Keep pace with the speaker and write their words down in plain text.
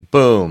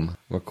Boom.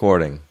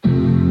 Recording.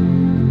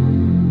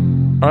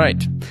 All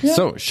right. Yeah.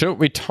 So, should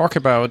we talk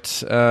about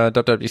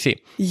WWDC?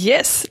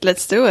 Yes,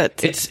 let's do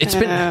it. It's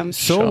been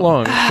so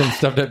long since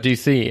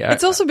WWDC.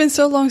 It's also been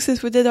so long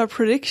since we did our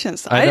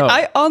predictions. I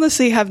I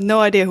honestly have no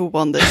idea who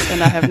won this,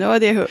 and I have no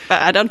idea who.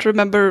 I don't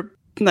remember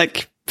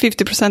like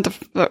 50%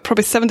 of,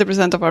 probably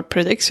 70% of our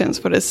predictions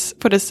for this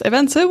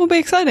event. So it will be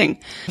exciting.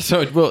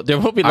 So there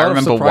will be. I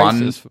remember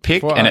one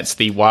pick, and it's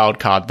the wild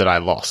card that I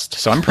lost.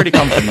 So I'm pretty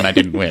confident I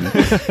didn't win.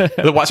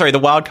 The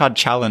wild card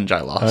challenge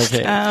I lost.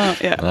 Okay.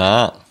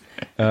 Yeah.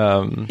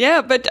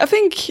 Yeah, but I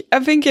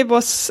think it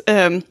was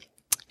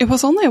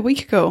only a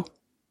week ago,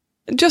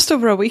 just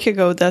over a week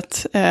ago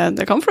that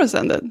the conference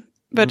ended.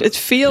 But it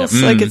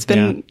feels like it's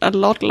been a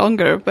lot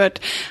longer. But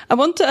I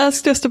want to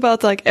ask just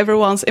about like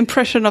everyone's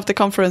impression of the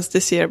conference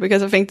this year,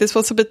 because I think this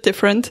was a bit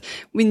different.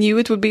 We knew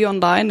it would be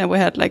online and we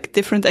had like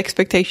different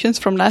expectations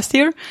from last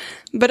year,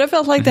 but I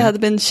felt like they had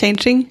been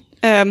changing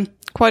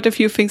quite a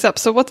few things up.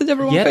 So what did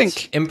everyone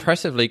think?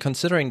 Impressively,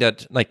 considering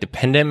that like the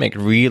pandemic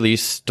really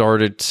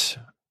started,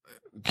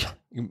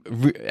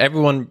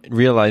 everyone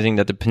realizing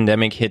that the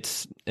pandemic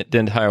hits the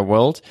entire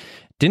world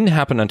didn't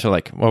happen until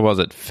like, what was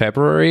it,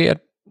 February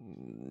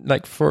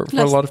like for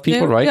a lot of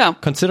people, right? Yeah.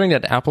 Considering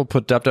that Apple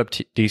put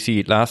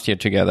WWDC last year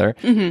together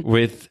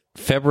with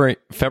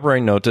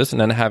February notice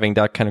and then having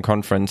that kind of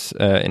conference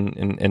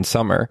in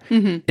summer,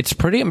 it's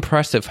pretty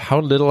impressive how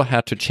little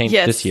had to change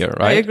this year,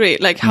 right? I agree.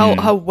 Like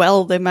how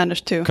well they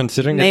managed to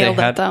considering nail that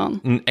they had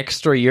down. an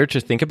extra year to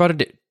think about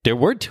it. There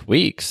were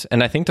tweaks,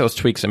 and I think those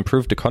tweaks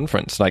improved the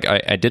conference. Like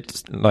I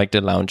did like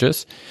the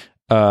lounges.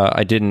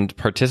 I didn't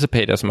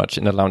participate as much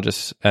in the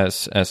lounges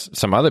as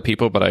some other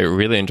people, but I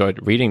really enjoyed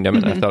reading them,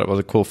 and I thought it was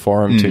a cool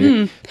forum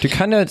to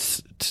kind of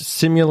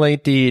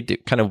simulate the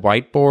kind of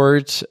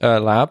whiteboard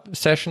lab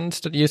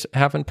sessions that you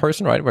have in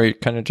person, right? Where you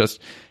kind of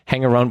just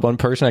hang around one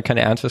person that kind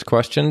of answers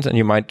questions, and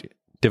you might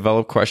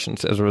develop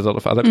questions as a result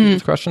of other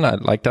people's questions. I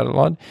like that a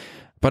lot.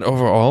 But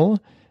overall,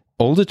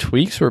 all the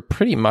tweaks were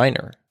pretty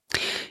minor.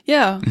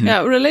 Yeah.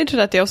 Related to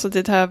that,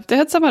 they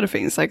had some other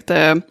things like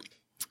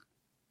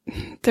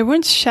there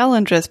weren't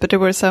challenges, but there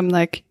were some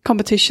like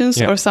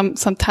competitions or some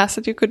tasks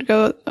that you could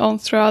go on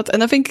throughout.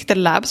 And I think the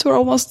labs were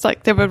almost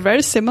like, they were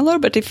very similar,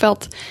 but they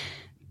felt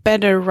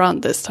better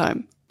run this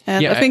time.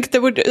 And I think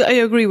I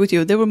agree with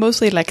you. They were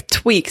mostly like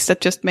tweaks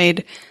that just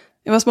made,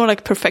 it was more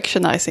like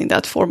perfectionizing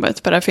that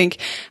format. But I think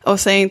I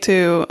was saying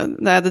to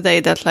the other day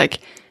that like,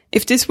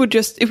 if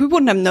we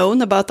wouldn't have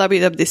known about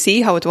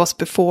WWDC, how it was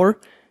before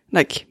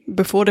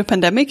the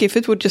pandemic, if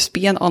it would just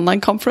be an online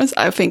conference,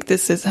 I think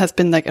this has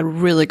been like a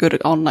really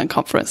good online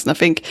conference. And I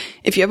think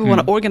if you ever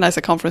want to organize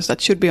a conference that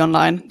should be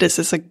online, this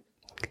is a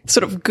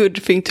sort of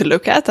good thing to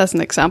look at as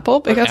an example,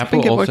 because I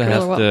think it worked really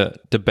well. Apple also has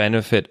the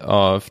benefit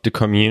of the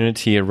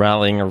community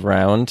rallying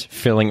around,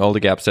 filling all the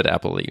gaps that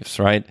Apple leaves,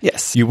 right?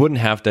 Yes. You wouldn't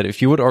have that.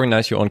 If you would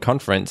organize your own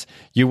conference,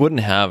 you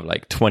wouldn't have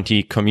like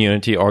 20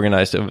 community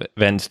organized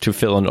events to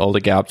fill in all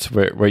the gaps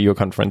where your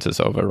conference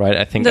is over, right?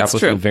 I think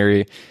Apple's in a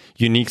very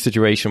unique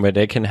situation where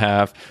they can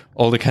have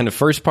all the kind of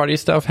first party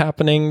stuff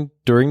happening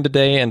during the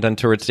day, and then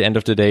towards the end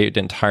of the day, the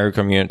entire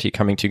community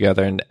coming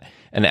together and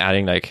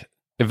adding like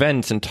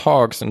events and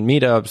talks and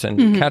meetups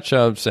and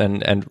catch-ups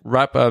and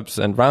wrap-ups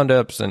and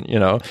roundups. And,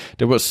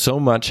 there was so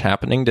much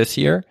happening this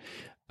year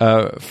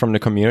from the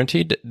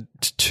community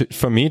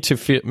for me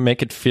to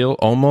make it feel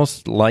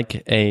almost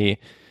like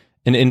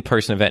an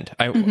in-person event.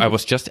 I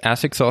was just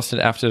as exhausted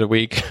after the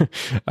week.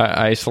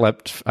 I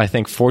slept, I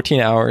think,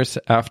 14 hours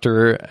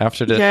after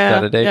the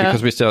Saturday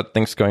because we still had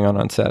things going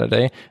on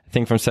Saturday. I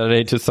think from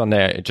Saturday to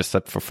Sunday, I just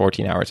slept for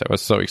 14 hours. I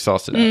was so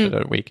exhausted after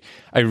that week.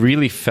 I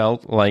really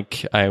felt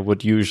like I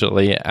would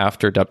usually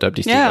after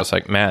WWDC. I was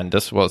like, man,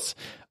 this was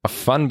a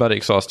fun but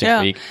exhausting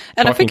week.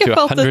 And talking I think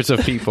to hundreds of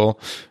people.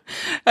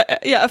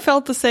 I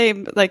felt the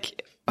same,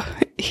 like,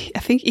 I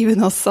think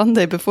even on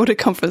Sunday before the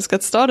conference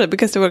got started,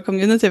 because there were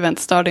community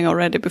events starting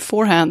already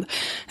beforehand.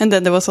 And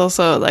then there was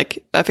also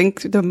like, I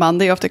think the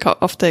Monday of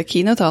the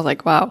keynote, I was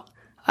like, wow,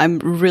 I'm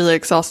really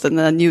exhausted. And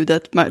I knew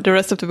that the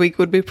rest of the week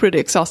would be pretty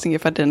exhausting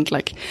if I didn't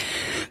like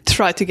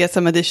try to get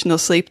some additional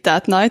sleep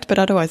that night. But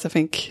otherwise, I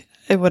think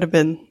I would have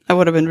been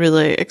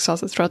really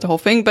exhausted throughout the whole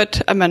thing.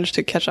 But I managed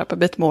to catch up a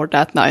bit more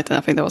that night, and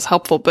I think that was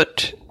helpful.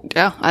 But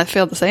yeah, I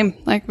feel the same,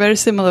 like very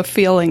similar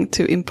feeling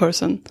to in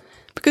person.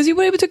 Because you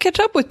were able to catch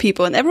up with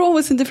people, and everyone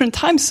was in different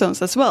time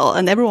zones as well,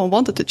 and everyone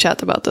wanted to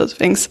chat about those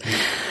things.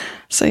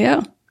 So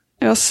yeah,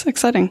 it was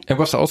exciting. It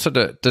was also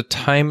the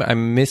time I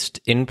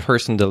missed in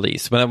person the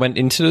least. When I went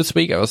into this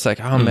week, I was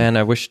like, oh man,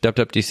 I wish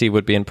WWDC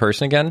would be in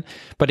person again.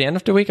 By the end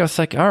of the week, I was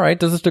like, all right,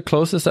 this is the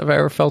closest I've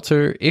ever felt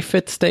to, if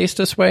it stays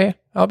this way,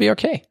 I'll be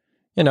okay.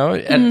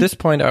 At this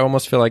point, I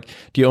almost feel like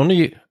the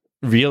only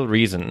real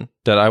reason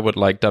that I would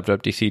like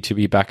WWDC to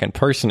be back in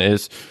person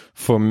is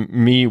for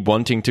me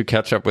wanting to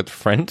catch up with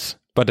friends.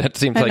 But that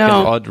seems like an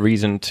odd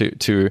reason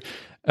to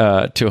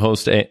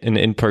host an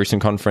in-person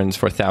conference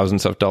for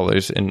thousands of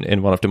dollars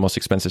in one of the most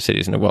expensive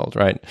cities in the world,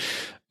 right?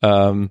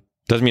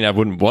 Doesn't mean I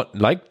wouldn't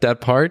like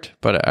that part,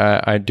 but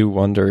I do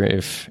wonder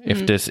if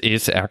this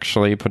is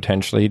actually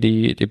potentially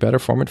the better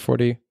format for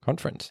the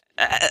conference.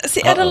 I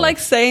don't like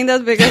saying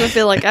that because I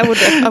feel like I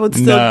would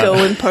still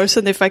go in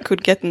person if I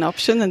could get an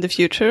option in the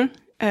future.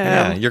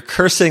 You're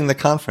cursing the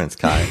conference,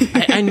 Kai.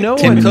 I know.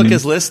 Tim Cook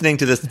is listening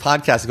to this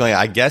podcast going,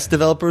 I guess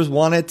developers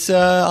want it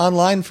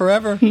online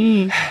forever.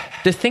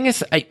 The thing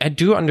is, I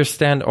do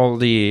understand all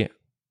the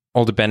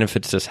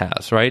benefits this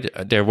has, right?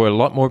 There were a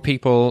lot more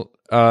people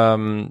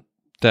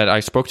that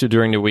I spoke to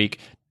during the week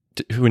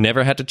who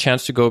never had the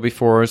chance to go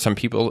before. Some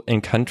people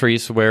in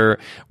countries where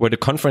the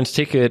conference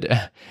ticket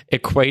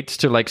equates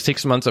to like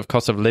 6 months of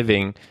cost of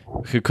living,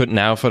 who could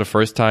now for the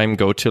first time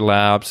go to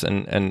labs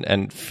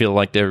and feel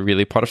like they're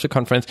really part of the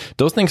conference.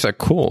 Those things are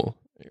cool,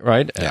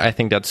 right? Yeah. I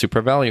think that's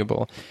super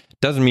valuable.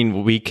 Doesn't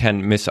mean we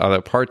can miss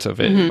other parts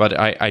of it, but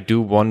I do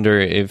wonder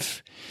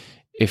if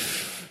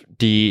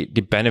the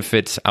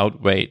benefits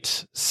outweighed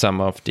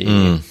some of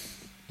the...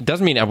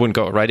 Doesn't mean I wouldn't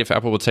go, right? If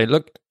Apple would say,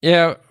 look,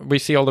 yeah, we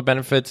see all the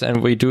benefits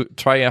and we do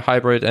try a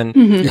hybrid and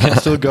you can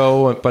still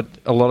go, but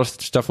a lot of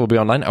stuff will be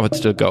online, I would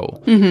still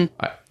go.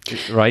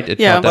 Right? It's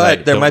not that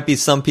but there might be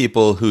some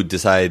people who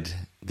decide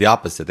the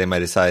opposite. They might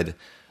decide,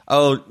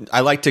 oh, I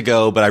like to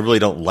go, but I really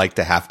don't like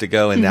to have to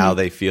go. And now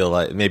they feel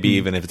like maybe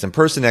even if it's in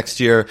person next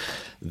year,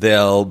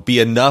 there'll be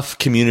enough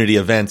community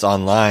events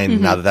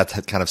online now that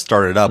that's kind of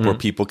started up where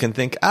people can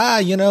think,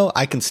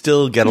 I can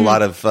still get a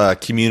lot of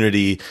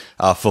community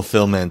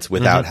fulfillment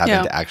without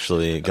having to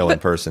actually go in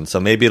person. So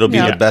maybe it'll be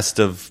the best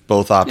of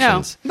both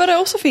options. Yeah. But I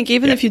also think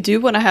even if you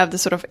do want to have the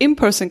sort of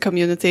in-person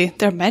community,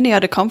 there are many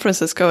other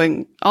conferences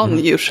going on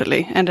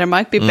usually. And there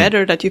might be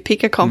better that you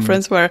pick a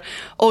conference where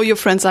all your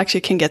friends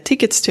actually can get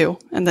tickets to.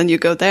 And then you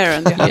go there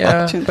and you have the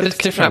opportunity. But it's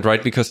different,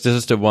 right? Because this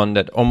is the one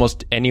that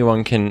almost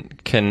anyone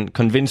can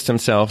convince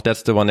themselves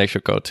that's the one they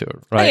should go to,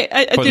 right?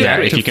 I do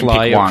agree. If you can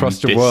fly across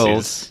the world,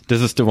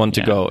 this is the one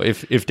to go.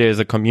 If there's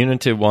a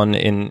community one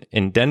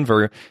in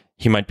Denver,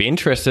 he might be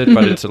interested,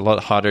 but it's a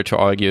lot harder to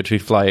argue to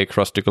fly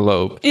across the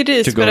globe. It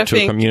is, to go to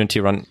a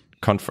community-run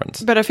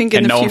conference. But I think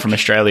no one from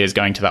Australia is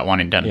going to that one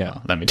in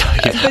Denver. Let me tell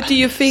you. But do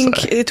you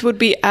think it would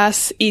be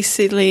as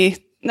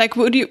easily, like,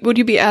 would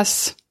you be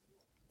as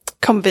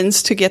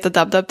convinced to get a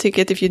DubDub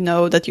ticket if you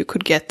know that you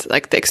could get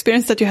like the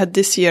experience that you had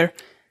this year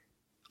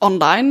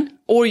online,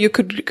 or you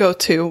could go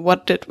to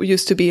what it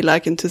used to be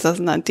like in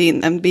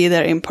 2019 and be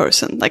there in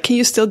person? Like, can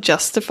you still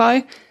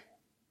justify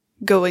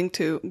going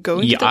to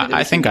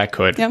I think I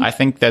could. I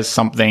think there's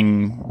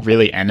something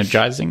really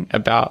energizing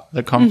about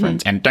the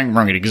conference, and don't get me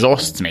wrong, it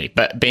exhausts me,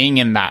 but being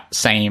in that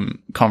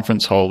same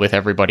conference hall with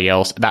everybody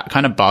else, that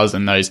kind of buzz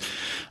and those,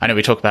 I know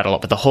we talk about a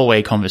lot, but the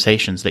hallway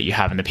conversations that you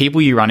have and the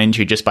people you run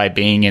into just by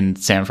being in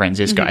San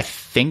Francisco, I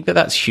think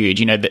that's huge.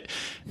 You know, that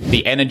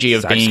the energy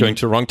of being going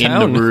to wrong in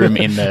town. the room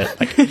in the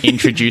like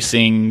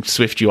introducing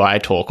Swift UI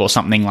talk or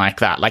something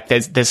like that. Like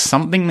there's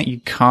something that you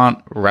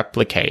can't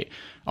replicate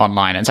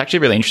online. And it's actually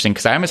really interesting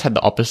because I almost had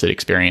the opposite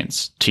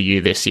experience to you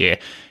this year,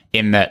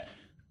 in that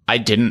I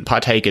didn't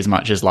partake as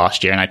much as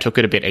last year and I took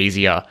it a bit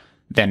easier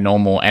than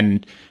normal.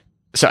 And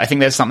so I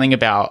think there's something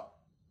about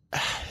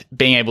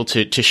being able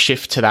to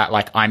shift to that,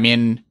 like, I'm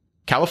in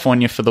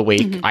California for the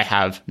week, I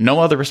have no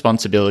other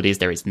responsibilities,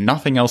 there is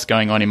nothing else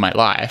going on in my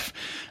life,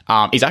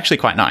 is actually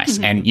quite nice.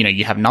 And, you know,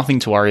 you have nothing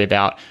to worry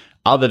about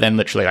other than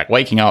literally like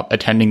waking up,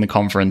 attending the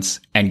conference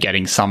and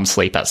getting some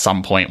sleep at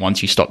some point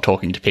once you stop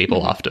talking to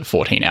people after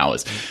 14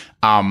 hours.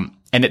 And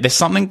there's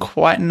something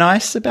quite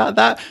nice about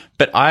that.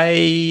 But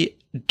I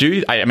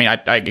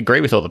agree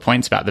with all the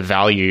points about the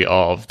value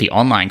of the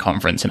online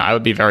conference. And I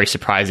would be very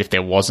surprised if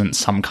there wasn't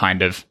some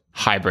kind of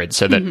hybrid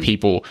so that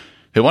people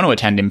who want to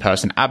attend in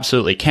person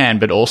absolutely can.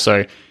 But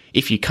also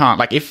if you can't,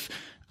 like if,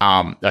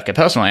 like a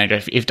personal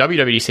anecdote, if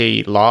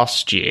WWDC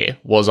last year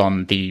was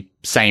on the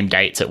same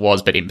dates it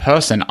was, but in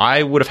person,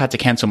 I would have had to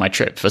cancel my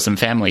trip for some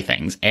family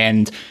things.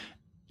 And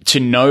to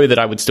know that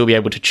I would still be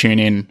able to tune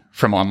in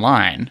from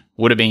online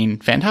would have been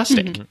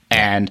fantastic.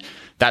 And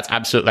that's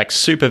absolutely like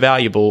super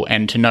valuable.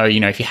 And to know, you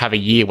know, if you have a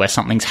year where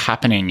something's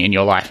happening in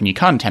your life and you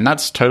can't attend,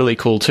 that's totally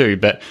cool too.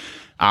 But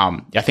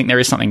I think there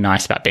is something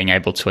nice about being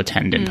able to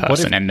attend in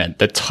person and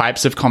the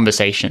types of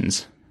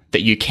conversations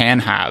that you can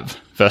have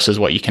versus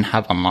what you can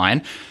have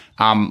online.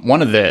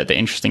 One of the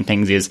interesting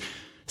things is,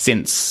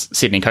 since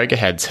Sydney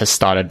Cocoheads has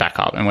started back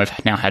up and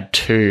we've now had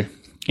 2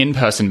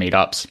 in-person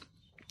meetups,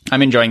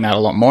 I'm enjoying that a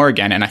lot more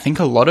again. And I think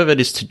a lot of it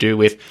is to do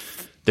with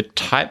the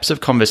types of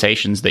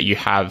conversations that you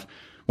have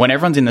when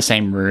everyone's in the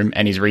same room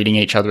and is reading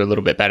each other a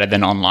little bit better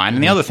than online.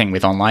 And the other thing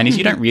with online is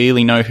you don't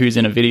really know who's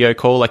in a video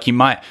call. Like, you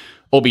might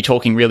all be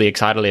talking really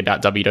excitedly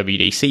about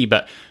WWDC,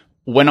 but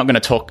we're not going to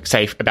talk,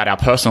 say, about our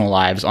personal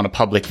lives on a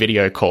public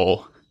video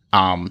call.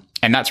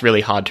 And that's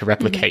really hard to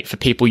replicate for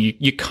people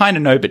you kind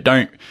of know but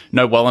don't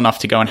know well enough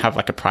to go and have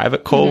like a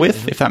private call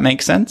with, if that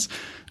makes sense.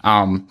 So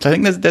I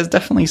think there's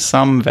definitely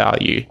some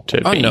value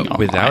to being online.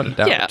 Without a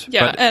doubt.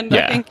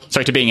 I think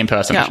sorry, to being in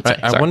person.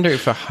 I wonder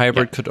if a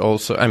hybrid could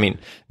also. I mean,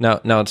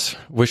 now it's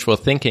wishful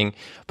thinking,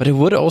 but it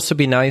would also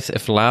be nice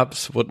if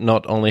labs would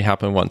not only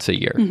happen once a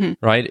year,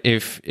 right?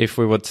 If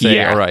we would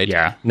say, all right,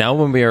 now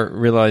when we are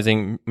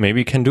realizing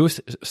maybe we can do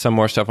some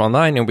more stuff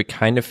online, and we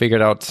kind of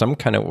figured out some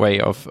kind of way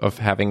of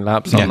having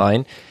labs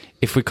online,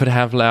 if we could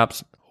have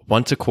labs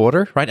once a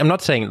quarter, right? I'm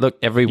not saying, look,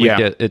 every week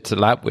it's a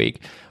lab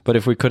week, but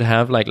if we could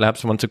have like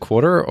labs once a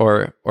quarter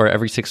or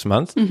every 6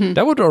 months,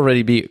 that would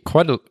already be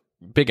quite a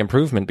big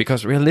improvement,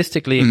 because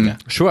realistically,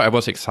 sure, I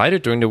was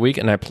excited during the week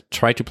and I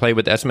tried to play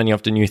with as many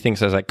of the new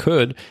things as I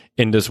could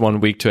in this 1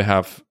 week to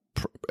have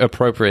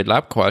appropriate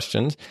lab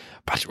questions.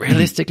 But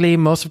realistically,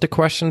 most of the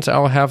questions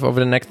I'll have over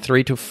the next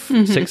 3 to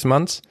 6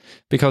 months,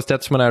 because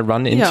that's when I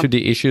run into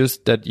the issues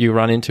that you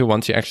run into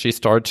once you actually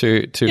start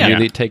to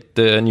really take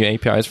the new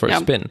APIs for a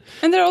spin.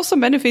 And there are also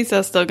many things that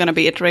are still going to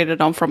be iterated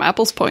on from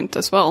Apple's point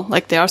as well.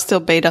 Like there are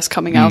still betas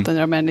coming out, and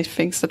there are many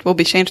things that will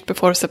be changed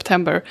before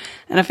September.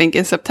 And I think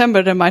in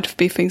September, there might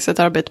be things that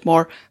are a bit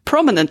more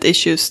prominent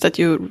issues that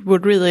you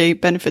would really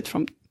benefit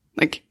from,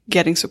 like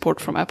getting support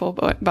from Apple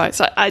by.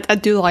 So I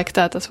do like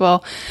that as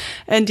well.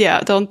 And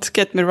don't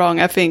get me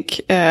wrong. I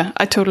think,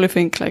 I totally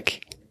think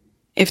like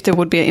if there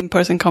would be an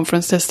in-person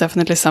conference, there's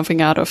definitely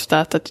something out of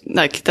that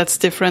like that's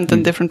different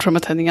and different from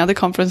attending other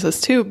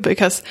conferences too,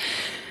 because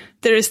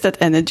there is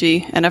that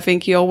energy. And I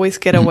think you always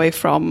get away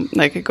from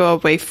a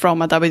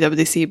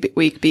WWDC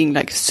week being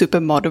like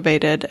super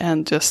motivated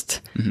and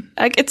just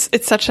like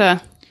it's such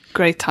a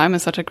great time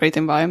and such a great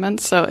environment.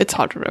 So it's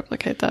hard to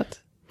replicate that.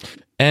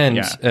 And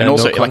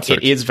also, like,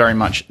 it is very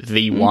much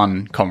the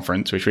one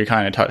conference, which we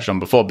kind of touched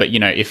on before. But, you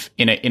know, if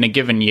in a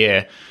given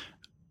year,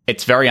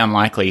 it's very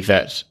unlikely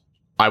that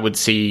I would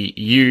see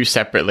you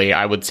separately.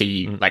 I would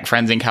see like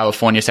friends in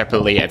California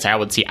separately. I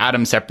would see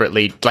Adam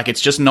separately. Like,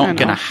 it's just not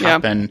going to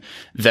happen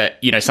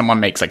that, you know, someone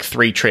makes like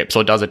 3 trips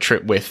or does a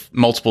trip with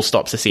multiple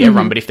stops to see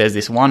everyone. But if there's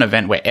this one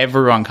event where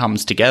everyone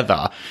comes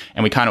together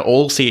and we kind of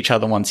all see each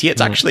other once a year,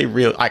 it's actually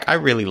real. Like, I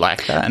really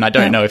like that. And I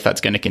don't know if that's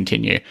going to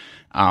continue.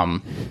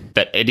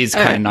 But it is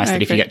kind of nice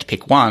that if you get to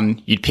pick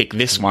one, you'd pick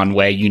this one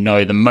where you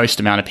know the most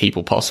amount of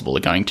people possible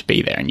are going to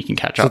be there and you can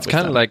catch up with them. It's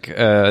kind of like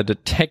the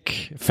tech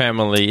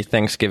family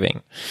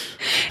Thanksgiving.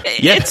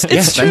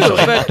 It's true,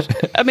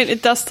 but I mean,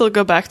 it does still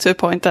go back to a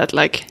point that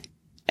like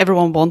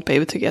everyone won't be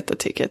able to get the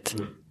ticket.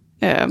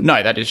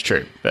 No, that is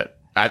true. But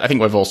I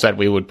think we've all said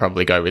we would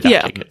probably go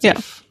without tickets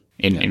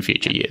in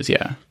future years,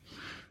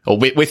 or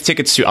with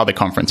tickets to other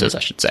conferences, I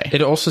should say.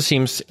 It also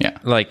seems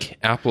like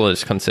Apple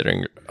is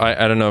considering.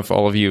 I don't know if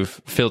all of you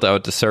filled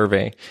out the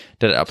survey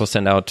that Apple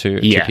sent out to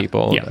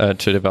people, to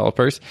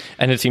developers,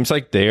 and it seems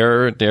like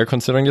they're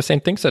considering the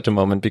same things at the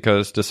moment,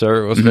 because the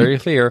survey was very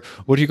clear.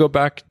 Would you go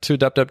back to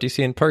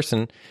WWDC in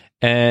person?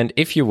 And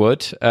if you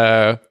would,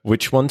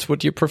 which ones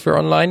would you prefer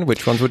online?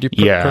 Which ones would you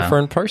prefer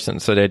in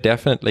person? So they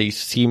definitely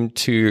seem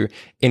to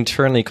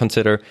internally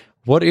consider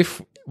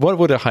what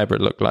would a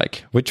hybrid look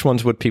like? Which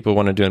ones would people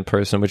want to do in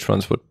person? Which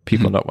ones would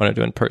people not want to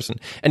do in person?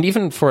 And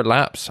even for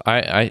labs,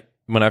 I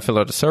when I filled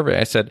out the survey,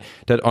 I said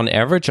that on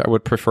average, I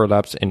would prefer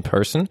labs in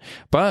person.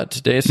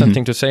 But there is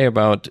something to say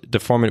about the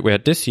format we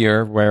had this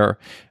year, where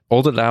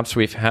all the labs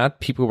we've had,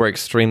 people were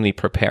extremely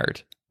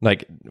prepared.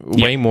 Like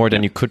way more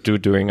than you could do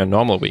during a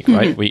normal week,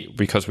 right?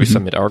 Because we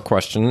submit our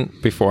question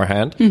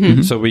beforehand.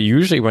 So we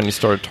usually, when you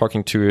start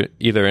talking to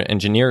either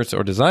engineers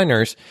or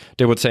designers,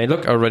 they would say,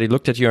 look, I already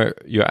looked at your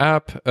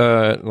app,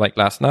 like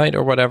last night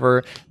or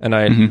whatever. And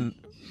I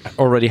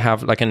already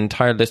have like an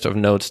entire list of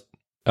notes,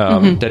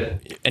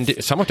 and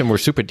some of them were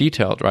super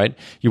detailed, right?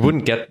 You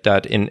wouldn't get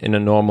that in a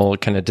normal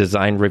kind of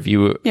design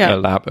review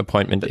lab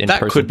appointment in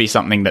person. That could be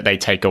something that they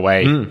take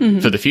away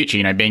for the future,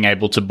 you know, being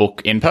able to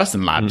book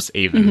in-person labs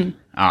even.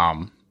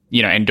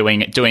 You know, and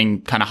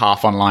doing kind of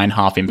half online,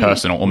 half in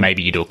person, or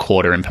maybe you do a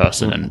quarter in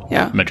person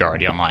and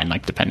majority online,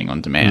 like depending on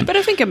demand. But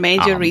I think a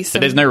major reason...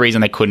 But there's no reason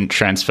they couldn't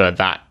transfer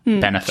that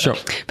benefit. Sure.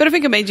 But I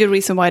think a major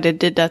reason why they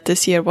did that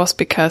this year was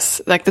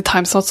because like the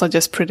time slots are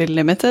just pretty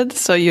limited.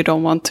 So you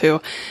don't want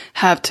to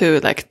have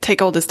to like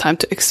take all this time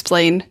to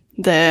explain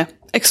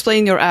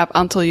your app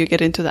until you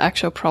get into the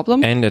actual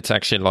problem. And it's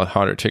actually a lot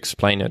harder to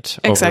explain it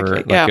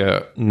over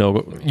like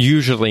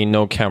usually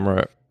no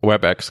camera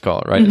WebEx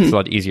call, right? It's a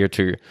lot easier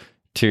to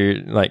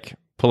like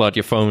pull out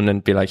your phone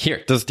and be like,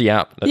 here, this is the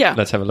app.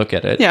 Let's have a look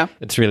at it. Yeah.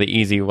 It's really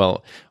easy.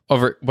 Well,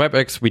 over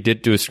WebEx, we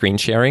did do screen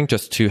sharing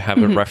just to have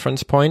a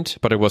reference point,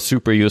 but it was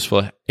super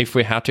useful if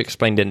we had to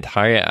explain the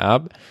entire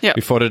app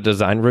before the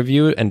design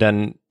review, and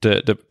then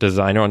the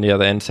designer on the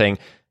other end saying,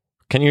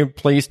 can you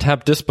please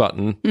tap this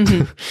button,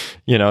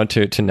 you know,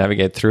 to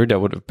navigate through. That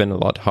would have been a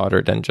lot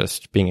harder than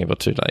just being able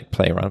to like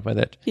play around with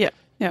it. Yeah.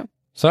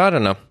 So I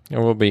don't know. It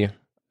will be,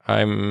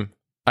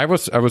 I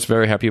was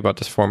very happy about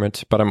this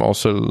format, but I'm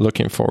also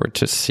looking forward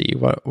to see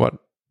what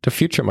the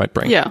future might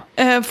bring. Yeah.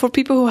 For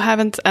people who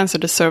haven't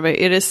answered the survey,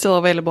 it is still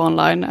available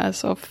online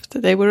as of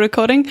the day we're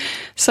recording.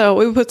 So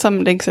we will put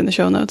some links in the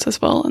show notes as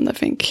well. And I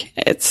think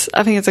it's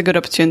a good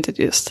opportunity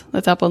to just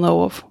let Apple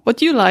know of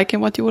what you like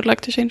and what you would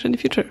like to change in the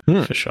future.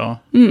 For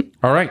sure.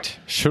 All right.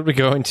 Should we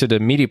go into the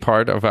meaty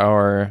part of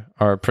our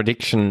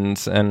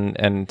predictions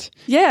and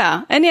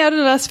yeah. Any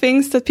other last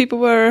things that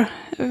people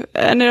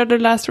any other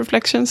last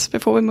reflections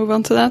before we move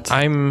on to that?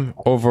 I'm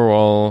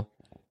overall,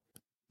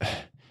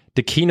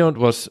 the keynote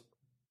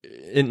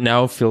it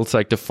now feels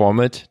like the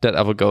format that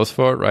Apple goes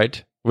for,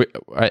 right?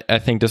 I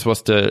think this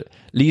was the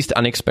least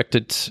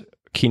unexpected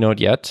keynote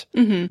yet.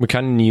 Mm-hmm. We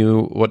kind of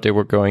knew what they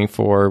were going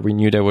for. We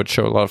knew they would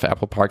show a lot of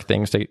Apple Park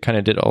things. They kind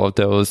of did all of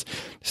those.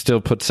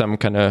 Still put some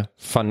kind of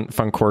fun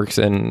quirks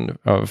in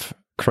of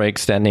Craig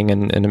standing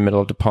in the middle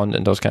of the pond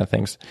and those kind of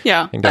things.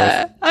 Yeah,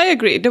 I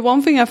agree. The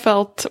one thing I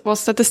felt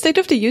was that the State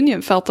of the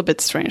Union felt a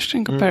bit strange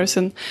in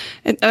comparison.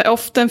 I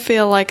often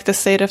feel like the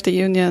State of the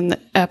Union,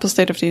 Apple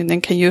State of the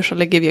Union, can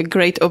usually give you a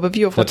great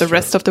overview of what the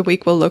rest of the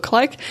week will look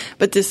like.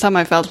 But this time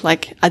I felt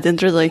like I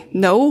didn't really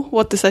know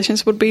what the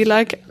sessions would be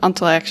like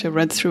until I actually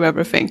read through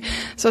everything.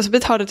 So it's a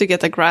bit harder to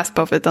get a grasp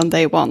of it on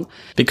day one.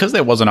 Because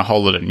there wasn't a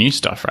whole lot of new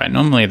stuff, right?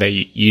 Normally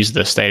they use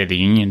the State of the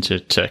Union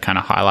to kind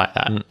of highlight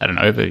that at an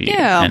overview.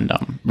 Yeah. And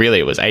really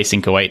it was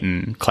async await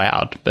and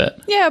cloud,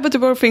 but there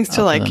were things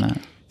to like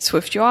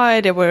Swift UI.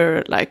 There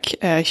were like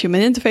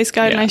human interface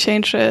guideline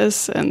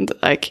changes and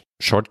like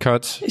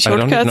shortcuts.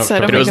 But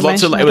it was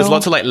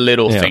lots of like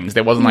little things.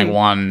 There wasn't like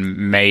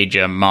one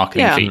major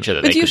marketing feature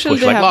that they could push.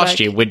 Like last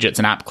year, widgets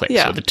and app clips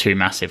were the two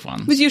massive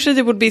ones. But usually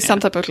there would be some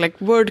type of like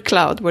word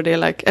cloud where they're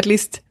like at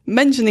least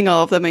mentioning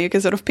all of them and you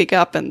can sort of pick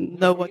up and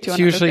know what you want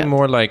to look at. It's usually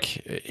more like,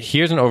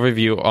 here's an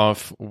overview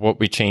of what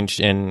we changed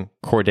in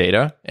core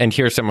data, and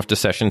here's some of the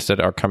sessions that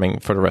are coming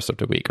for the rest of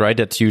the week, right?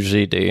 That's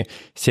usually the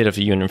State of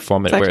the Union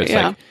format where it's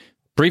like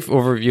brief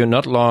overview,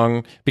 not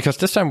long, because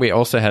this time we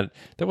also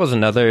there was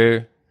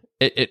another...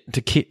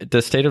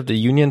 The State of the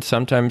Union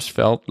sometimes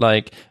felt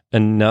like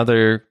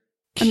another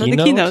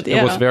keynote.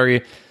 It was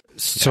very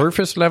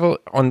surface level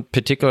on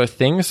particular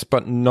things,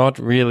 but not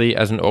really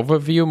as an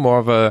overview, more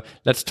of a,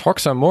 let's talk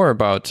some more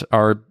about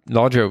our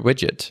larger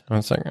widget. I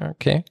was like,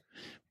 okay,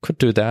 could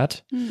do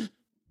that.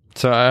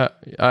 So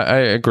I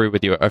agree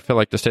with you. I feel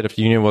like the State of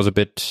the Union was a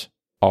bit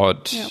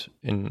odd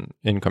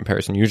in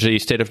comparison. Usually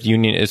State of the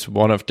Union is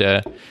one of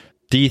the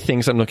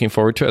things I'm looking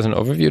forward to as an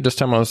overview. This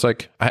time I was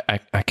like, I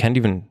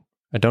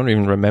don't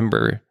even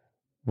remember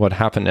what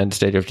happened at the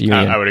State of the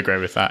Union. I would agree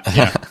with that.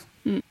 Yeah.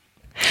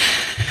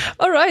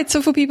 All right.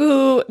 So for people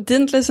who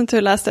didn't listen to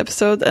the last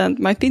episode and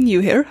might be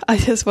new here, I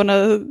just want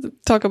to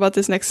talk about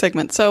this next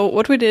segment. So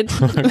what we did...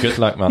 Good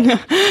luck, man.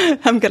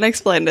 I'm going to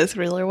explain this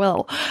really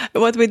well.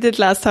 What we did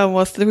last time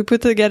was that we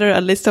put together a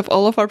list of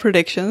all of our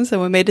predictions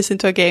and we made this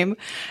into a game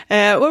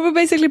where we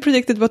basically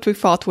predicted what we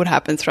thought would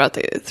happen throughout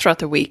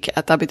the week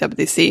at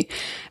WWDC.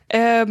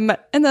 And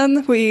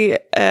then we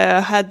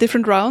had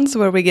different rounds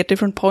where we get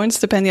different points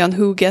depending on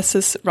who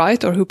guesses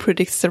right or who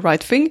predicts the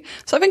right thing.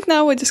 So I think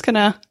now we're just going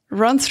to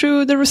run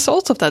through the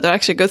results of that, or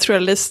actually go through a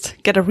list,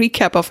 get a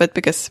recap of it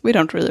because we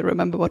don't really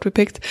remember what we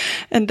picked.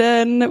 And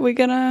then we're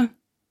going to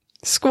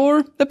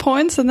score the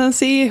points and then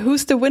see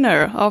who's the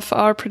winner of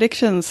our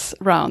predictions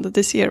round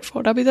this year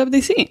for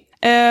WWDC.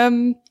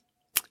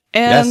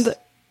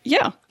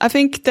 Yeah, I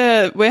think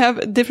we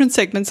have different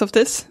segments of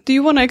this. Do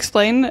you want to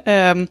explain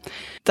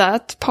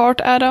that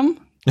part, Adam?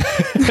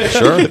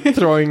 Sure.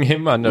 Throwing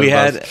him under the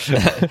bus.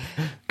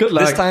 Good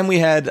luck. This time we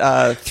had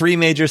 3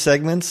 major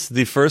segments.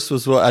 The first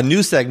was a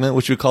new segment,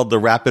 which we called the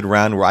Rapid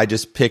Round, where I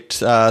just picked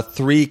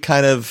 3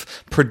 kind of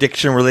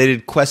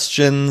prediction-related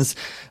questions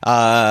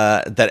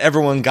that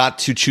everyone got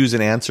to choose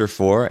an answer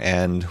for,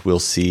 and we'll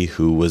see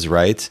who was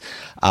right.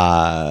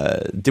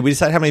 Did we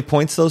decide how many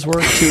points those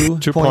were? 2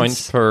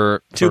 points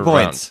per 2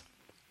 points.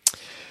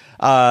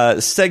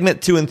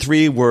 Segment 2 and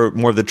 3 were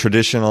more of the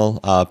traditional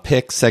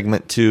picks.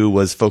 Segment 2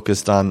 was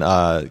focused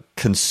on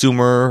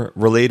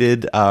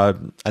consumer-related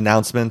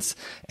announcements,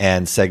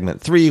 and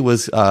segment 3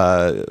 was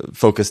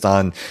focused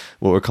on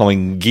what we're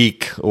calling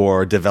geek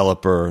or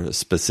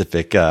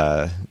developer-specific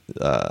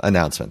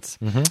announcements.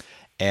 Mm-hmm.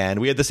 And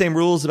we had the same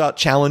rules about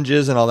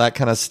challenges and all that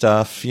kind of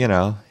stuff. You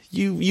know,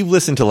 you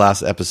listened to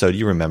last episode,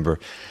 you remember,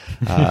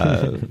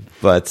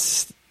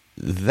 but.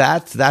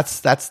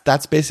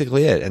 That's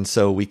basically it. And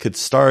so we could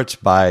start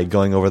by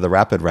going over the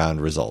rapid round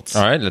results.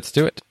 All right, let's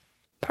do it.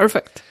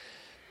 Perfect.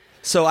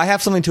 So I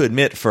have something to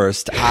admit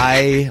first.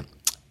 I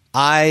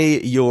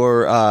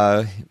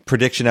your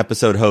prediction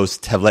episode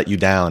host, have let you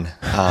down.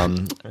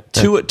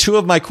 Two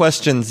of my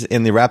questions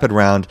in the rapid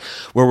round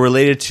were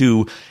related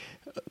to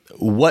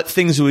what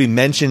things we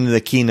mentioned in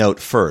the keynote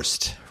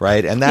first,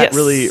 right? And that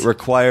really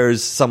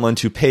requires someone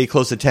to pay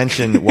close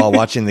attention while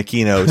watching the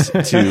keynote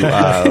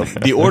to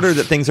the order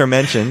that things are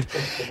mentioned.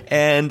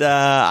 And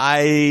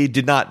I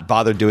did not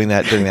bother doing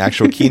that during the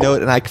actual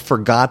keynote, and I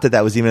forgot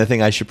that was even a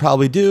thing I should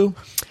probably do.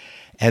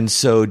 And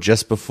so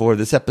just before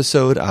this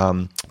episode,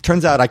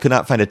 turns out I could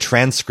not find a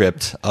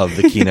transcript of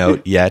the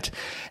keynote yet.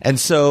 And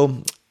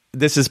so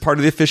this is part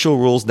of the official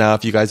rules now,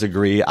 if you guys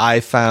agree. I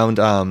found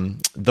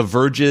The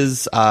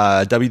Verge's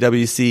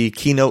WWDC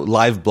keynote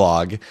live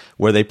blog,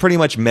 where they pretty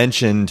much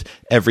mentioned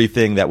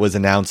everything that was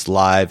announced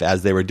live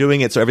as they were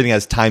doing it. So everything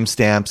has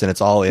timestamps and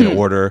it's all in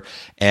order.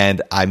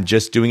 And I'm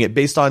just doing it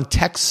based on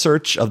text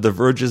search of The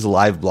Verge's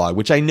live blog,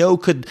 which I know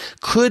could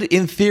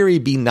in theory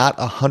be not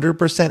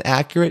 100%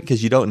 accurate,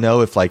 because you don't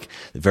know if like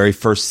the very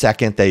first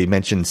second they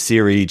mentioned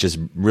Siri just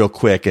real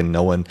quick and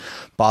no one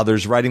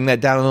bothers writing that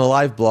down on the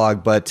live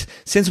blog. But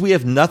since we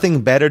have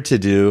nothing better to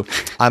do,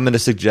 I'm going to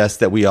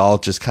suggest that we all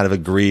just kind of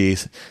agree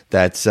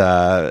that,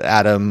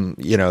 Adam,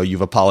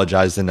 you've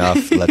apologized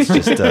enough. Let's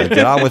just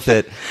get on with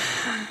it.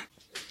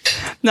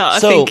 No, I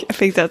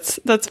think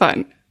that's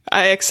fine.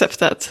 I accept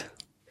that.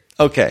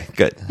 Okay,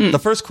 good. The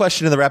first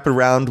question in the rapid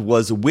round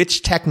was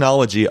which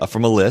technology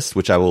from a list,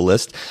 which I will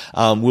list,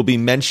 will be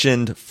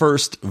mentioned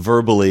first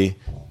verbally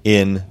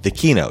in the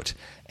keynote.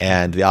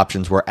 And the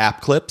options were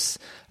app clips,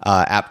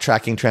 app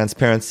tracking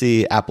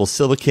transparency, Apple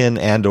Silicon,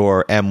 and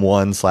or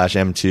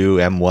M1/M2,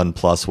 M1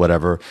 Plus,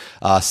 whatever,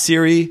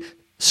 Siri,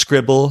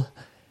 Scribble,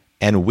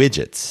 and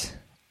widgets.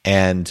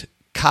 And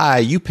Kai,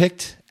 you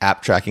picked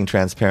app tracking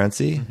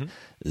transparency. Mm-hmm.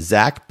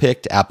 Zach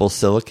picked Apple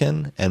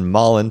Silicon, and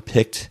Malin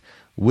picked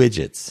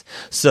widgets.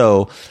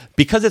 So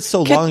because it's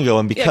so long ago,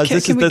 and because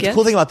the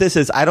cool thing about this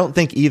is I don't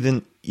think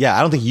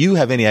you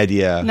have any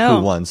idea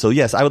who won. So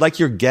yes, I would like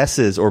your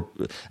guesses or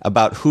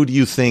about who do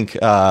you think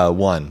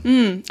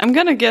won. I'm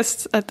gonna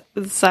guess that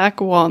Zach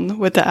won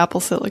with the Apple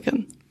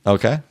Silicon.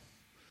 Okay.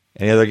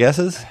 Any other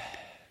guesses?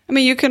 I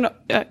mean, you can.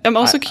 I'm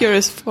also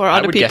curious for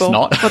other people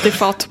what they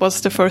thought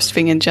was the first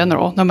thing in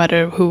general, no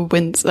matter who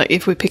wins, like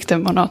if we pick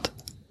them or not.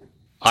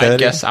 I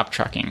guess app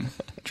tracking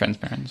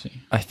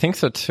transparency. I think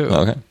so too.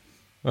 Okay.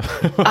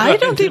 I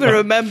don't even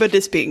remember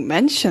this being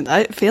mentioned.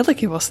 I feel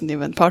like it wasn't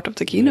even part of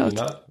the keynote.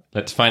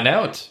 Let's find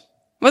out.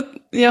 What?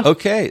 Yeah.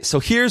 Okay, so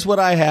here's what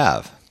I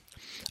have.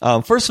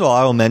 First of all,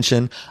 I will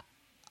mention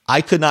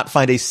I could not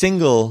find a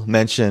single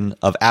mention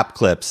of app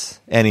clips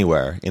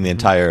anywhere in the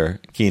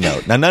entire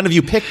keynote. Now, none of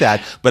you picked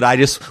that, but I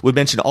just would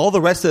mention all the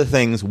rest of the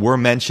things were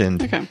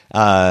mentioned in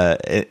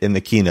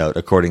the keynote,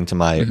 according to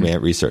my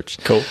research.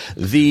 Cool.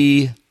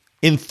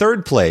 In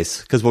third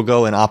place, because we'll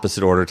go in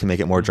opposite order to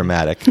make it more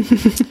dramatic,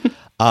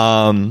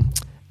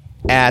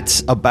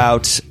 at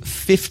about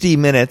 50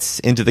 minutes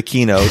into the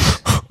keynote,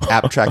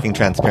 app tracking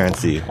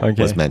transparency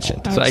was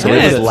mentioned. So I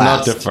guess it's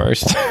not the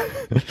first.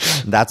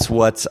 That's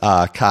what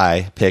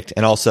Kai picked,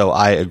 and also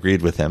I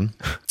agreed with him.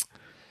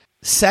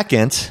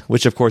 Second,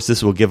 which of course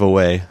this will give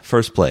away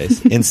first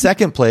place. In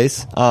second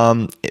place,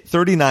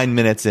 39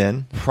 minutes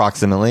in,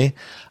 approximately,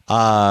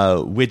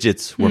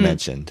 widgets were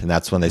mentioned, and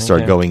that's when they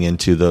started going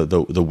into the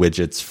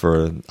widgets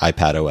for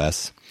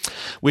iPadOS,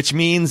 which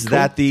means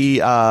that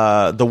the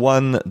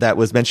one that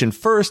was mentioned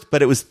first,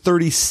 but it was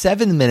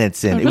 37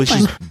 minutes in, it was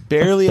just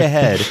barely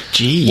ahead,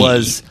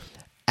 was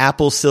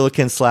Apple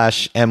Silicon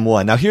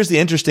 /M1. Now here's the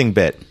interesting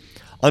bit.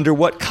 Under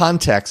what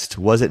context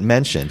was it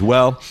mentioned?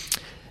 Well,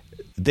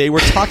 they were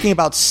talking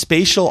about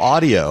spatial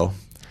audio,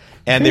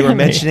 and they were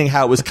mentioning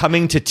how it was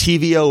coming to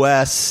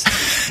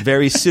tvOS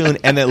very soon,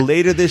 and that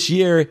later this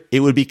year it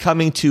would be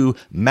coming to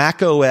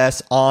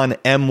macOS on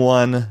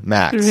M1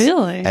 Max.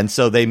 Really? And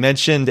so they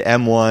mentioned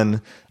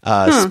M1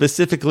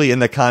 specifically in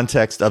the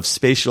context of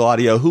spatial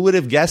audio. Who would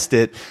have guessed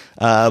it?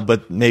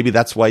 But maybe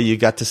that's why you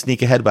got to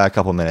sneak ahead by a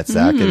couple minutes,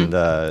 Zach, and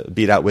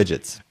beat out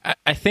widgets.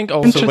 I think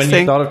also when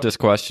you thought of this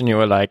question, you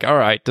were like, all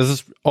right,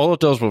 all of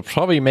those will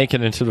probably make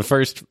it into the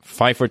first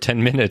 5 or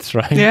 10 minutes,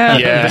 right?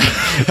 Yeah.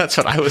 That's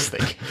what I was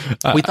thinking.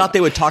 We thought they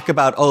would talk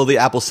about, the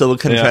Apple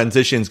Silicon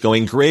transitions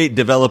going great.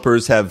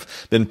 Developers have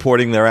been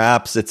porting their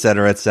apps, et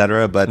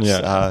cetera, but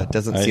it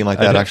doesn't seem like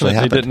that actually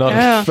happened. I did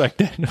not expect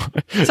that.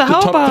 So the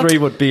top 3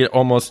 would be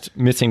almost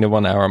missing the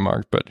 1 hour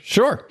mark, but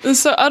sure.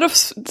 So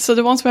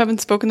the ones we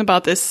haven't spoken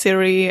about is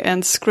Siri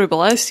and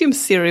Scribble. I assume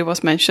Siri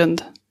was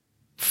mentioned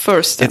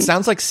first. It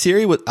sounds like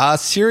Siri was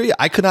Siri.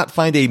 I could not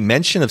find a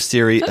mention of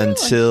Siri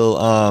until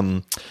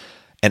an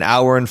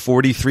hour and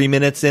 43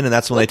 minutes in, and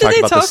that's when they talked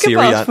about the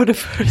Siri for the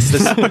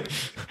first hour?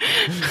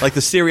 Like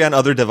the Siri on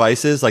other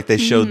devices. Like they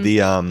showed the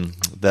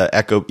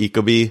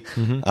Ecobee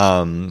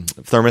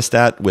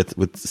thermostat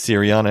with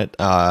Siri on it.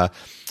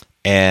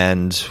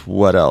 And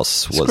what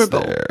else was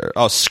there?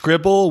 Oh,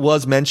 Scribble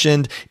was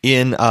mentioned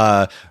in.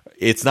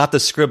 It's not the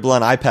Scribble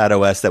on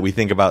iPadOS that we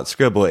think about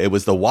Scribble. It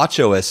was the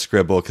watchOS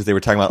Scribble, because they were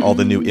talking about all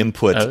the new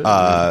input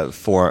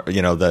for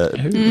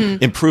the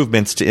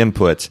improvements to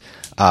input.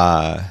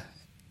 Wow.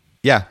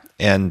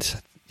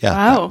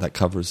 That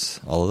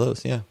covers all of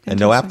those. Yeah, and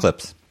no app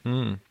clips.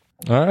 All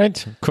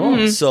right,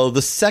 cool. So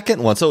the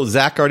second one. So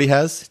Zach already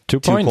has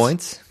 2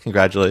 points.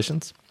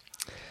 Congratulations.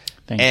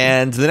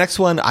 And the next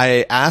one,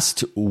 I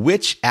asked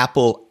which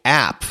Apple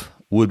app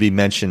would be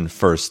mentioned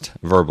first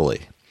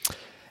verbally.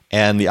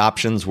 And the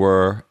options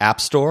were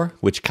App Store,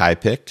 which Kai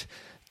picked,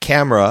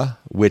 Camera,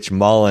 which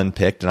Malin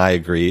picked, and I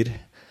agreed,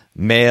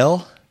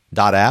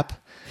 Mail.app,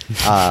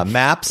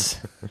 Maps,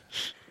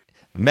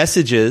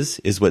 Messages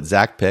is what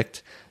Zach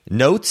picked,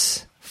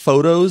 Notes,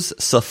 Photos,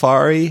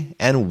 Safari,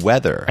 and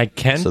Weather. I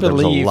can't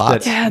believe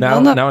that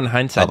now in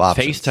hindsight,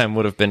 FaceTime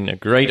would have been a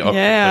great option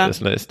for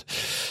this list.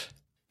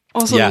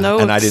 Also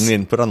notes. And I didn't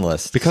even put on the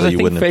list. Because I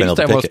think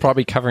FaceTime was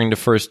probably covering the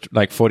first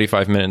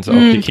 45 minutes of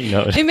the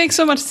keynote. It makes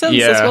so much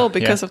sense as well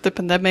because of the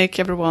pandemic,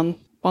 everyone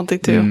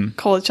wanted to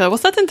call each other.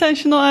 Was that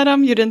intentional,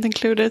 Adam? You didn't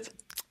include it?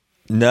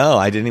 No,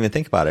 I didn't even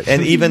think about it.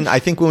 And even, I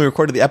think when we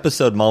recorded the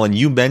episode, Malin,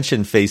 you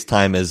mentioned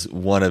FaceTime as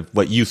one of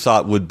what you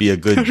thought would be a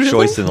good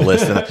choice in the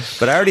list.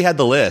 But I already had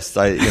the list.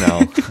 I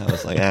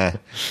was like, eh.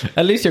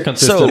 At least you're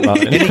consistent.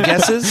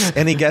 So,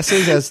 any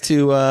guesses as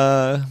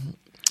to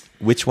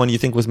which one you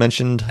think was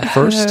mentioned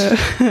first?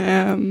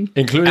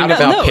 Including out of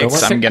our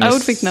picks, I'm going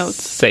to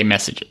say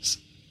Messages.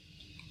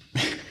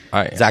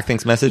 Zach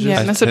thinks Messages?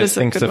 Yeah, Messages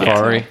I think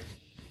Safari.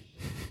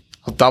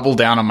 I'll double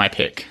down on my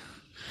pick.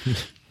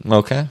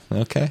 Okay.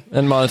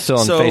 And mine's still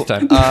on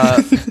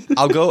FaceTime.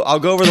 I'll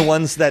go over the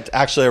ones that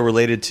actually are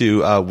related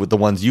to with the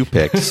ones you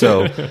picked.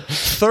 So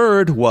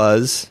third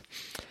was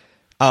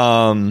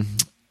App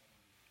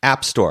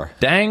Store.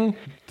 Dang.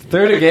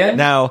 Third again?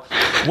 Now,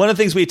 one of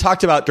the things we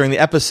talked about during the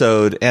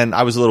episode, and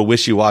I was a little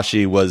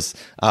wishy-washy, was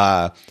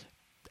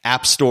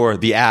App Store,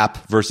 the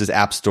app, versus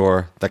App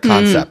Store, the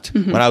concept.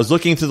 Mm-hmm. When I was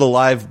looking through the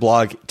live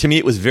blog, to me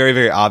it was very,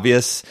 very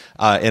obvious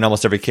in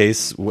almost every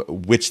case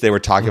which they were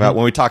talking about.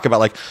 When we talk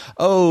about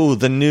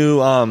the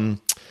new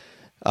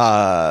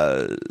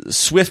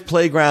Swift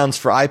playgrounds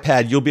for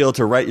iPad, you'll be able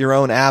to write your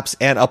own apps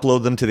and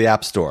upload them to the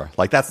App Store.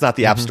 That's not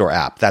the App Store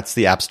app. That's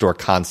the App Store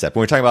concept.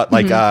 When we're talking about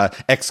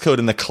Xcode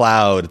in the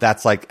cloud,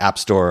 that's like App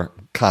Store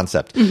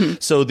concept. Mm-hmm.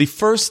 So the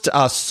first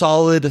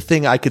solid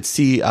thing I could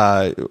see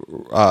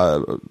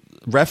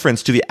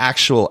reference to the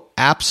actual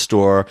App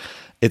Store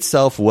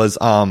itself was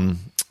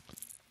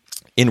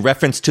in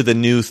reference to the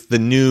new things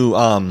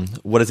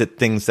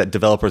that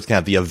developers can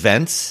have, the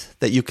events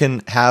that you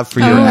can have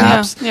for your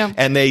apps. Yeah.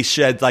 And they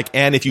said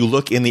and if you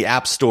look in the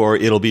App Store,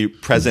 it'll be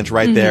present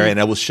right there, and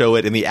it will show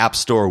it in the App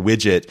Store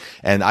widget.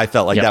 And I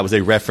felt like that was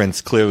a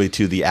reference clearly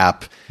to the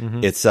app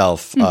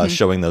itself,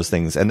 showing those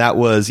things. And that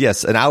was,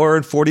 an hour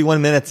and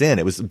 41 minutes in.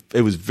 It was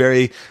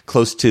very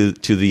close to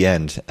the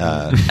end.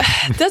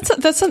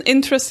 That's an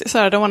interesting,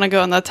 sorry, I don't want to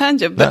go on that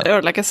tangent,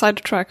 or like a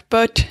sidetrack,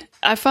 but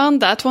I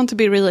found that one to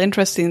be really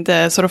interesting,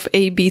 the sort of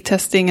A/B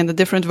testing and the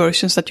different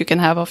versions that you can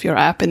have of your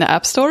app in the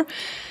App Store.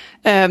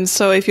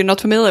 So if you're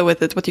not familiar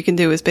with it, what you can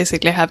do is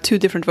basically have two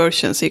different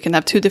versions. So you can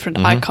have two different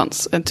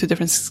icons and two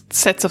different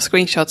sets of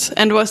screenshots.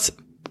 And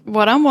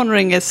what I'm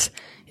wondering is,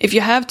 if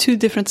you have two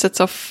different sets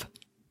of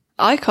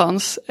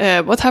icons,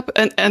 what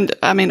happens? And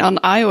I mean, on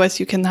iOS,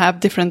 you can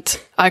have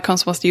different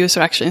icons once the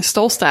user actually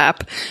installs the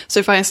app. So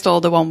if I install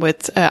the one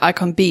with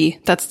icon B,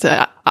 that's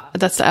the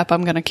app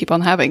I'm going to keep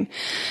on having.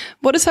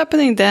 What is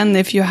happening then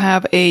if you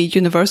have a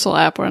universal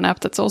app or an app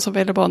that's also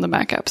available on the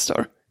Mac App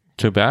Store?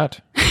 Too bad.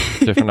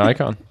 Different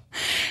icon.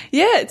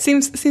 Yeah, it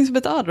seems a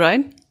bit odd,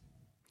 right?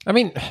 I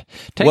mean,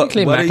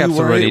 technically Mac apps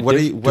already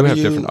do have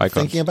different icons.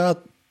 Thinking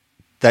about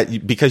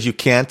that because you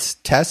can't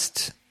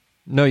test.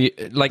 No,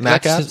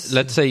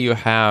 let's say you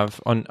have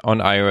on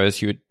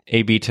iOS, you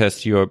A/B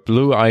test your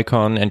blue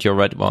icon and your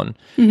red one,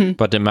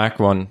 but the Mac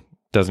one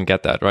doesn't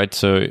get that, right?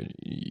 So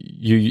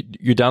you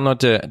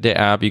download the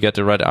app, you get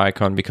the red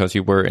icon because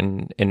you were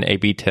in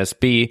A/B test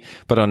B,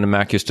 but on the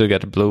Mac you still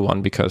get the blue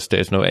one because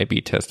there's no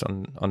A/B test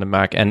on the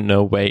Mac, and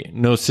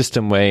no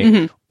system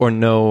way or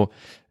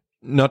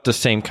not the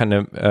same kind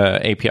of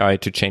API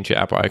to change your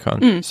app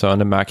icon. So on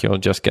the Mac, you'll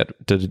just get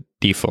the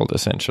default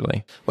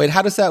essentially. Wait,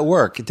 how does that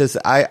work?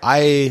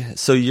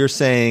 So you're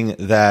saying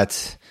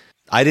that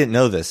I didn't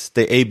know this.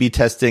 The A/B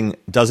testing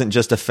doesn't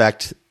just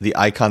affect the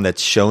icon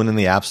that's shown in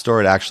the App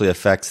Store. It actually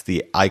affects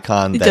the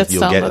icon that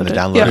you'll get in the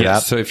downloaded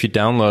app. So if you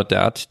download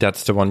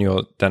that's the one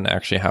you'll then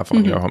actually have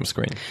on your home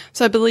screen.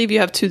 So I believe you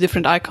have two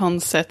different icon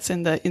sets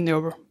in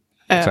your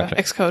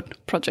Xcode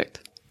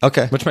project.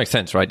 Okay, which makes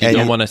sense, right? You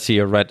don't want to see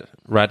a red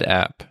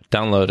app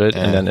downloaded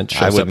and then it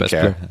shows up as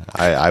blue.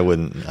 I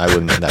wouldn't.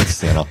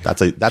 That's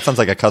that sounds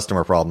like a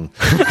customer problem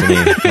to me.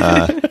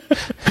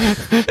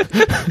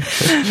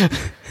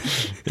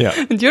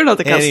 Yeah, and you're not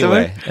the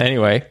customer.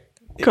 Anyway,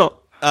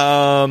 cool.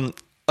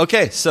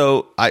 Okay,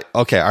 so I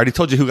already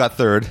told you who got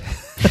third.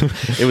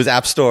 It was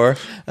App Store.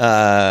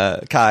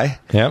 Kai.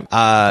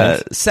 Yeah.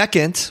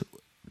 Second,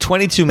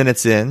 22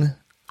 minutes in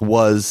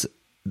was.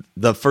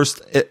 The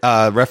first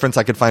reference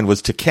I could find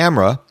was to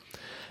camera,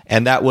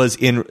 and that was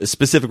in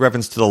specific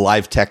reference to the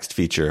live text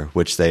feature,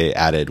 which they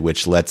added,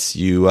 which lets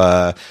you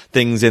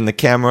things in the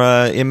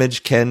camera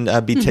image can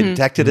be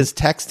detected as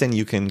text, and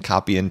you can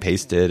copy and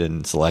paste it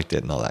and select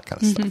it and all that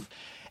kind of stuff.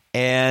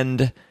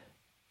 And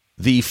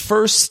the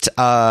first,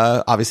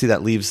 obviously,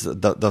 that leaves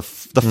the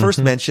first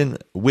mention,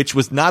 which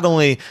was not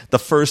only the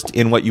first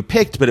in what you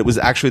picked, but it was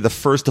actually the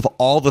first of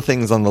all the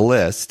things on the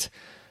list.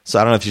 So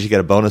I don't know if you should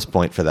get a bonus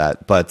point for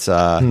that. But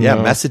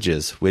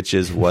Messages, which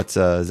is what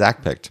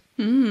Zach picked.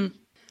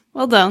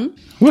 Well done.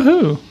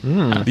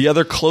 Woohoo. The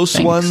other close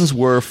ones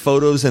were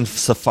Photos and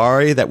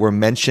Safari that were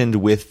mentioned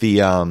with the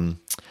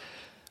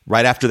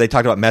Right after they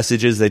talked about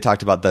messages, they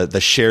talked about the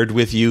shared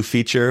with you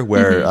feature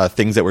where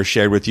things that were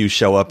shared with you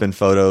show up in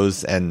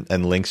photos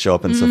and links show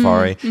up in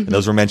Safari. And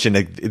those were mentioned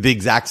at the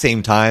exact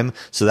same time.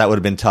 So that would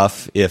have been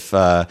tough if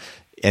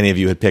any of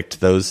you had picked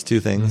those two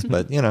things.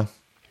 But, you know.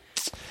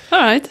 All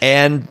right.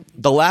 And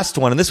the last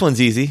one, and this one's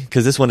easy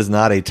because this one is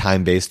not a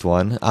time-based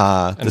one.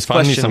 This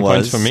question some was,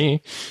 points for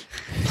me.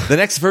 The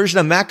next version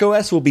of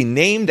macOS will be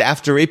named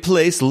after a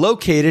place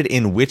located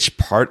in which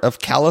part of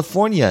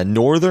California?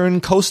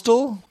 Northern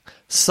coastal,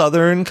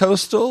 southern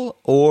coastal,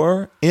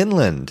 or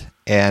inland?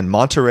 And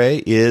Monterey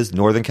is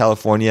Northern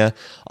California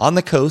on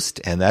the coast,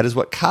 and that is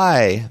what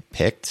Kai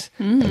picked.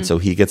 And so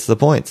he gets the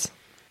points.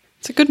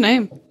 It's a good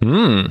name.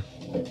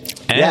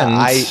 Yeah,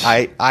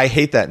 I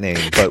hate that name,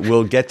 but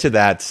we'll get to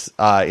that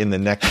in the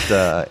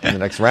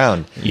next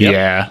round.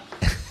 Yeah.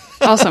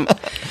 Awesome.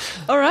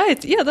 All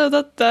right. Yeah,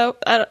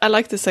 I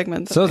like this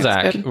segment. So,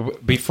 Zach,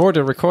 before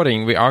the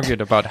recording, we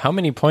argued about how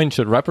many points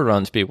should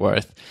wraparounds be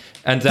worth.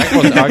 And Zach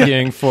was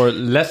arguing for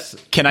less.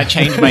 Can I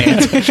change my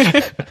answer?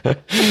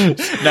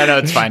 No,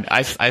 it's fine.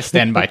 I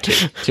stand by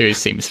 2. 2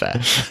 seems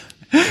fair.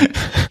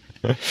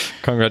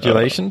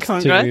 Congratulations.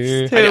 Congrats.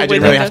 I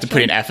didn't really have to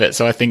put in effort,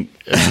 so I think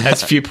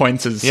as few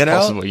points as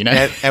possible, you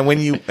know? And when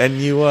you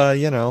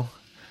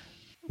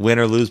win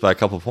or lose by a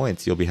couple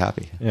points, you'll be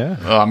happy. Yeah.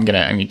 Oh, I'm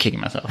gonna kicking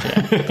myself.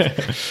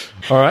 Yeah.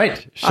 All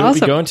right. Should we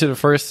go into the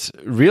first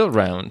real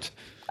round?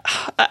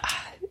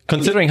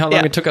 Considering how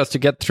long it took us to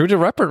get through the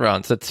rapid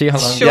rounds, let's see how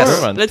long the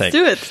real rounds take. Let's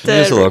do it.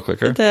 Just a little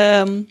quicker.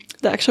 The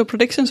actual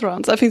predictions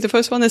rounds. I think the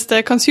first one is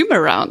the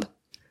consumer round.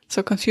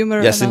 So consumer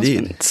announcements.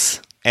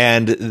 Indeed.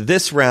 And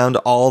this round,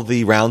 all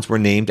the rounds were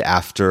named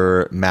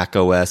after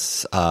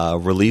macOS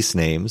release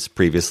names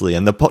previously.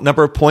 And the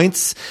number of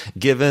points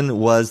given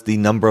was the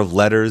number of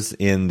letters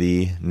in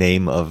the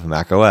name of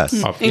macOS.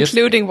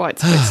 Including white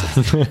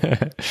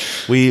spaces.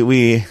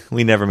 We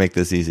never make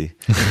this easy.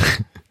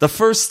 The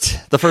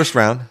first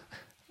round.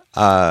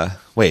 This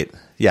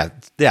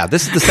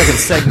is the second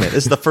segment.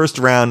 This is the first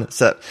round.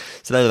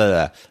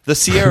 The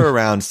Sierra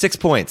round, 6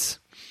 points.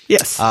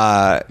 Yes.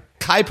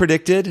 Kai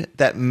predicted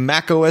that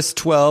macOS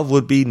 12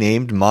 would be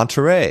named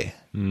Monterey.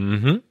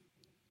 Mm-hmm.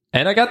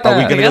 And I got that. Are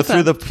we going to go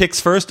through the picks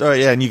first? Oh,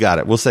 yeah, and you got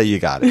it. We'll say you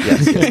got it.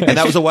 Yes. And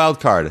that was a wild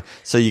card,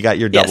 so you got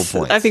your double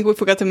points. I think we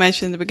forgot to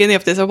mention in the beginning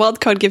of this, a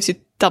wild card gives you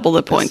double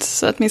the points.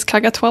 So that means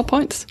Kai got 12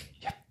 points.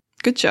 Yep.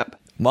 Good job.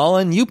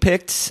 Mullen, you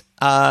picked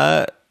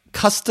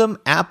custom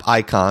app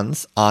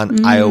icons on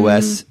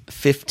iOS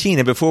 15.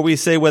 And before we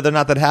say whether or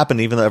not that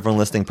happened, even though everyone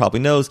listening probably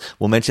knows,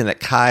 we'll mention that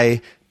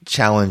Kai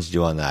challenged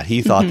you on that.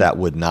 He thought that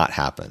would not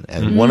happen.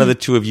 And one of the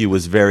two of you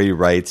was very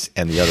right,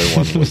 and the other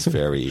one was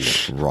very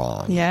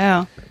wrong.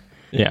 Yeah.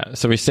 Yeah,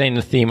 so we stay in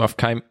the theme of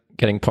Kai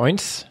getting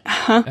points,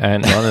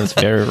 and one is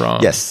very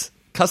wrong. Yes.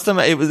 Custom,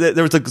 there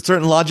was a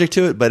certain logic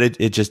to it, but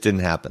it just didn't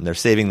happen. They're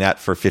saving that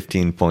for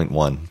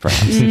 15.1,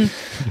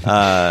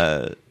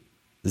 perhaps.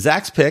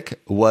 Zach's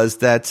pick was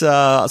that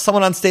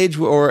someone on stage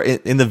or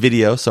in the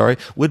video,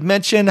 would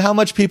mention how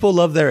much people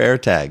love their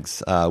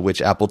AirTags,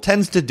 which Apple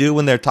tends to do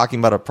when they're talking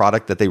about a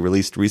product that they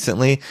released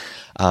recently,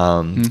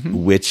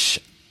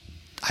 which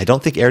I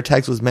don't think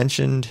AirTags was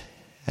mentioned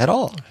at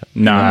all.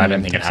 No, I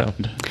don't think it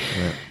happened.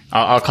 Yeah.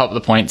 I'll cop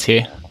the points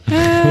here.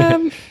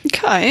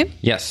 Kai?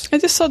 Yes. I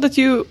just saw that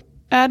you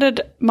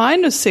added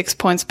 -6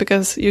 points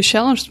because you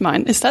challenged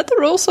mine. Is that the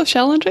rules of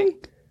challenging?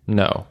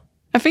 No.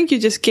 I think you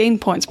just gain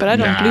points, but I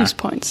don't lose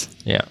points.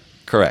 Yeah.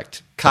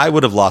 Correct. Kai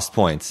would have lost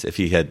points if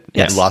he had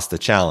lost the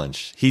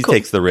challenge. He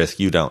takes the risk.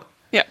 You don't.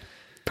 Yeah.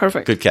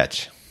 Perfect. Good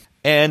catch.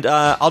 And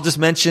I'll just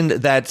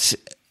mention that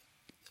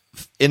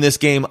in this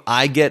game,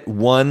 I get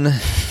one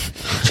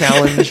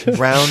challenge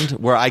round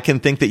where I can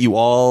think that you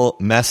all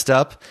messed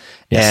up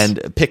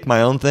and pick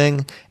my own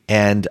thing.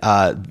 And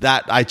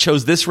that I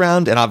chose this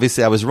round, and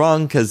obviously I was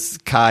wrong because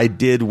Kai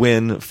did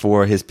win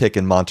for his pick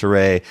in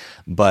Monterey.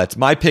 But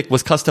my pick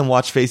was custom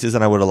watch faces,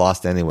 and I would have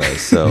lost anyway,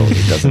 so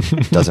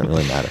it doesn't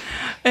really matter.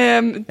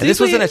 And this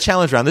wasn't a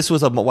challenge round. This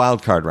was a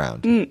wild card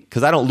round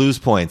because I don't lose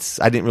points.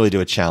 I didn't really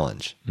do a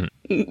challenge.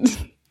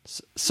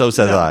 So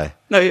says I.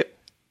 No,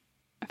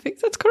 I think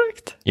that's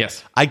correct.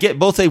 Yes. I get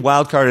both a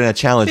wild card and a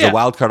challenge. The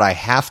wild card I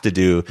have to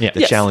do. Yeah.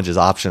 The challenge is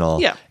optional.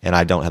 Yeah. And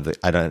I don't have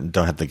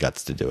the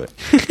guts to do it.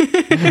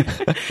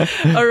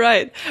 All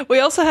right. We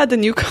also had the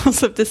new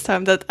concept this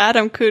time that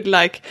Adam could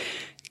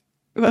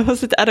what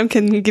was it? Adam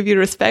can give you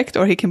respect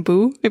or he can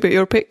boo. Maybe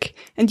your pick.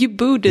 And you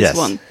booed this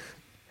one.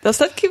 Does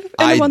that give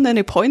anyone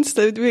any points?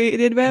 Did we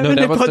have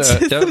any points?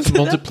 That was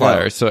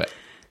multiplier. So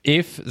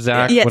if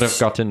Zach would have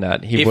gotten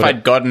that, if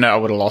I'd gotten it, I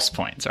would have lost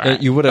points.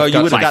 Right? You would have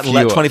gotten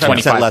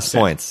 25% less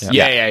points.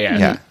 Yeah.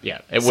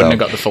 It wouldn't have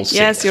got the full 6.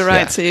 Yes, you're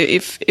right. Yeah. So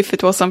if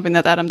it was something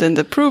that Adam didn't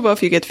approve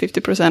of, you get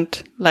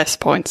 50% less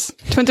points,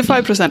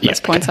 25% less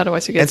points.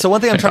 Otherwise, you get. And so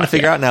one thing I'm trying to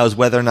figure out now is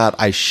whether or not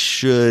I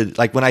should,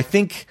 when I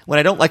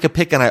don't like a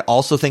pick and I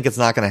also think it's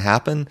not going to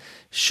happen,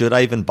 should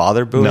I even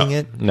bother booing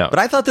it? No. But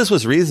I thought this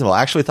was reasonable.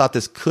 I actually thought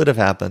this could have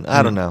happened.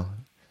 I don't know.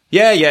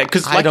 Yeah,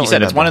 because like you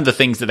said, it's one of the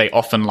things that they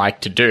often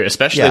like to do,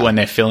 especially when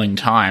they're filling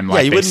time.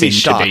 Like they seem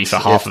to be for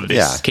half of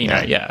this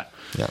keynote. Yeah.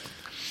 Yeah.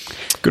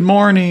 Good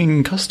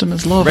morning,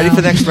 customers love. Ready for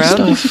the next round?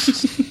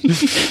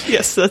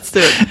 Yes, let's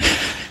do it.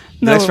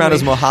 The next round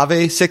is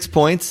Mojave, 6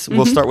 points.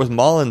 We'll start with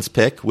Malin's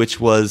pick, which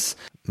was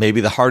maybe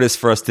the hardest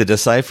for us to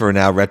decipher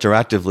now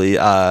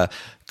retroactively.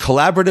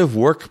 Collaborative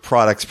work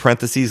products,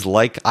 parentheses,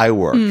 like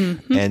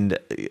iWork. And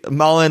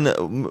Malin,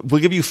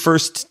 we'll give you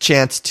first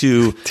chance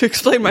to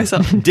explain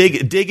myself.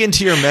 dig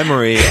into your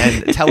memory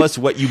and tell us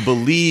what you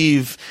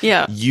believe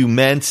you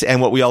meant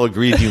and what we all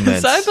agreed you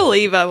meant. So I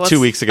believe I was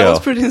 2 weeks ago. I was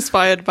pretty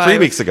inspired by 3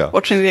 weeks ago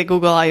watching the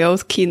Google I/O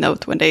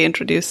keynote when they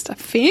introduced, I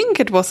think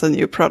it was a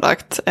new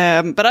product.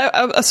 But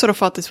I sort of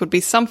thought this would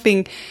be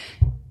something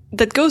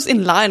that goes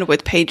in line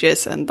with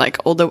Pages and like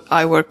all the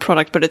iWork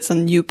product, but it's a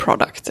new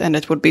product and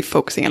it would be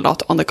focusing a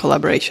lot on the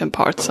collaboration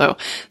part. So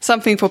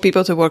something for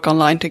people to work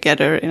online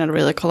together in a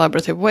really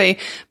collaborative way,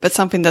 but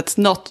something that's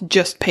not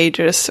just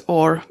Pages,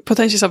 or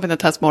potentially something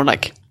that has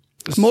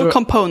more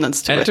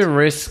components to it. At the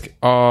risk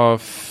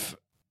of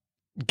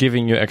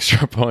giving you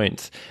extra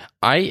points,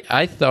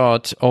 I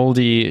thought all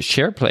the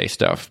SharePlay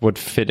stuff would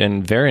fit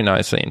in very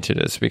nicely into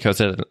this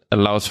because it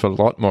allows for a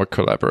lot more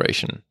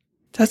collaboration.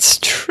 That's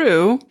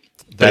true.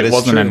 But it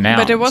wasn't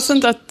announced. But it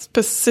wasn't a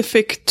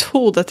specific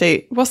tool that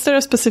was there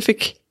a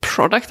specific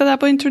product that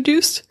Apple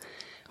introduced?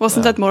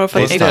 Wasn't that more of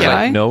an API? There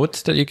like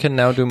notes that you can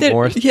now do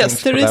more things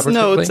Yes, there is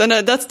notes. And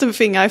that's the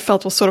thing I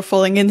felt was sort of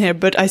falling in here.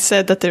 But I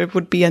said that there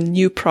would be a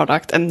new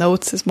product, and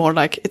notes is more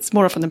like, it's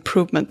more of an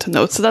improvement to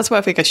notes. So that's why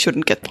I think I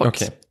shouldn't get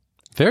points. Okay.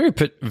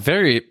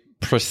 Very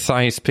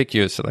precise pick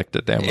you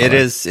selected there. It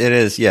is,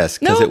 yes.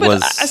 No,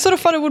 but I sort of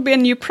thought it would be a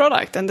new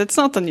product, and it's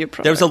not a new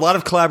product. There was a lot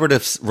of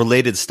collaborative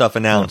related stuff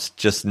announced,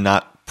 just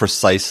not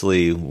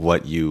precisely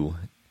what you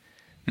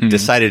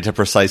decided to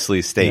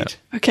precisely state.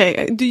 Yeah.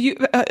 Okay, do you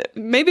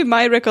maybe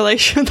my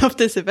recollection of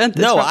this event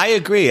is No, wrong. I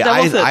agree.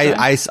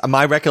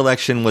 My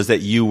recollection was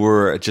that you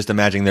were just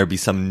imagining there'd be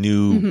some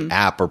new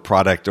app or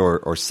product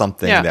or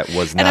something that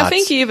was not. And I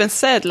think you even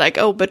said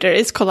but there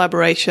is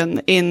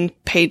collaboration in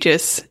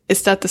Pages.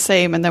 Is that the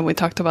same? And then we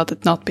talked about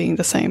it not being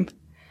the same.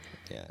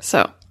 Yeah.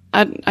 So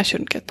I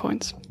shouldn't get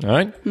points. All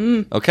right.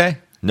 Okay.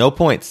 No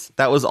points.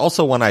 That was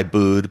also one I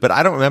booed, but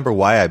I don't remember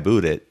why I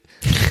booed it.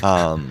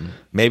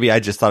 Maybe I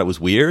just thought it was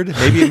weird.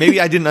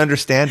 Maybe I didn't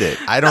understand it.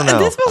 I don't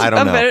know.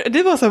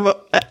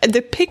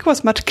 The pick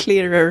was much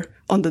clearer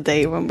on the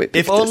day when we.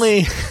 If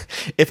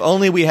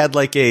only we had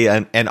like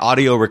an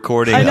audio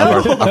recording of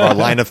our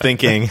line of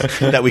thinking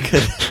that we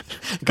could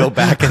go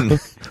back and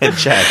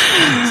check,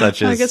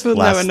 such as I guess we'll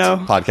last never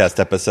know. Podcast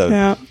episode.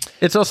 Yeah.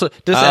 It's also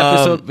this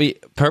episode we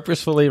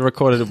purposefully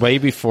recorded way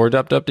before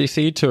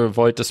WWDC to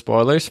avoid the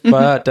spoilers,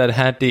 but that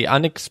had the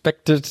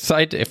unexpected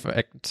side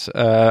effect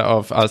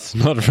of us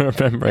not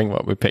remembering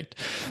what we picked.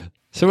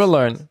 So we'll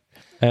learn.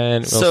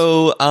 And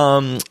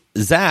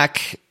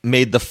Zach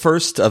made the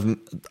first of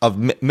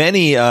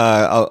many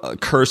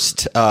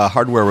cursed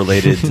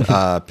hardware-related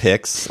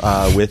picks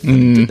with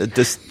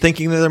just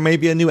thinking that there may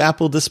be a new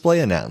Apple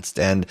display announced.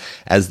 And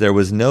as there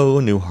was no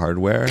new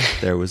hardware,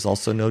 there was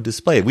also no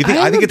display.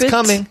 I think it's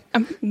coming.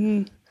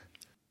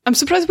 I'm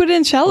surprised we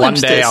didn't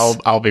challenge this. One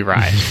day I'll be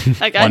right.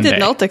 I did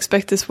not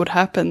expect this would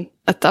happen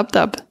at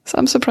DubDub, so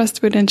I'm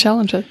surprised we didn't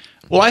challenge it.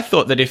 Well, I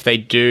thought that if they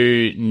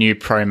do new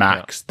Pro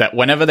Max, that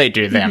whenever they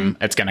do them,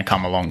 it's going to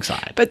come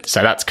alongside.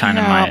 So that's kind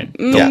of my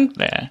thought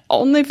there.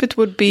 Only if it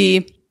would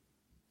be...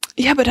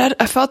 Yeah, but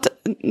I thought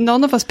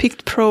none of us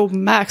picked Pro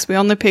Max. We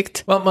only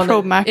picked Pro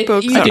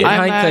MacBook. Easy in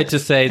hindsight to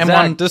say,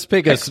 this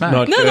pick is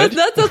not good. No,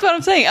 that's not what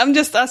I'm saying. I'm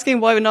just asking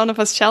why none of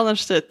us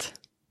challenged it.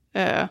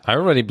 I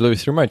already blew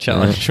through my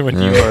challenge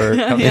when you were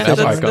coming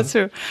up. That's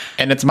true.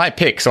 And it's my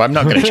pick, so I'm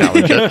not going to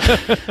challenge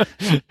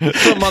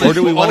it. Or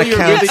do we want to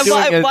count?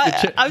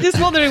 I'm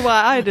just wondering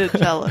why I didn't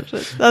challenge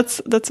it.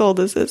 That's all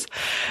this is.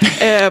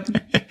 Zach,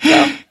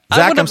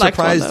 I'm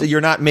surprised that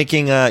you're not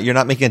making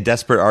a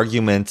desperate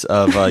argument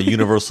of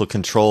universal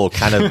control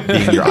kind of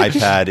being your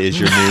iPad is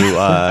your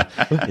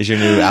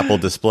new Apple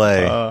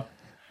display.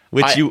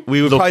 Which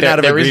we would probably not have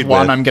agreed with. There is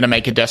one I'm going to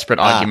make I'm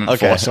argument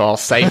for, so I'll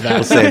save that.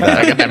 We'll save that.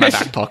 I get that in my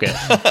back pocket.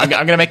 I'm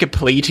going to make a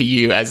plea to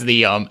you as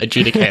the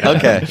adjudicator.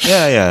 Okay.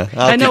 Yeah.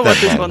 I know what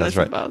this one is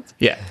about.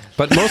 Yeah.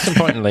 But most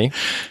importantly,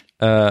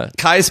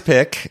 Kai's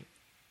pick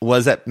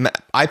was that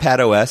iPad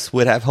OS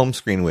would have home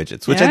screen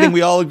widgets, which I think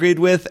we all agreed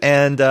with,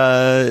 and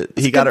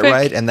he got it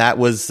right. And that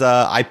was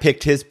I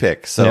picked his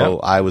pick,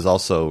 so I was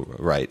also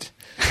right.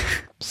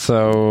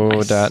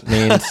 So that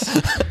means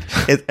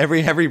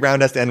every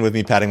round has to end with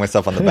me patting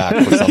myself on the back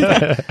for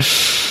something,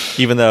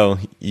 even though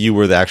you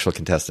were the actual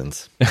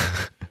contestants.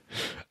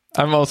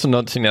 I'm also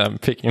not saying that I'm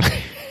picking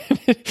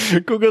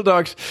Google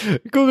Docs.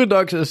 Google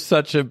Docs is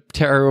such a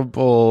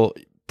terrible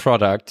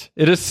product.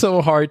 It is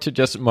so hard to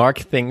just mark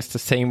things the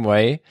same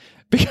way.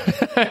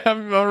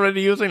 I'm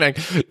already using like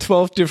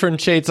 12 different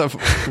shades of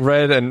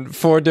red and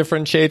 4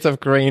 different shades of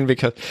green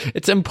because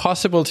it's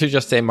impossible to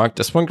just say mark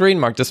this one green,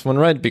 mark this one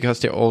red because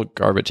they're all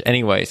garbage.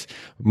 Anyways,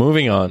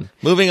 moving on.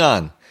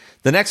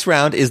 The next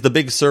round is the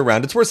Big Sur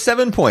round. It's worth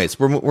 7 points.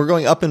 We're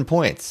going up in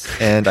points.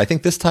 And I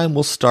think this time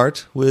we'll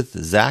start with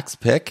Zach's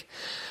pick,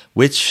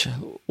 which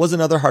was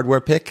another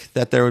hardware pick,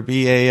 that there would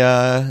be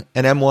an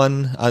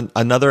M1,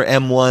 another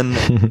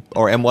M1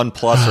 or M1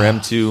 Plus or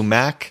M2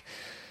 Mac.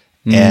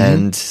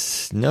 And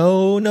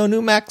no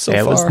new Mac so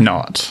far. There was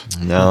not.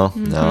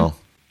 No.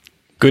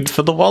 Good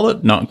for the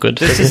wallet, not good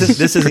for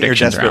This isn't your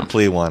desperate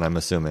plea one, I'm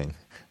assuming.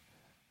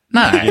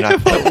 No.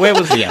 Where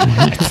was the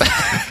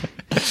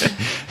M1?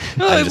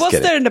 No, it was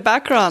there in the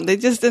background. They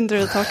just didn't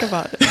really talk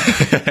about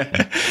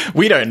it.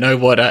 We don't know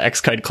what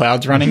Xcode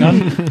Cloud's running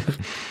on.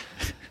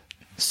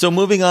 So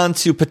moving on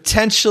to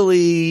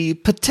potentially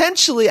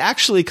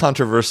actually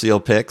controversial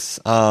picks.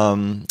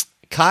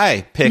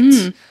 Kai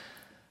picked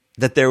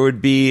that there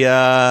would be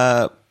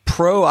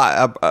pro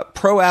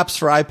apps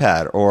for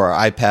iPad or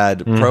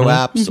iPad Pro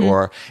apps,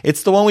 or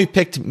it's the one we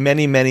picked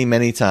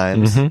many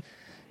times.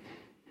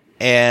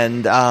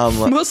 And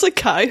mostly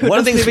Kai, who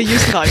doesn't even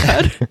use an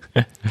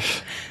iPad.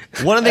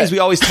 One of the things we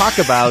always talk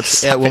about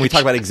when we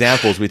talk about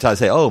examples, we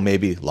say, oh,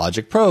 maybe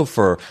Logic Pro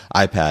for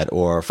iPad,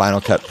 or Final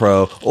Cut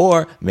Pro,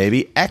 or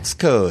maybe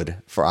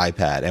Xcode for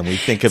iPad. And we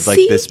think of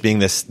this being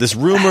this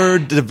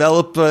rumored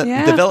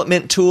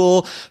development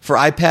tool for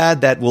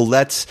iPad that will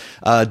let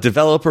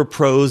developer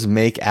pros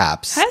make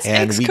apps. Has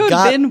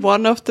Xcode been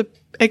one of the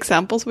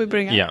examples we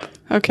bring up? Yeah.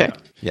 Okay.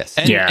 Yes.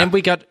 And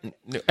we got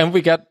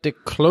the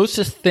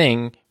closest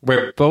thing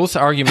where both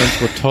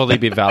arguments would totally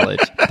be valid.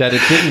 That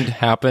it didn't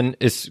happen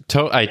is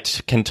I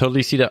can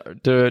totally see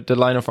the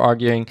line of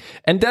arguing,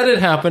 and that it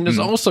happened is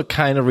also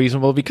kind of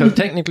reasonable, because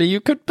technically you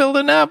could build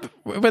an app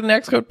with an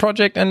Xcode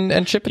project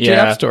and ship it to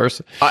app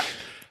stores.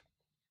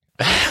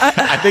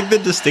 I think the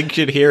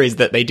distinction here is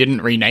that they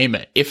didn't rename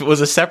it. If it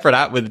was a separate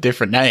app with a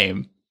different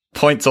name,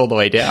 points all the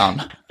way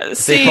down.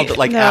 They called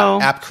it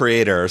app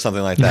creator or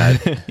something like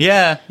that.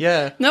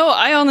 Yeah. No,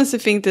 I honestly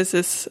think this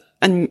is,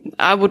 and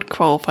I would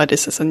qualify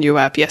this as a new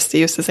app. Yes, they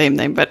use the same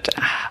name, but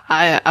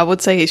I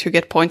would say he should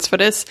get points for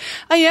this.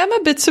 I am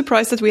a bit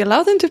surprised that we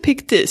allowed him to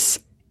pick this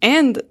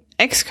and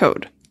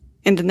Xcode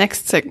in the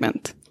next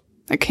segment.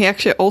 Like, he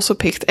actually also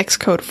picked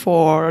Xcode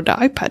for the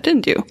iPad,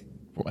 didn't you?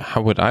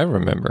 How would I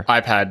remember?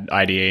 iPad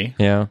IDE.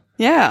 Yeah.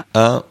 Yeah.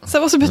 So I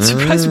was a bit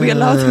surprised we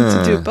allowed him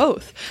to do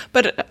both.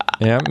 But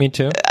yeah, me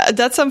too.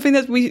 That's something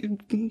that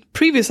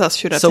previous us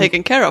should have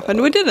taken care of,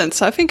 and we didn't.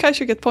 So I think I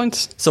should get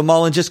points. So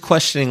Malin, just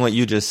questioning what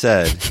you just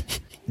said,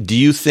 do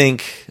you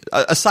think,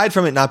 aside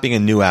from it not being a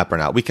new app or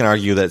not, we can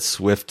argue that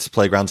Swift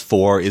Playgrounds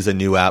 4 is a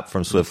new app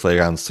from Swift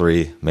Playgrounds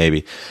 3,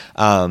 maybe.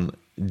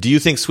 Do you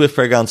think Swift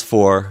Playgrounds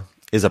 4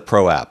 is a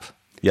pro app?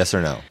 Yes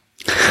or no?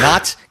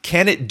 Not,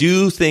 can it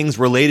do things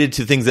related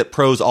to things that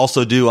pros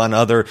also do on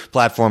other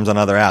platforms, on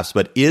other apps,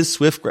 but is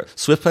Swift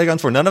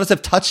Playgrounds 4? None of us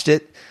have touched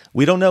it.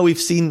 We don't know. We've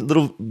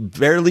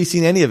barely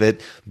seen any of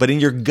it, but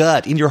in your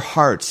gut, in your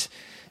heart,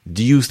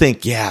 do you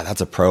think, yeah, that's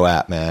a pro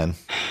app, man?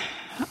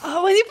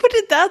 Oh, when you put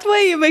it that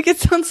way, you make it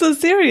sound so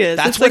serious.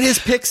 That's what his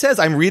pick says.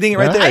 I'm reading it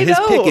right there. His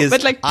pick is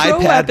but pro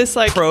iPad app is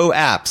Pro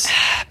apps.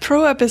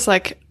 Pro app is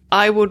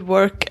I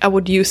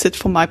would use it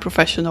for my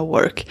professional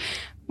work,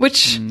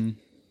 which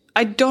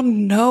I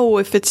don't know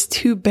if it's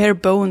too bare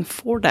bone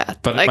for that.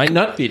 But it might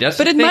not be. That's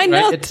but the thing, might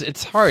right? not.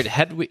 It's hard.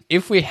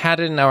 If we had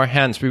it in our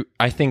hands,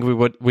 I think we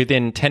would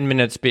within 10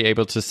 minutes be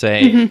able to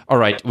say, all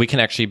right, we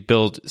can actually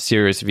build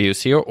serious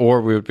views here,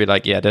 or we would be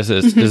like, yeah, this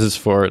is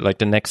for like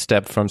the next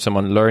step from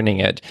someone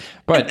learning it.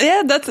 But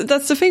yeah,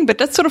 that's the thing. But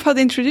that's sort of how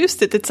they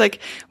introduced it. It's like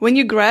when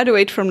you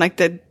graduate from like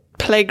the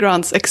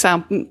playgrounds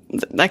example,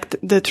 like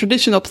the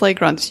traditional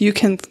playgrounds, you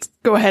can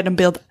go ahead and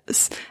build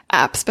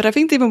apps. But I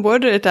think they even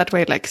worded it that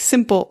way, like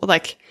simple,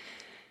 like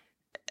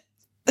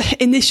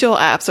initial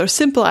apps or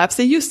simple apps.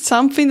 They used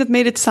something that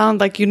made it sound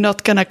like you're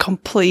not gonna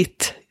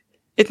complete.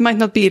 It might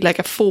not be like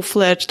a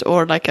full-fledged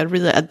or like a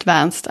really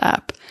advanced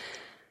app.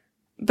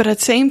 But at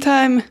the same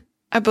time,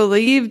 I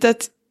believe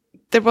that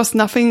there was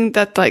nothing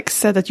that like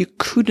said that you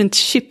couldn't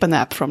ship an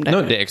app from there.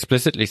 No, they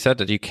explicitly said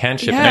that you can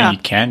ship an app. You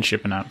can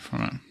ship an app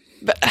from it.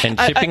 But and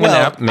shipping an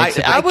app makes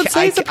it. I would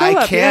say it's a pro app.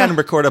 I can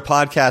record a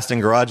podcast in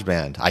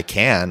GarageBand. I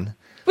can,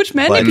 which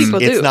many people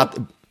do. It's not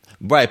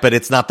right, but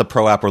it's not the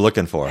pro app we're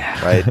looking for.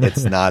 Right?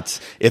 It's not.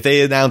 If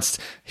they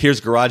announced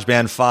here's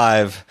GarageBand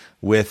 5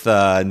 with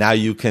now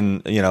you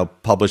can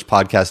publish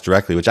podcasts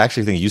directly, which I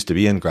actually think used to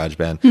be in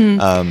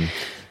GarageBand.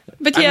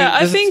 But yeah,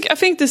 I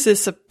think this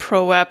is a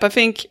pro app. I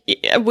think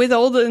with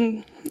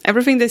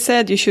everything they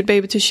said, you should be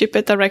able to ship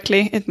it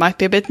directly. It might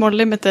be a bit more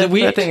limited. The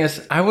weird thing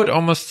is, I would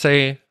almost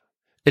say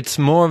it's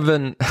more of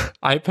an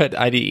iPad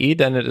IDE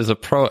than it is a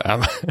pro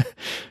app.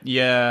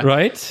 Yeah.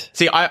 Right?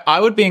 See, I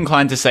would be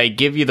inclined to say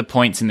give you the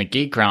points in the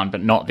geek round,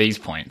 but not these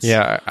points.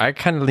 Yeah, I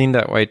kind of lean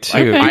that way too.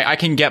 Okay. I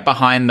can get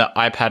behind the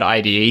iPad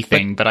IDE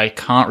thing, but I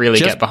can't really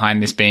get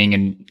behind this being a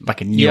new iPad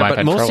Pro app.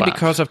 But mostly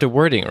because of the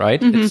wording, right?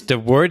 It's the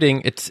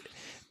wording. It's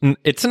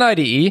an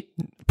IDE,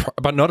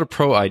 but not a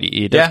pro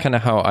IDE. That's kind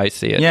of how I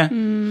see it. Yeah.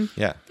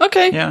 Yeah.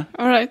 Okay. Yeah.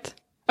 All right.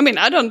 I mean,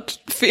 I don't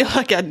feel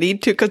like I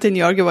need to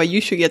continue arguing why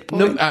you should get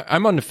points. No,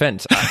 I'm on the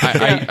fence.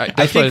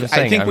 I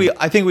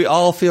think we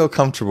all feel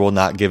comfortable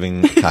not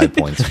giving Kai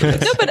points for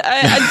this. No, but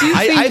I do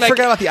think I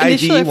forgot about the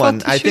IDE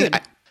one. I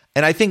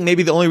And I think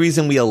maybe the only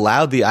reason we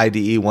allowed the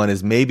IDE one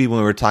is maybe when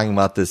we were talking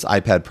about this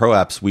iPad Pro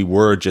apps, we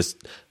were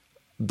just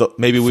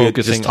maybe we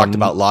just talked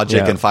about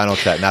Logic and Final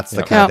Cut, and that's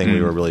the kind of thing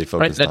we were really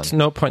focused on. That's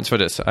no points for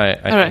this. I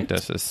think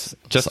this is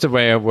just the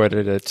way I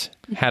worded it.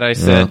 Had I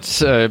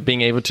said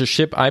being able to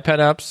ship iPad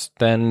apps,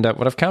 then that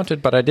would have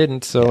counted, but I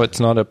didn't, so it's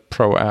not a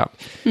Pro app.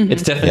 Mm-hmm.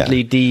 It's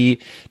definitely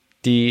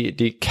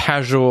the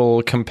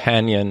casual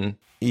companion.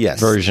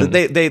 Yes, version.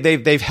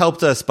 They've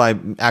helped us by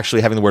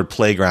actually having the word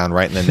playground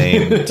right in the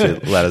name to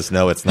let us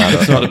know it's not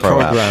a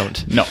pro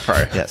app. Not pro.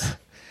 Yes.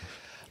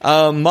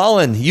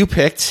 Malin, you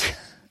picked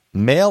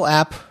Mail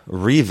App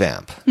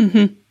Revamp.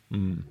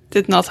 Mm-hmm.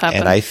 Did not happen.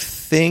 And I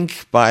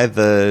think by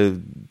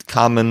the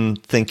common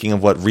thinking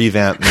of what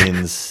revamp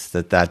means,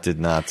 that did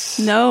not.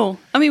 No,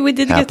 I mean we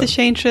did get the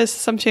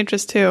some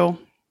changes too,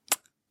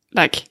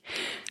 like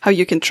how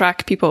you can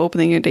track people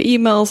opening the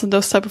emails and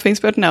those type of things.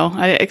 But no,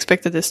 I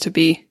expected this to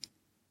be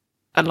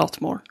a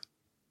lot more.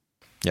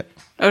 Yep.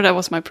 Oh, that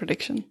was my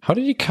prediction. How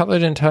did you color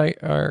the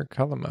entire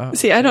column out?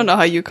 See, I don't know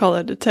how you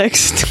color the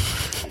text.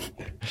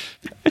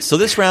 So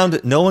this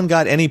round, no one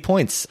got any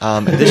points.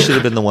 This should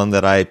have been the one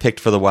that I picked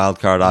for the wild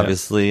card,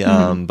 obviously.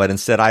 But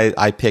instead,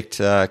 I picked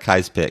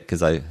Kai's pick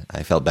because I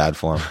felt bad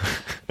for him.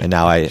 And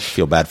now I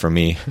feel bad for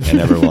me and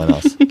everyone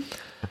else.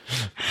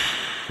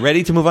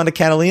 Ready to move on to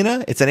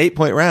Catalina? It's an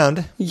 8-point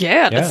round.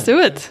 Yeah, let's do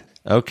it.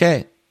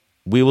 Okay.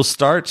 We will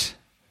start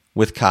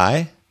with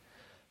Kai,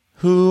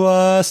 who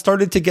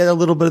started to get a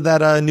little bit of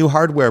that new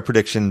hardware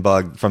prediction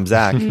bug from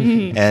Zach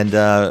and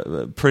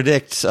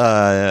predict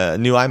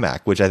new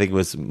iMac, which I think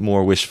was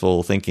more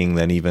wishful thinking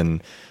than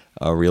even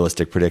a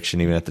realistic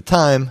prediction even at the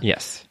time.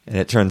 Yes. And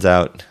it turns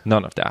out...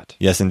 none of that.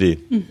 Yes,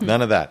 indeed.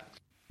 None of that.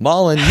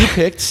 Malin, you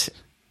picked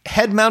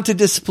head-mounted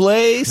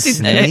display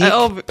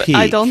sneak peek.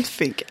 I don't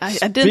think...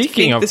 I didn't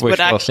think this would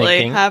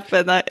actually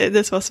happen.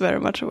 This was very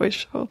much a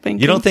wishful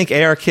thinking. You don't think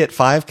ARKit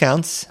 5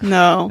 counts?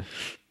 No.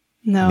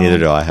 No. Neither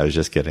do I. I was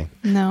just kidding.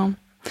 No.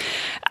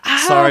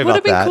 Sorry about that. Would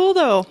have been cool,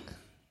 though.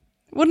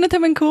 Wouldn't it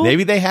have been cool?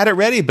 Maybe they had it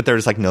ready, but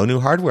there's like no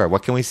new hardware.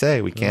 What can we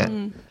say? We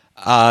can't.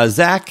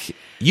 Zach,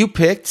 you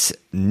picked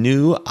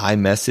new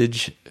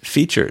iMessage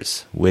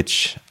features,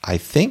 which I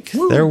think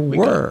there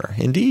were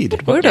indeed.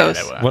 What were those?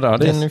 What are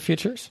the new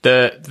features?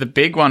 The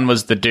big one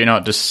was the do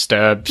not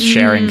disturb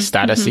sharing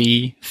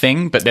status-y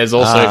thing, but there's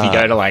also, if you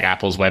go to like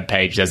Apple's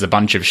webpage, there's a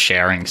bunch of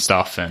sharing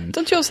stuff. And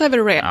don't you also have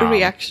a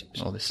reaction?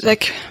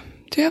 Like,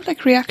 do you have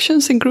like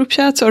reactions in group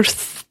chats or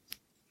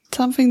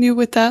something new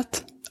with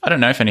that? I don't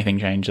know if anything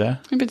changed there.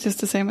 Maybe it's just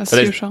the same as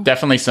usual. There's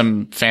definitely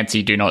some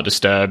fancy do not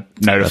disturb,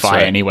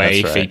 notify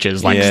anyway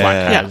features like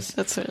Slack has. Yeah,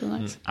 that's really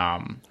nice.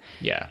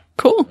 Yeah.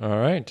 Cool. All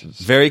right.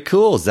 Very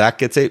cool. Zach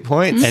gets 8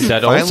 points. And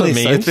that also means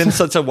it's been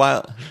such a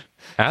while.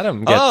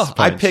 Adam gets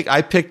points.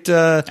 I picked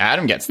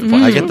Adam gets the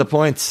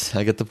points.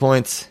 I get the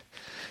points.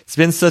 It's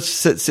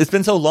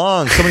been so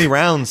long, so many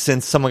rounds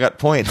since someone got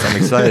points. I'm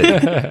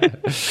excited.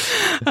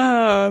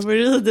 We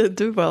really did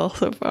do well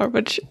so far.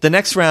 But the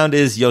next round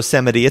is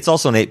Yosemite. It's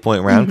also an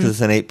 8-point round because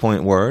it's an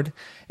 8-point word.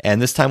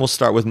 And this time we'll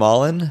start with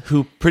Malin,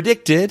 who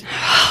predicted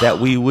that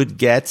we would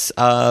get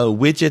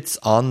widgets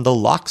on the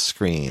lock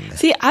screen.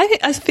 See,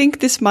 I think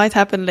this might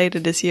happen later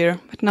this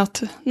year, but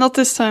not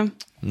this time.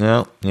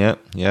 No, yeah.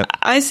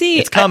 I see.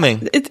 It's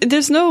coming.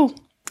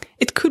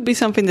 It could be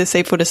something they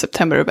say for the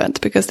September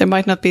event, because there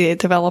might not be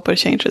developer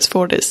changes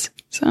for this.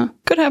 So,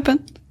 could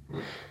happen.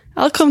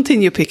 I'll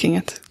continue picking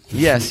it.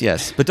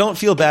 Yes. But don't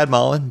feel bad,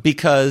 Malin,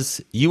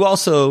 because you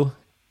also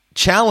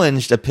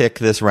challenged a pick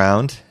this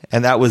round,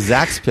 and that was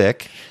Zach's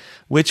pick,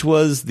 which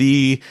was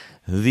the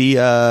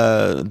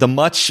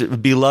much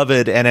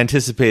beloved and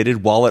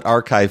anticipated wallet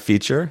archive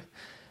feature,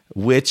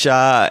 which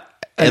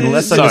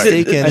unless I'm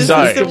mistaken,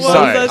 sorry,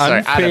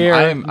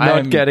 Adam,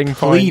 I'm getting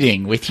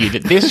pleading with you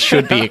that this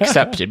should be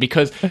accepted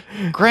because,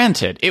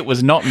 granted, it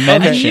was not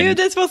mentioned I knew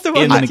this was the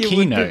one in that the you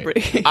keynote.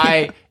 Would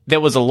bring. There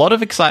was a lot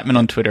of excitement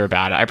on Twitter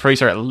about it. I probably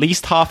saw at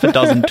least half a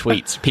dozen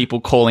tweets, people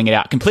calling it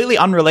out, completely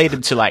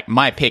unrelated to like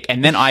my pick.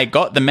 And then I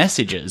got the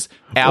messages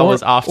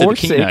hours after the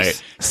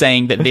keynote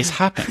saying that this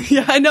happened.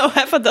 Yeah, I know.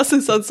 Half a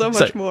dozen sounds so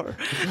much more.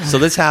 So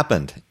this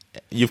happened.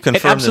 You've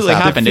confirmed it absolutely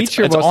this happened.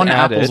 It's on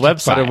Apple's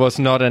website. But it was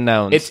not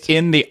announced. It's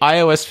in the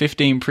iOS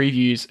 15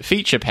 previews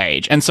feature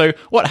page. And so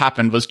what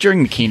happened was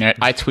during the keynote,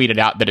 I tweeted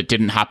out that it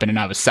didn't happen and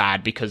I was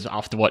sad because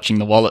after watching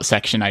the wallet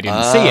section, I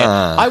didn't see it.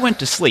 I went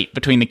to sleep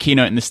between the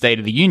keynote and the State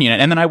of the Union.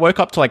 And then I woke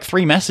up to like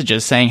 3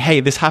 messages saying, hey,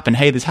 this happened.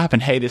 Hey, this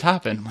happened. Hey, this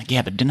happened. I'm like,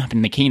 yeah, but it didn't happen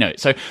in the keynote.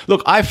 So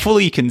look, I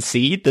fully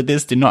concede that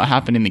this did not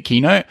happen in the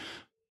keynote.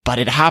 But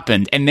it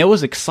happened, and there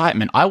was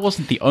excitement. I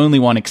wasn't the only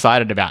one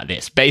excited about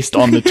this, based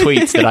on the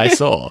tweets that I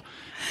saw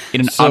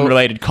in an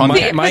unrelated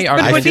context. My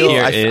argument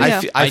here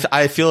is...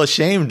 I feel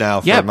ashamed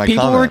now for my comment.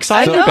 people were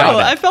excited about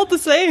it. I felt the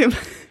same.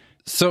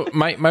 So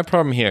my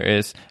problem here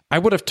is I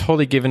would have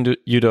totally given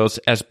you those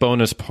as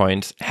bonus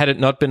points had it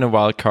not been a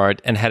wild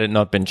card and had it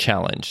not been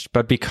challenged.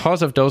 But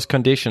because of those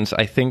conditions,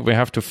 I think we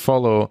have to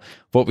follow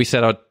what we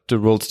set out the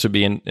rules to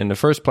be in the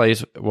first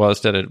place,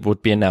 was that it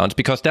would be announced.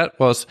 Because that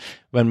was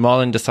when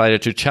Malin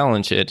decided to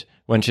challenge it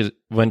when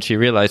she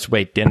realized,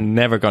 wait, they're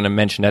never going to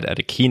mention that at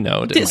a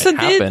keynote.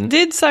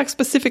 Did Zach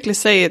specifically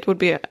say it would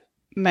be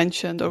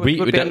mentioned, or would be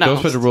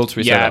announced? Those were the rules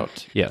we set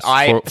out. Yes,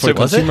 for the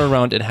consumer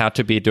round, it had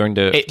to be during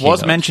the. It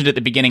was mentioned at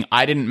the beginning.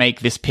 I didn't make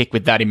this pick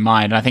with that in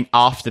mind, and I think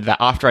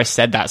after I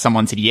said that,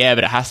 someone said, "Yeah,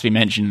 but it has to be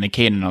mentioned in the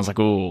keynote," and I was like,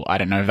 "Oh, I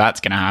don't know if that's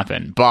going to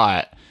happen,"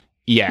 but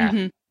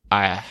yeah.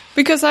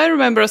 Because I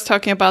remember us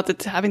talking about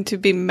it having to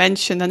be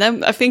mentioned, and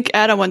then I think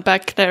Adam went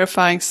back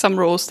clarifying some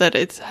rules that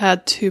it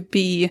had to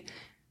be.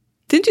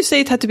 Didn't you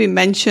say it had to be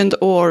mentioned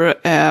or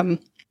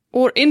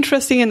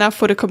interesting enough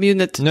for the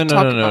community to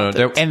talk about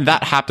it? And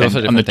that happened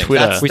on the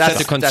Twitter. We said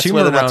the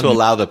consumer round to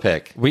allow the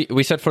pick.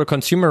 We said for the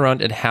consumer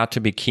round it had to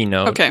be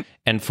keynote. Okay.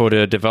 And for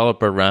the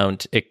developer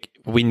round,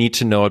 we need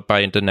to know it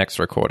by the next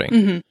recording.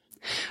 Mm-hmm.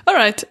 All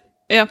right.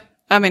 Yeah.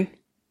 I mean,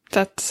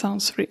 that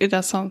sounds.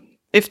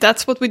 If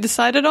that's what we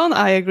decided on,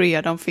 I agree.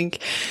 I don't think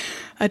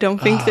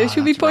there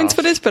should be points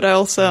for this, but I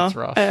also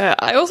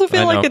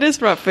feel like it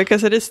is rough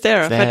because it is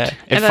there. But,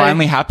 it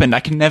finally happened.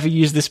 I can never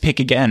use this pick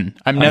again.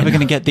 I'm never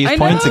going to get these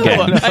points again.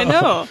 I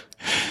know.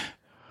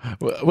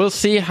 We'll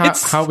see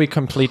how we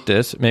complete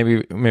this.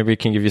 Maybe we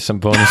can give you some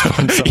bonus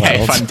points.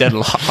 If I'm dead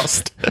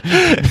last.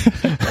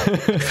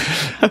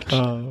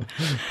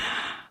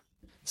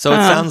 So it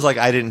sounds like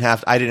I didn't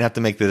have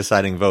to make the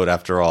deciding vote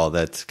after all.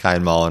 That Kai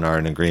and Malin are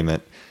in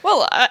agreement.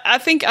 Well, I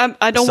think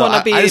I don't want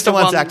to be. I just don't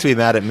want Zach to be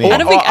mad at me.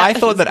 I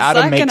thought that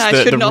Adam makes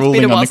the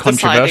ruling on the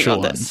controversial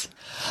ones.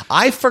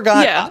 I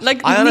forgot. Yeah,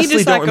 I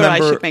honestly don't remember.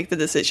 I should make the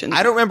decision.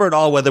 I don't remember at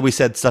all whether we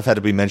said stuff had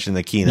to be mentioned in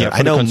the keynote. Yeah,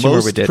 I know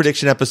most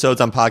prediction episodes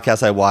on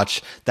podcasts I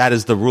watch, that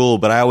is the rule,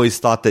 but I always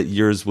thought that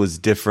yours was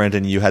different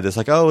and you had this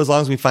as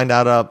long as we find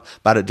out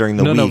about it during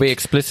the week. No, we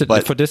explicitly,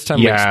 for this time,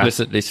 we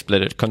explicitly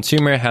split it.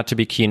 Consumer had to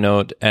be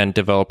keynote and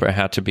developer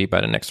had to be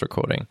by the next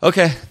recording.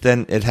 Okay,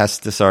 then it has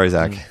to, sorry,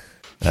 Zach.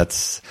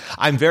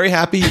 I'm very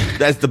happy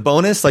as the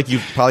bonus, like you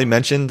probably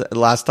mentioned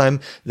last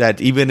time,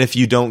 that even if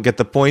you don't get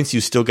the points,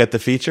 you still get the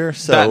feature.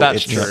 So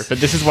that's true.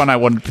 But this is one I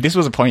wanted. This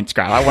was a points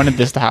grab. I wanted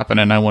this to happen,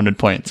 and I wanted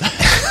points.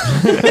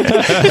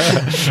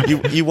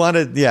 you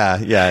wanted,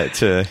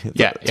 to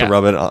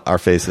rub it on our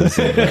faces.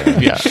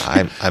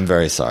 And, I'm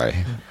very sorry.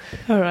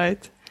 All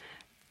right.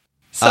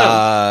 So,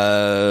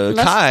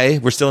 Kai,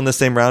 we're still in the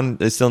same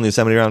round. It's still in the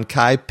Yosemite round.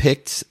 Kai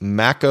picked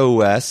Mac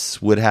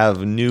OS would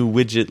have new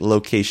widget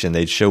location.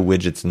 They'd show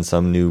widgets in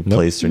some new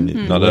place or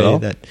not at all.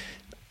 That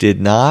did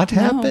not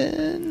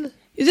happen. No.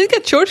 You did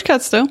get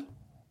shortcuts though.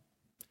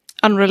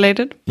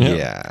 Unrelated.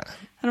 Yeah.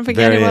 I don't think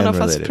anyone of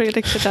us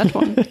predicted that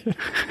one.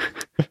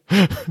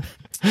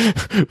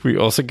 We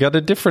also got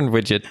a different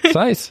widget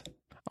size.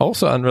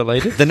 Also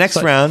unrelated. The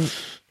next round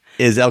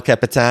is El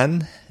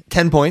Capitan.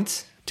 10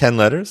 points, 10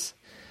 letters.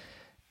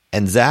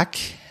 And Zach,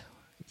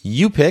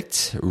 you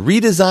picked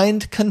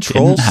redesigned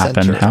control center.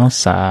 Didn't happen. How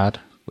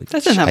sad.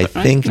 That didn't happen,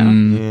 I think,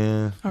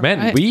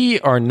 Man, we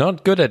are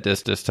not good at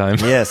this time.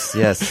 Yes.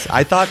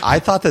 I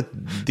thought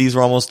that these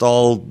were almost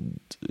all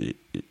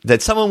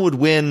that someone would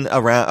win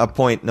a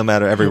point no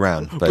matter every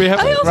round. But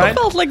I also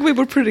felt like we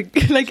were pretty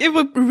it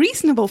were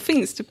reasonable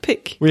things to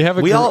pick. We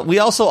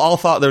also all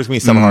thought there was going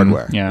to be some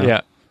hardware.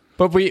 Yeah.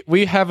 But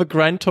we have a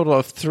grand total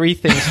of 3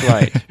 things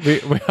right.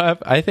 we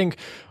have, I think,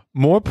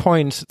 more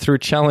points through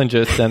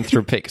challenges than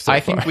through picks. I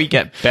think we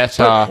get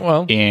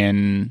better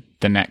in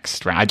the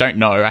next round. I don't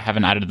know. I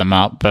haven't added them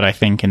up, but I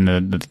think in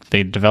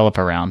the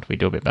developer round, we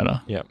do a bit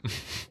better. Yeah.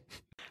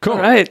 Cool. All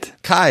right.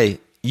 Kai,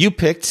 you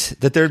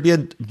picked that there'd be a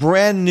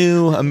brand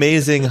new,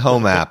 amazing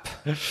home app.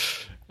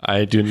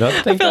 I do not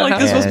think I feel like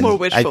this was more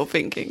wishful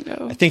thinking,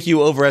 though. I think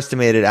you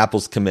overestimated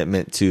Apple's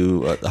commitment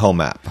to the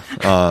home app.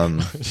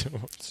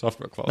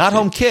 Software quality. Not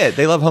HomeKit.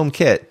 They love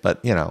HomeKit,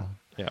 but, Yeah.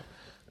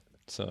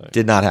 So,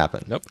 did not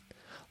happen. Nope.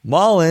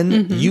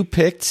 Malin, you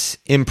picked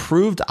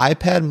improved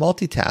iPad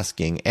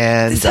multitasking.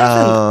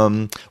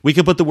 And we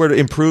could put the word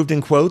improved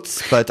in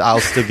quotes, but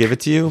I'll still give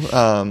it to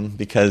you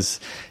because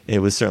it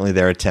was certainly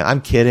their attempt. I'm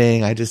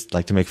kidding. I just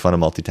like to make fun of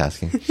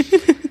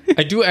multitasking.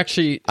 I do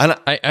actually,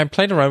 I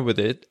played around with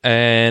it,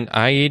 and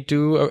I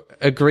do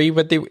agree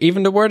with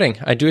even the wording.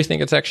 I do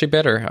think it's actually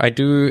better. I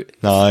do.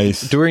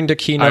 Nice. During the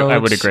keynote I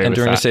would agree and with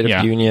during that. the State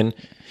of the Union,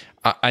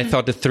 I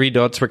thought the 3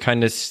 dots were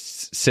kind of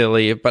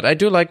silly, but I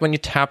do like when you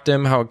tap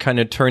them, how it kind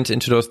of turns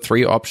into those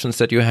 3 options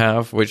that you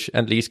have, which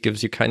at least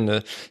gives you kind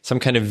of some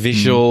kind of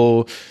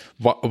visual.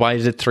 Why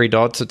is it 3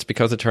 dots? It's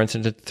because it turns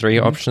into 3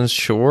 options.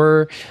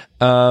 Sure.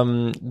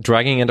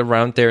 Dragging it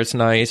around there is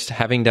nice.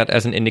 Having that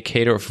as an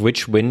indicator of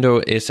which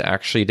window is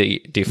actually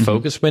the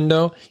focus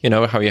window. You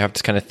know, how you have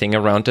this kind of thing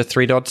around the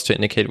 3 dots to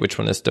indicate which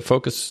one is the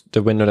focus,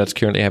 the window that's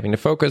currently having the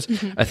focus.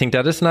 I think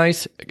that is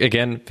nice.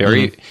 Again,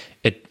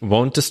 it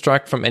won't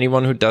distract from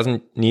anyone who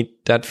doesn't need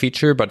that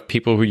feature, but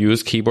people who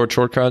use keyboard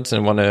shortcuts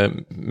and want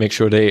to make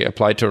sure they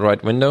apply to the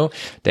right window,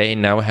 they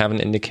now have an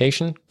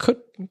indication.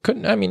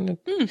 I mean,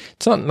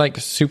 it's not like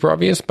super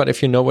obvious, but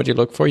if you know what you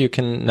look for, you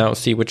can now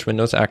see which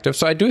window's active.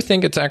 So I do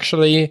think it's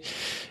actually,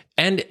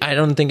 And I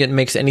don't think it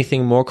makes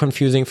anything more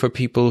confusing for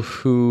people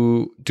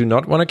who do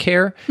not want to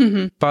care,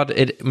 but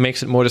it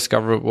makes it more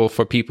discoverable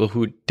for people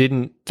who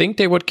didn't think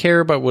they would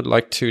care, but would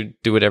like to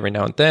do it every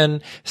now and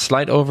then.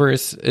 Slide over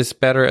is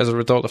better as a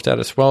result of that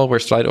as well, where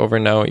slide over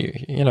now, you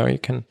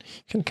can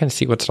kind of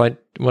see what slide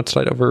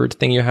over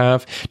thing you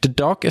have. The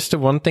dock is the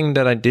one thing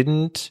that I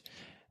didn't,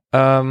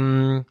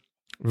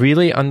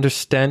 really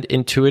understand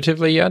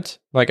intuitively yet.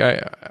 Like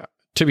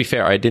to be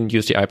fair, I didn't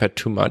use the iPad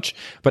too much,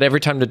 but every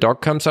time the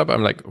dock comes up,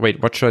 I'm like,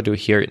 wait, what should I do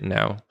here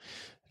now?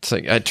 It's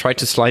like I try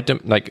to swipe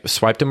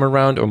them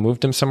around or move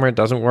them somewhere. It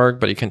doesn't work,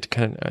 but you can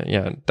kind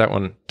of, that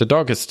one. The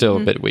dock is still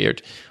a bit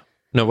weird.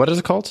 No, what is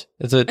it called?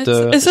 Is it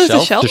the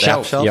shelf? The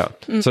shelf, yeah.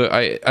 So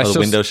I the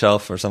window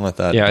shelf or something like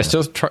that. Yeah, I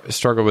still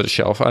struggle with the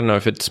shelf. I don't know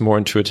if it's more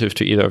intuitive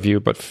to either of you,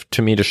 but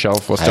to me, the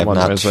shelf was the one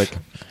where I was like,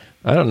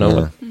 I don't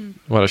know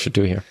what I should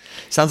do here.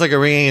 Sounds like a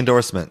ringing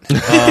endorsement.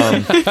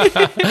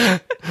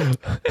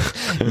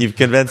 You've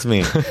convinced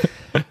me.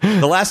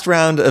 The last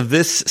round of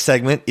this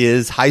segment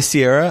is High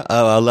Sierra,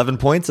 11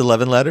 points,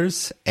 11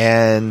 letters.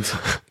 And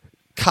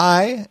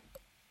Kai,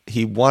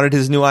 he wanted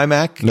his new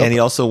iMac, and he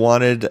also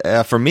wanted,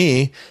 for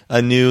me,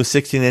 a new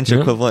 16-inch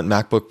equivalent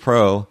MacBook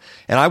Pro.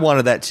 And I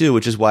wanted that too,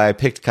 which is why I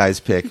picked Kai's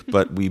pick,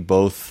 but we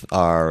both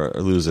are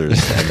losers,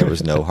 and there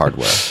was no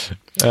hardware.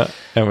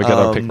 And we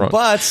got our pick wrong.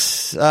 But,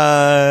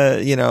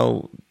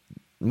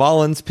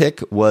 Mullen's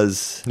pick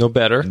was no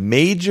better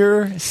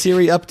major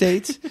Siri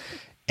update.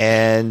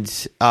 And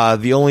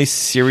the only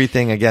Siri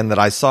thing, again, that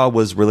I saw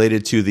was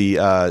related to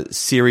the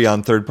Siri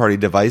on third-party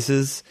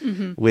devices,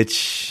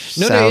 which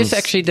there is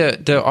actually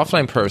the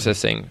offline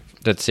processing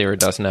that Siri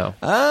does now.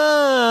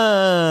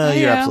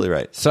 You're absolutely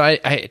right. So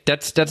I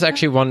that's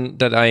actually one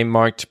that I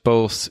marked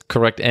both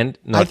correct and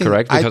not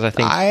correct, because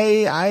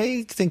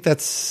I think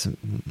that's...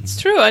 It's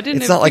true. I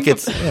didn't. It's not like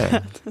it's...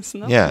 It's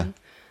not. Yeah.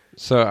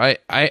 So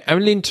I'm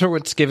leaning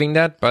towards giving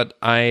that, but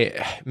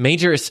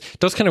major is,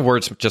 those kind of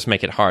words just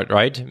make it hard,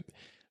 right?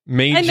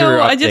 Major I know,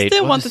 update. I just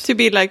didn't want it to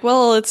be like,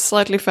 well, it's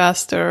slightly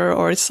faster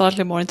or it's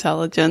slightly more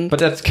intelligent. But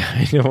that's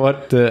kind of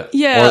what the...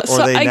 Yeah,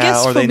 or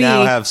they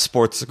now have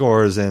sports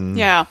scores in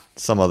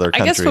some other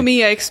country. I guess for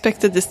me, I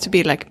expected this to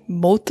be like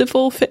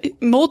multiple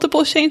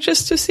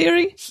changes to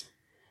Siri.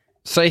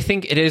 So I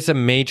think it is a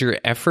major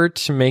effort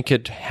to make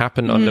it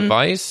happen on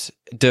device.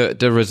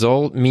 The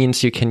result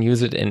means you can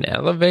use it in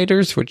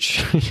elevators,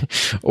 which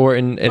or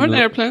in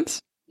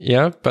airplanes.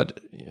 Yeah, but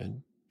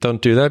don't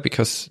do that,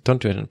 because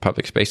don't do it in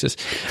public spaces.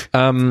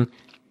 So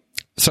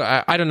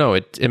I don't know.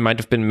 It might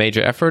have been a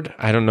major effort.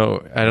 I don't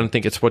know. I don't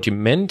think it's what you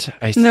meant.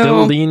 I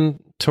still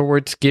lean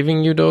towards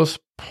giving you those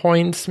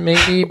points,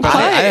 maybe. But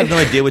I have no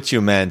idea what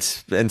you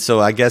meant, and so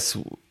I guess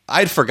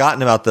I'd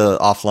forgotten about the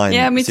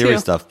offline Siri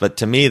stuff. But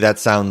to me, that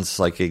sounds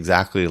like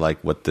exactly like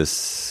what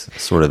this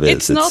sort of is.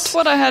 It's not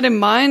what I had in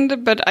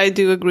mind, but I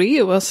do agree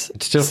it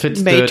still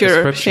fits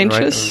major the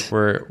changes.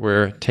 Right?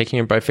 We're taking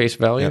it by face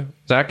value. Yep.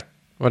 Zach,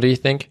 what do you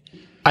think?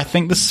 I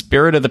think the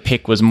spirit of the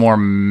pick was more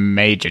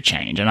major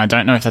change, and I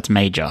don't know if that's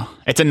major.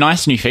 It's a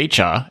nice new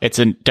feature. It's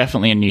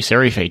definitely a new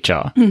Siri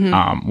feature,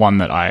 one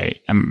that I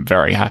am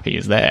very happy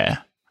is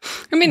there.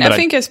 I mean, but I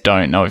think I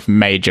don't know if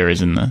major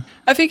is in the...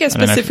 I think I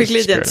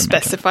specifically didn't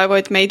specify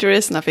what major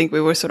is, and I think we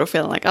were sort of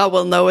feeling like,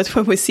 we'll know it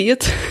when we see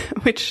it,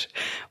 which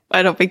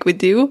I don't think we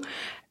do.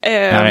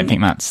 I don't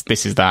think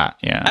this is that,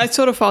 yeah. I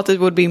sort of thought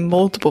it would be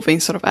multiple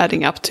things sort of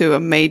adding up to a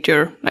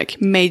major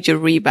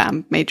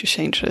revamp, major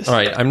changes. All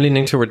right, I'm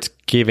leaning towards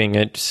giving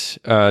it,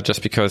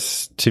 just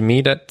because to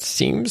me that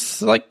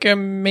seems like a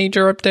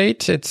major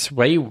update. It's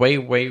way, way,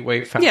 way,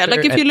 way faster. Yeah,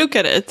 like if you look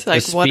at it,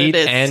 like what it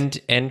is.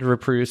 And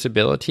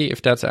reproducibility,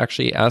 if that's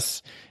actually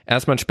as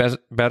much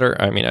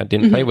better. I mean, I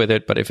didn't play with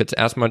it, but if it's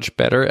as much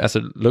better as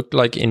it looked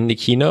like in the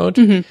keynote,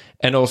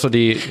 and also But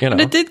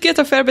it did get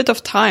a fair bit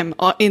of time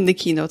in the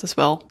keynote as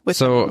well.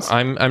 So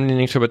I'm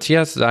leaning towards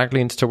yes. Zach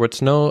leans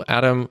towards no.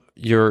 Adam,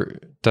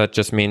 that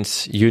just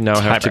means you now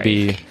have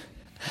to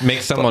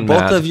make someone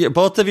mad.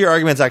 Both of your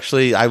arguments,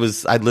 actually,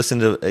 I'd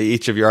listened to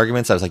each of your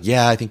arguments. I was like,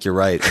 yeah, I think you're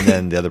right. And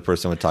then the other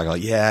person would talk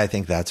about, yeah, I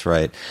think that's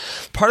right.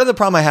 Part of the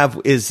problem I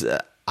have is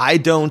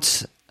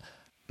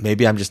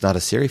maybe I'm just not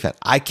a Siri fan.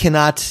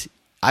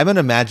 I'm an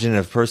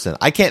imaginative person.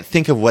 I can't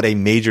think of what a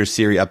major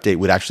Siri update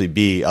would actually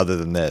be other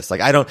than this.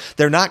 Like,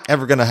 they're not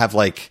ever going to have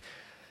like,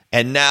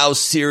 and now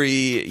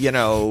Siri,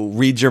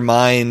 read your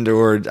mind,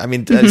 or, I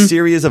mean,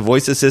 Siri is a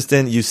voice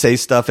assistant. You say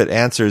stuff, it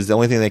answers. The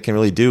only thing they can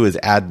really do is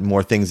add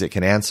more things it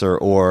can answer,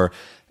 or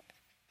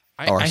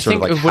I sort think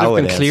of like it would how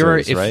have been clearer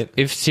answers, right?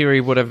 if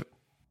Siri would have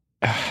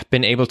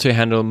been able to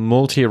handle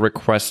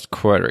multi-request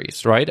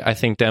queries, right? I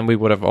think then we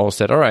would have all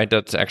said, all right,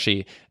 that's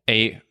actually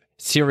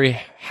Siri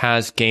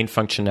has gained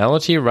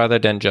functionality rather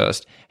than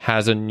just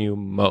has a new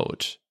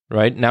mode,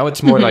 right? Now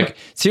it's more like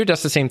Siri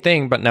does the same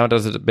thing, but now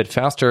does it a bit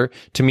faster.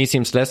 To me,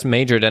 seems less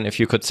major than if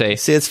you could say.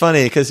 See, it's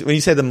funny because when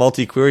you say the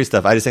multi-query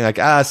stuff, I just think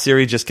like,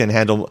 Siri just can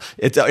handle.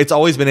 It's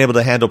always been able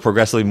to handle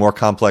progressively more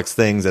complex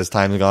things as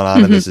time's gone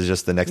on, and this is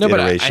just the next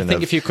iteration. I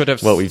think if you could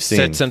have what we've seen.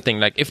 said something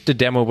like, if the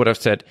demo would have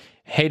said,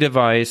 "Hey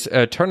device,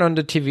 turn on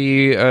the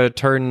TV,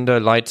 turn the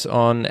lights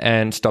on,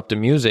 and stop the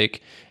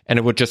music." And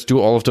it would just do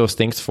all of those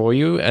things for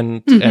you,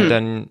 and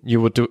then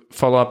you would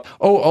follow up.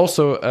 Oh,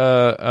 also,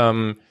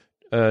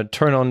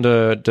 turn on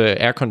the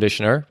air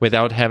conditioner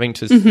without having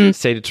to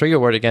say the trigger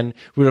word again.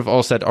 We would have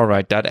all said, all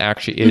right, that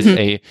actually is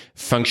a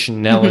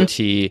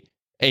functionality,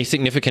 a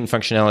significant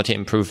functionality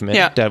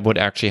improvement that would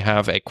actually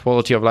have a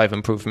quality of life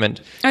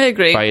improvement. I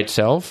agree. By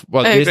itself.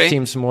 Well, this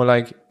seems more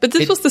like. But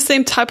this was the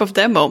same type of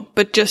demo,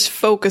 but just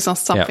focus on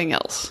something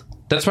else.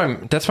 That's why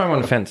I'm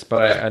on the fence,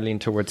 but I lean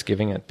towards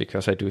giving it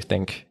because I do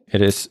think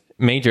it is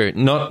major.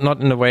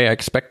 Not in the way I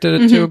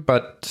expected it to,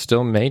 but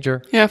still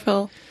major. Yeah, I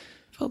felt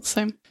the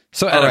same.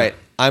 So Adam, all right,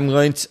 I'm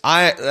going to.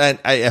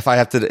 If I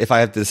have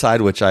to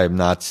decide, which I am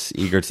not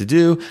eager to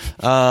do,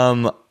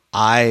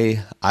 I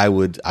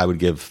would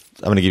give.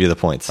 I'm going to give you the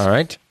points. All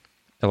right,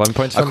 11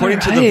 points. According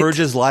to The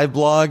Verge's live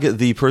blog,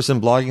 the person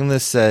blogging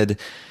this said,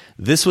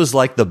 this was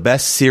like the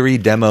best Siri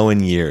demo in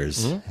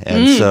years.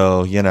 And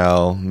so,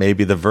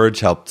 maybe The Verge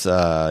helped,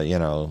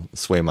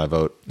 sway my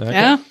vote.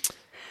 Okay.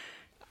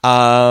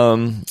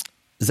 Yeah.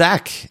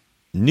 Zach,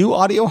 new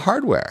audio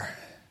hardware.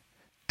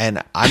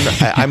 And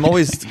I'm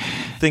always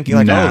thinking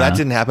like, that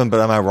didn't happen, but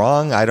am I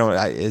wrong?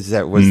 Was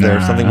there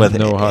something with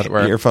no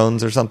hardware,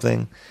 earphones or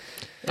something?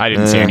 I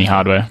didn't see any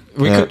hardware.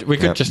 We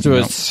could just do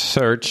a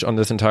search on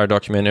this entire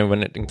document, and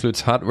when it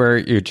includes hardware,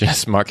 you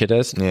just mark it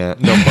as no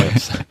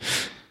points.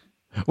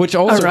 Which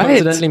also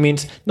coincidentally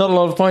means not a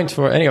lot of points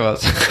for any of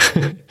us.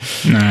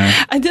 No.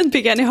 I didn't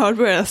pick any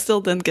hardware. I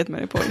still didn't get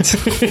many points.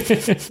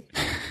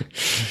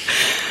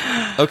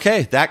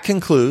 Okay, that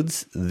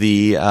concludes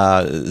the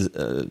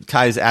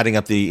Kai's adding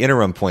up the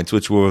interim points,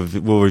 which we'll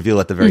reveal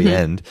at the very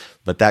end.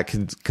 But that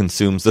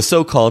consumes the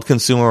so-called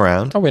consumer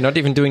round. Oh, we're not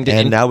even doing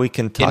the now we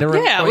can talk.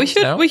 Yeah,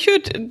 we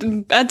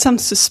should add some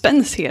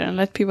suspense here and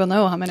let people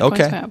know how many points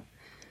we have.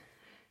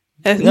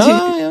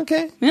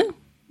 Okay. Yeah.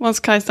 Once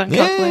Kai's done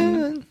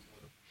calculating.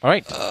 All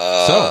right.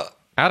 So,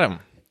 Adam,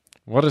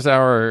 what is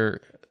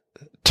our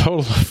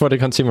total for the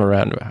consumer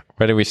round?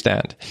 Where do we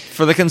stand?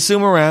 For the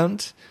consumer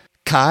round,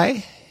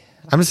 Kai,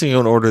 I'm just going to go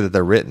in order that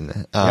they're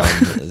written,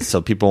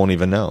 so people won't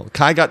even know.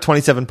 Kai has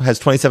 27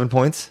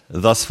 points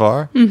thus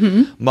far.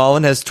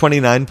 Malin has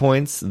 29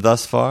 points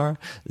thus far.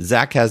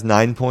 Zach has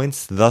 9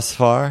 points thus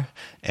far.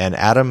 And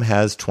Adam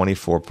has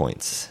 24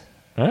 points.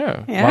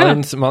 Oh, yeah.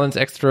 Malin's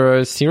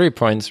extra Siri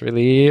points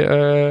really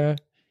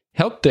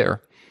helped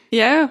there.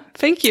 Yeah,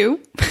 thank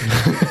you.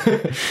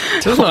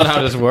 That's not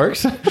how this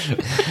works.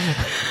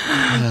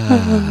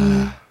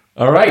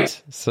 All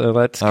right, so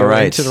let's go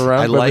into the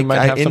round where we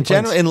might have some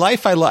points. In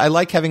life, I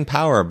like having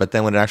power, but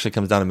then when it actually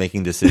comes down to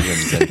making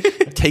decisions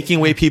and taking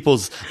away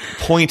people's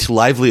point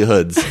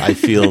livelihoods, I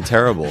feel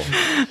terrible.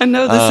 I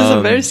know this is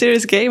a very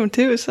serious game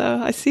too, so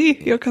I see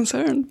your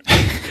concern.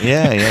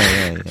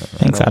 Yeah.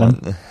 Thanks,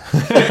 Adam.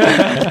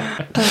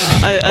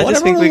 I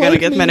just think we're going to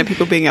get many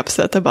people being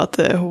upset about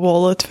the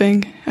wallet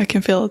thing. I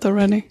can feel it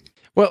already.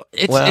 Well,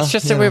 it's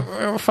just that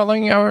we're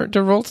following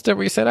the rules that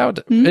we set out.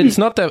 It's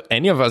not that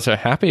any of us are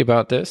happy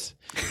about this,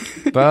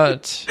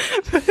 but...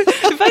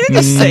 If I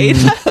didn't say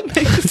that, it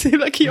makes it seem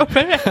like you're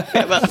very happy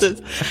about this.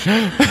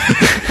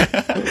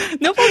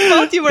 No one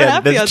thought you were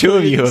happy. There's two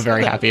of you who are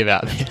very happy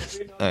about this.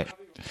 Right.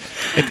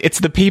 It's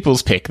the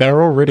people's pick.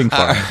 They're all rooting for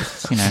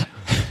it.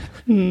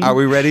 Are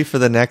we ready for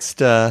the next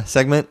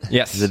segment?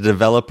 Yes. The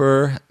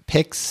developer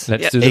picks,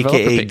 Let's do developer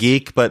AKA picks.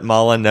 Geek, but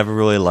Mala never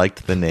really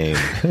liked the name,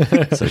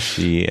 so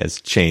she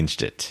has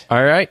changed it.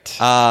 All right.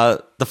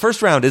 The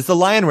first round is the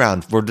lion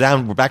round. We're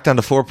back down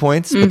to 4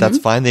 points, but that's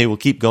fine. They will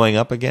keep going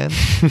up again.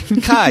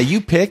 Kai,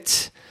 you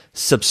picked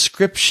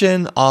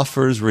subscription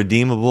offers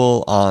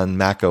redeemable on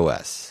Mac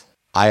OS.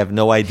 I have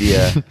no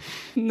idea.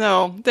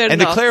 No, they're not.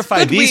 And to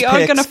clarify, these we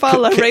are going to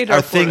file a radar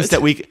are things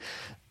that we...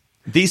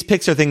 These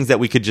picks are things that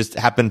we could just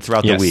happen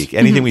throughout the week.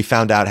 Anything we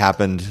found out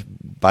happened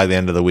by the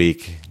end of the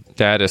week.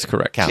 That is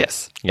correct.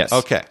 Counts. Yes.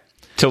 Okay.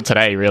 Till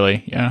today,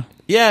 really. Yeah.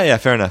 Yeah,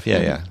 fair enough.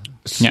 Yeah.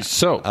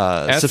 So,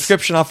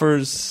 subscription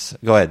offers,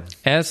 go ahead.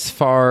 As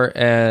far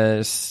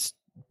as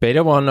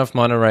Beta 1 of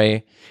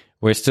Monterey,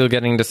 we're still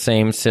getting the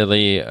same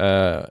silly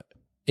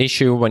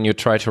issue when you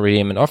try to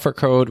redeem an offer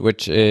code,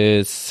 which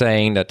is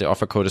saying that the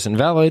offer code is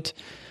invalid,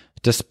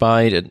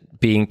 despite it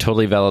being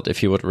totally valid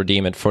if you would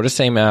redeem it for the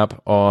same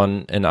app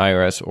on an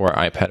iOS or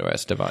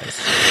iPadOS device.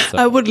 So,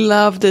 I would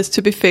love this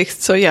to be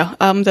fixed. So yeah,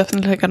 I'm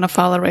definitely going to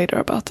file a radar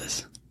about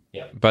this.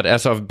 Yeah. But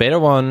as of Beta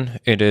 1,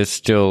 it is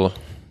still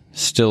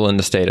in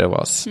the state it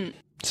was.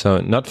 So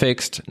not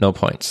fixed, no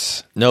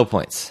points. No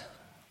points.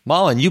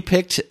 Malin, you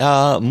picked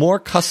more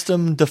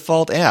custom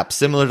default apps,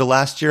 similar to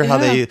last year, how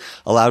they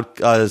allowed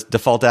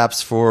default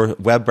apps for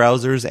web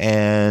browsers,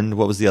 and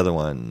what was the other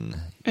one?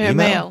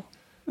 Mail.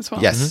 As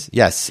well.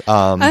 Yes.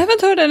 I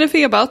haven't heard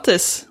anything about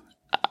this.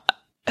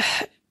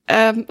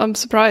 I'm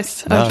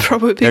surprised. I'll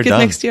probably pick it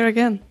next year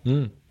again.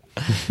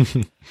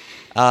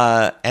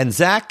 And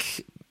Zach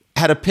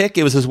had a pick.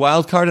 It was his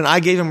wild card, and I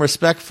gave him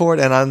respect for it.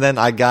 And then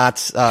I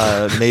got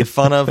made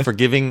fun of for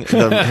giving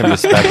him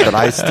respect, but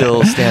I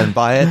still stand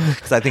by it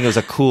because I think it was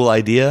a cool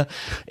idea.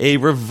 A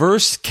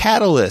reverse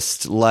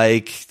Catalyst,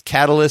 like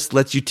Catalyst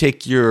lets you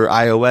take your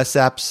iOS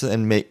apps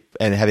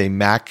and have a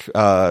Mac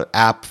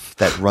app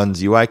that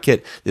runs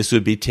UIKit. This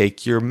would be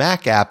take your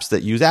Mac apps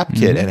that use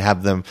AppKit and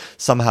have them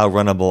somehow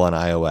runnable on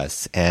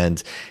iOS.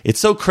 And it's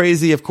so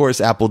crazy. Of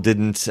course, Apple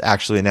didn't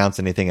actually announce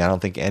anything. I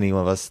don't think any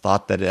of us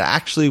thought that it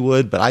actually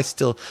would, but I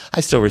still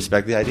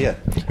respect the idea.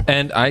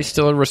 And I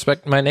still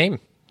respect my name.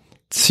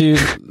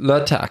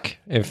 Sylatech,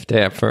 if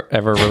they ever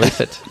release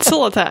it.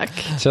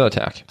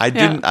 Sylatech. I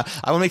didn't. I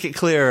want to make it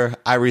clear.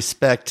 I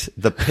respect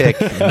the pick,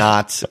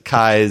 not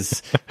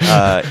Kai's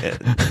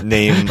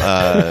name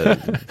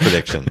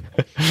prediction.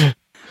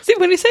 See,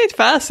 when you say it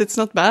fast, it's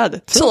not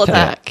bad.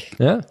 Sylatech.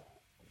 Yeah.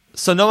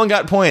 So no one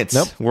got points.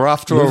 Nope. We're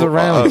off to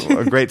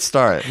a great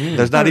start.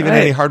 There's not even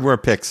any hardware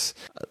picks.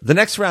 The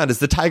next round is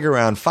the Tiger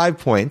round. 5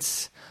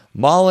 points.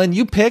 Malin,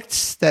 you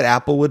picked that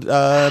Apple would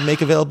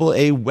make available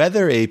a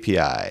weather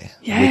API,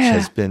 which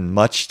has been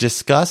much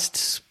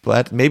discussed,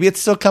 but maybe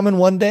it's still coming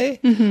one day,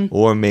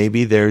 or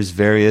maybe there's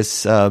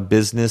various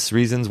business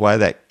reasons why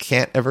that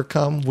can't ever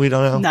come. We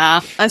don't know. Nah,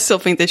 I still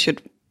think they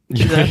should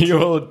do that.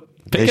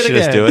 They should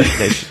just do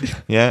it.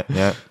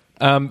 Yeah.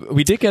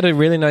 We did get a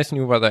really nice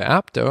new weather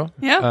app, though.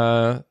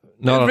 Yeah.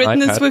 Not on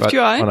written iPad, in Swift but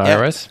UI. on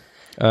iOS.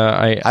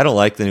 I don't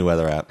like the new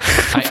weather app.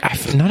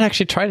 I've not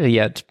actually tried it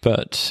yet,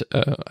 but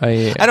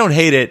I don't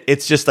hate it.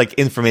 It's just like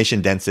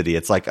information density.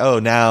 It's like, oh,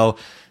 now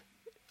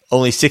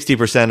only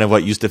 60% of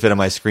what used to fit on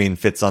my screen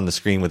fits on the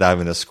screen without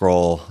having to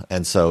scroll,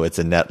 and so it's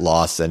a net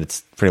loss, and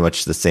it's pretty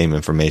much the same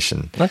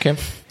information. Okay.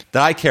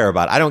 That I care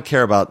about. I don't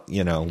care about,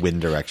 wind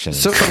direction.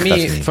 So for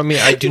me,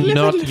 I do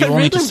not. You all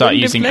need to start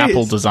using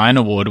Apple Design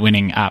Award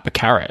winning app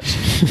Carrot.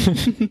 Say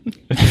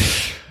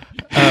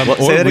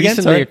that again.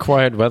 Recently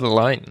acquired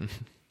Weatherline.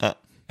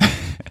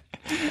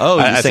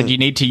 I said you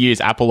need to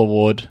use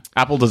Apple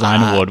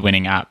Design Award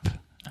winning app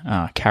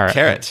Carrot.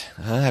 Carrot.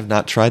 I have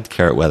not tried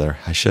Carrot Weather.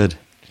 I should.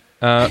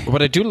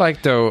 What I do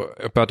like though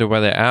about the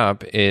weather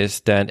app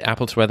is that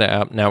Apple's weather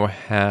app now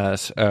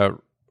has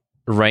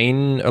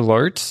rain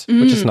alerts,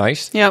 which is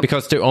nice. Yep.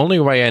 Because the only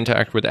way I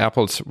interact with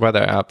Apple's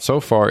weather app so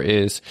far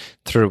is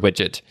through a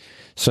widget.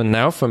 So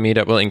now for me,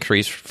 that will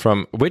increase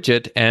from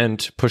widget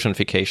and push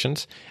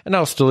notifications, and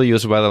I'll still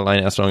use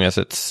Weatherline as long as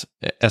it's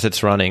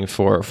running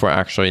for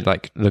actually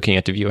like looking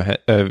at the view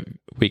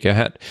week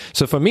ahead.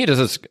 So for me,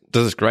 this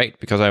is great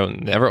because I will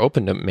never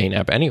open the main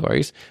app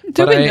anyways.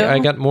 But I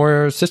got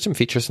more system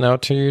features now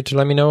to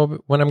let me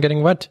know when I'm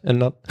getting wet and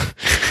not,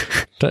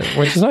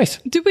 which is nice.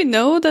 Do we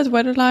know that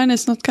Weatherline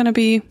is not going to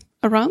be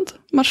around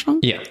much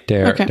longer? Yeah,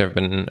 they've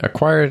been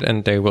acquired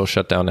and they will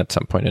shut down at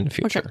some point in the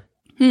future.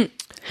 Okay.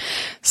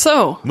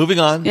 So moving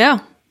on.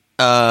 Yeah.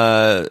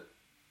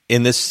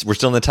 In this, we're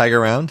still in the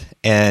Tiger round,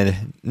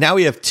 and now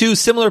we have 2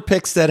 similar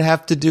picks that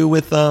have to do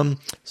with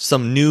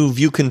some new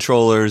view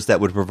controllers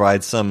that would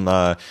provide some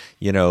common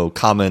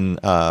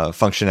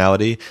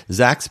functionality.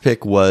 Zach's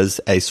pick was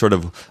a sort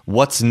of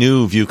what's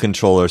new view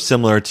controller,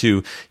 similar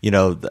to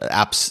the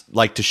apps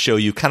like to show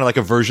you kind of like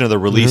a version of the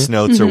release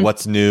notes or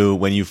what's new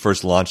when you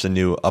first launch a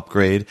new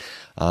upgrade.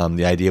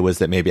 The idea was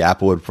that maybe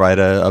Apple would provide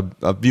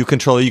a view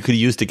controller you could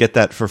use to get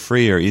that for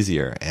free or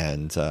easier,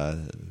 and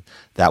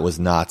that was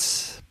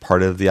not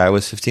part of the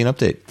iOS 15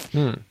 update.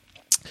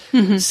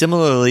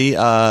 Similarly,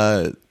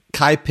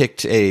 Kai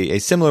picked a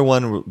similar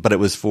one, but it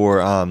was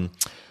for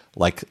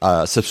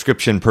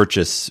subscription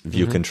purchase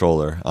view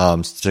controller.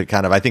 To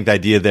kind of, I think the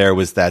idea there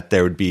was that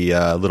there would be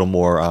a little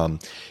more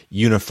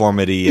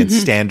uniformity and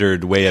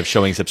standard way of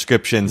showing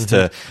subscriptions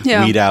to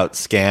weed out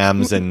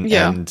scams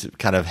and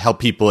kind of help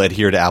people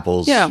adhere to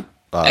Apple's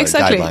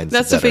exactly. guidelines.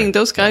 That's the thing.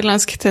 Those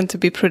guidelines tend to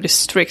be pretty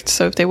strict.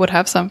 So if they would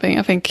have something,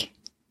 I think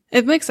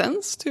it makes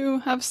sense to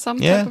have some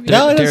type of...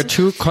 There are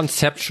 2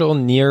 conceptual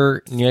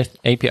near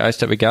APIs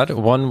that we got.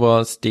 One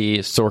was the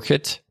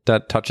StoreKit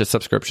that touches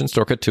subscription,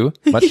 StoreKit 2,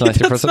 much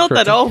nicer for subscription. That's not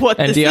at all what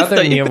and this the is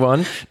other near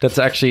one that's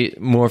actually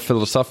more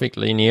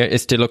philosophically near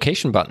is the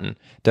location button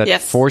that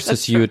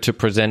forces you to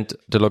present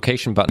the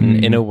location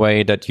button in a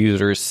way that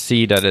users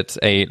see that it's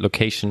a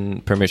location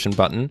permission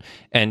button,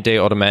 and they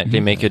automatically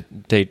make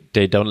it,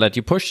 they don't let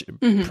you press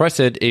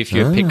it if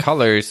you pick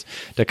colors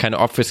that kind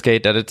of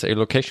obfuscate that it's a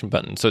location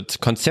button. So it's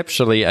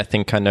conceptually, I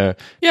think, kind of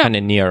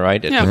near,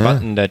 right? It's a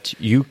button that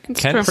you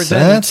can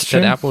present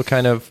that Apple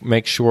kind of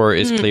makes sure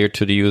is clear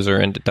to the user,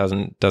 and it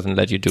doesn't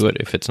let you do it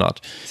if it's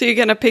not. So you're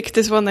gonna pick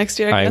this one next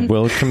year again? I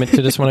will commit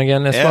to this one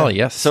again as well.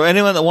 Yes. So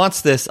anyone that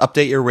wants this,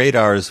 update your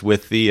radars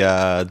with the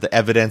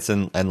evidence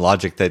and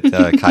logic that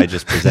Kai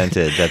just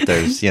presented. That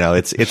there's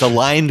it's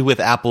aligned with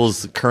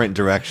Apple's current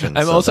direction.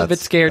 I'm also a bit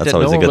scared that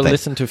no one will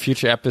listen to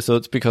future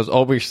episodes because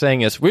all we're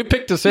saying is we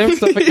picked the same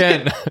stuff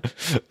again.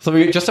 So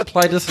we just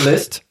apply this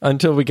list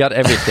until we got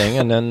everything,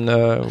 and then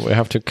we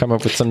have to come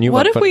up with some new.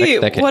 What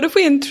if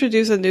we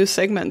introduce a new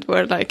segment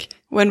where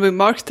when we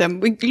mark them,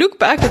 we look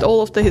back at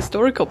all of the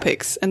historical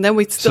picks, and then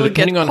we still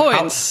get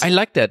points. I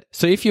like that.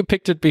 So if you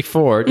picked it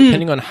before,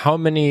 depending on how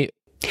many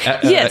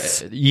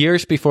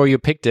years before you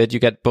picked it, you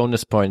get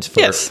bonus points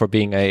for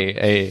being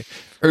a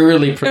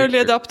early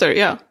adopter.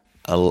 Yeah,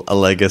 a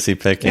legacy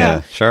pick.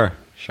 Yeah, sure.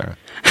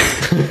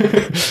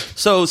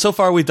 So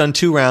far we've done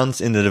 2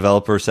 rounds in the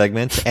developer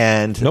segment,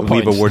 and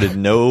we've awarded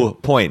no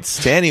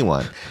points to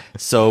anyone.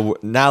 So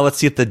now let's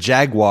see if the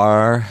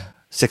Jaguar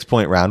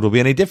 6-point round will be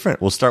any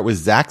different. We'll start with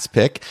Zach's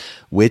pick,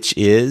 which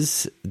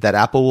is that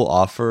Apple will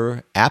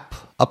offer app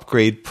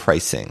upgrade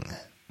pricing.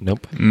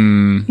 Nope.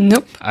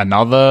 Nope.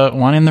 Another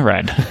one in the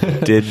red.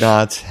 Did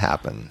not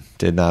happen.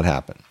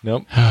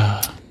 Nope.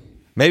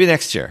 Maybe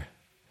next year.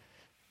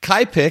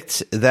 Kai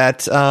picked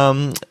that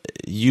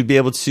you'd be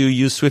able to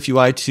use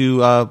SwiftUI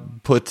to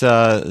put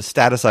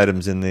status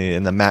items in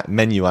the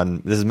menu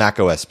on. This is Mac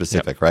OS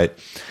specific, right?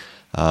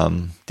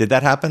 Did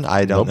that happen?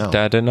 I don't know.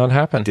 That did not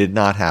happen. Did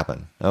not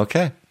happen.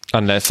 Okay.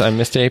 Unless I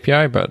missed the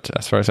API, but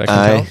as far as I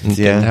can tell, it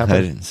didn't happen.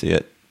 I didn't see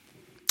it.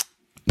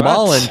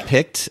 Mullen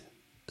picked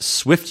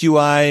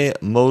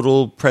SwiftUI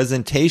modal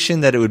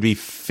presentation, that it would be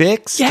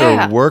fixed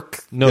or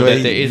work. No,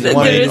 there is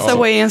a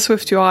way in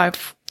SwiftUI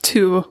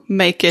to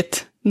make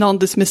it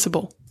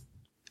non-dismissible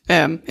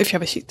if you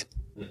have a sheet.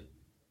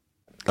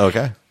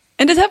 Okay.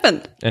 And it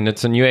happened. And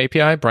it's a new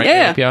API,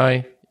 brand new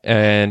API.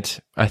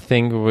 And I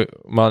think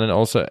Marlon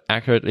also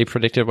accurately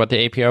predicted what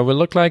the API will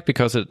look like,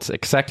 because it's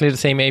exactly the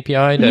same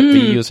API that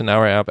we use in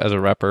our app as a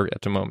wrapper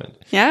at the moment.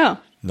 Yeah.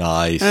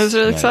 Nice. It was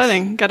really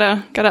exciting.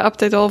 Gotta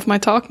update all of my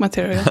talk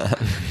material.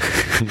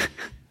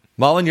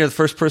 Marlon, you're the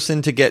first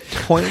person to get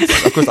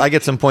points. Of course, I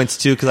get some points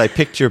too because I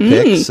picked your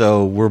pick,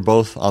 so we're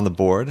both on the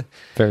board.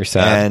 Very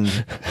sad.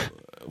 And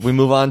we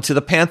move on to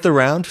the Panther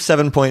round,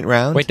 7-point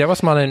round. Wait, that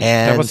was Marlon.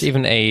 That was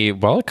even a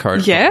wild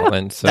card. Yeah,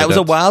 Marlon, so that was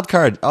a wild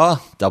card.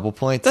 Oh, double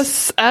points.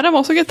 Does Adam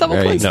also get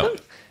double points? No. Then?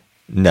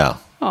 No.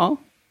 Oh,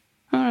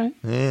 all right.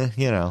 I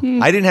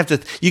didn't have to.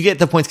 You get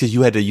the points because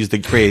you had to use the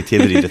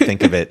creativity to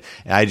think of it.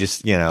 I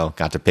just,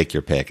 got to pick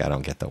your pick. I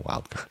don't get the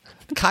wild card.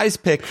 Kai's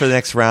pick for the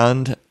next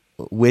round,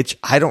 which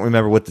I don't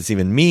remember what this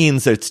even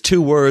means. It's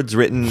 2 words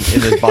written in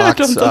this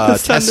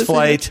box. Test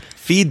flight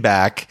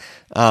feedback.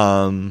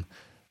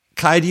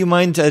 Kai, do you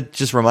mind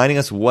just reminding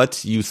us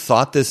what you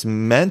thought this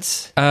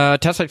meant?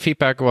 Test flight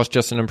feedback was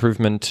just an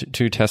improvement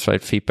to test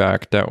flight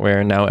feedback that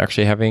we're now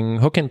actually having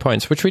hook-in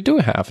points, which we do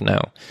have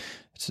now,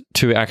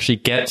 to actually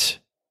get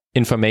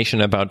information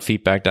about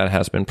feedback that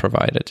has been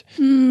provided.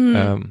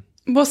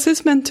 Was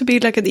this meant to be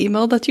like an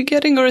email that you're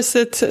getting, or is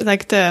it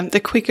like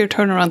the quicker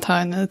turnaround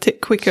time,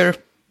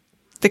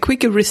 the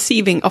quicker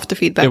receiving of the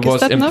feedback? It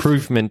was enough?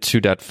 Improvement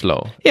to that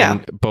flow. Yeah.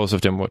 And both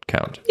of them would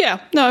count.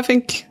 Yeah. No, I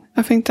think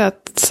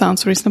that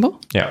sounds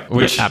reasonable. Yeah.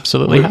 Which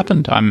absolutely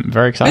happened. I'm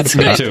very excited it's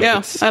for great. that.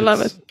 Yeah, I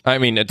love it. I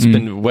mean, it's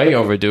been way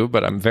overdue,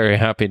 but I'm very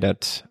happy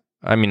that...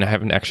 I mean, I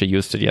haven't actually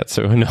used it yet,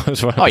 so who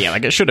knows what... Oh, yeah,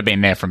 like it should have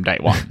been there from day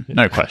one.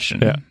 No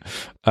question. Yeah.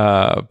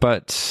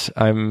 But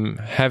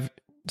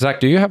Zach,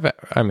 do you have...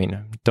 I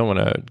mean, don't want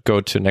to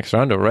go to next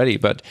round already,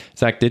 but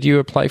Zach, did you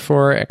apply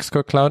for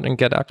Xcode Cloud and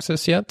get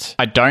access yet?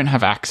 I don't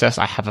have access.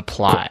 I have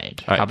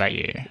applied. Cool. How about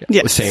you?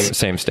 Yes.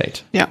 Same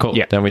state. Yeah. Cool.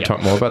 Yeah. Then we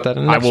talk more about that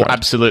in the next I will round.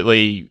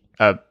 Absolutely...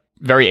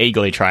 very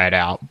eagerly try it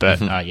out, but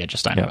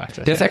just don't have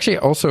access. There's actually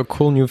also a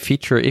cool new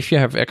feature if you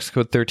have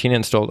Xcode 13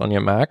 installed on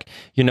your Mac.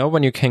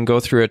 When you can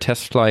go through a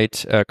test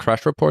flight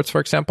crash reports,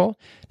 for example,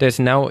 there's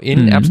now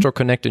in App Store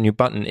Connect a new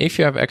button if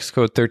you have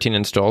Xcode 13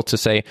 installed to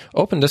say,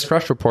 open this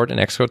crash report in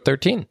Xcode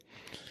 13.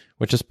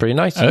 Which is pretty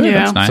nice. Oh,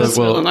 yeah, that's nice.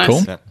 So really nice.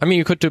 Cool. I mean,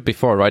 you could do it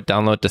before, right?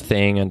 Download the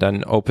thing and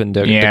then open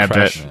the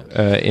crash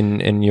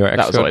in your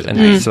Xcode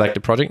and select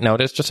the project. Now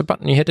there's just a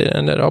button, you hit it,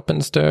 and it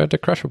opens the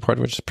crash report,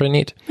 which is pretty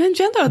neat. In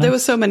general, there were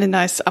so many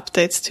nice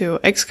updates to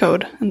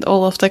Xcode and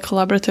all of the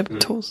collaborative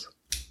tools.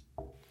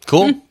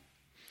 Cool.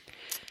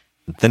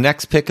 The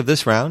next pick of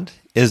this round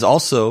is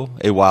also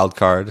a wild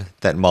card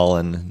that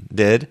Mullen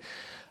did.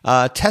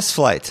 Test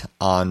flight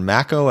on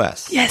Mac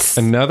OS. Yes.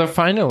 Another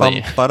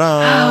finally.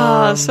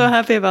 So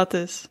happy about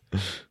this.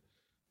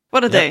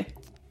 What a day.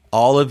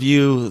 All of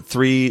you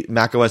 3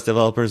 Mac OS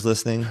developers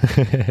listening,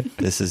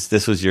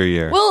 this was your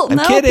year. Well, I'm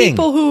now kidding.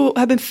 People who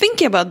have been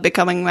thinking about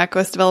becoming Mac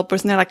OS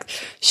developers, and they're like,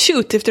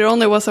 shoot, if there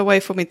only was a way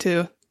for me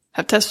to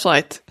have test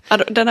flight,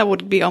 then I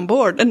would be on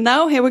board. And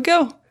now here we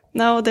go.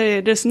 Now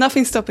there's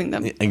nothing stopping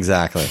them.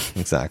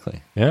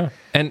 Exactly. Yeah.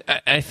 And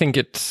I think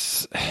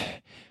it's...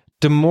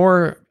 The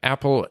more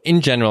Apple,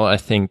 in general, I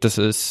think this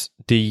is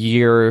the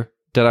year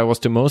that I was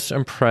the most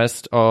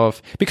impressed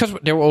of, because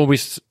there were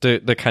always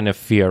the kind of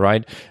fear,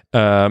 right?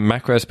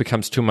 macOS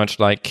becomes too much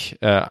like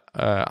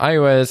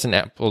iOS, and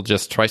Apple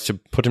just tries to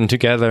put them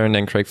together, and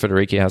then Craig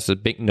Federighi has a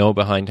big no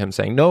behind him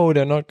saying, no,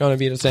 they're not going to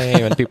be the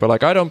same. And people are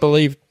like, I don't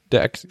believe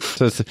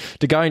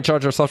the guy in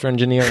charge of software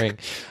engineering.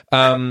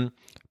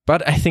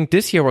 But I think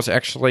this year was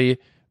actually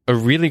a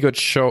really good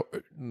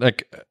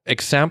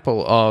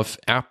example of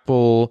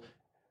Apple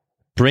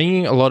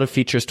bringing a lot of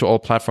features to all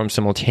platforms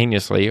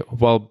simultaneously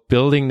while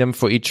building them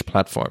for each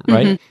platform,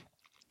 right?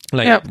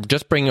 Like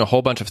just bringing a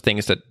whole bunch of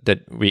things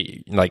that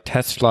we like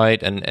test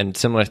flight and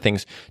similar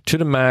things to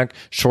the Mac.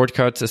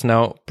 Shortcuts is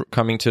now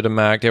coming to the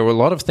Mac. There were a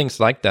lot of things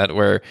like that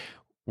where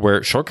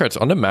Shortcuts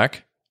on the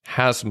Mac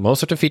has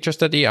most of the features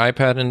that the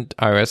iPad and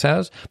iOS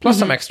has, plus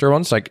some extra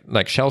ones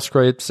like shell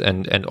scripts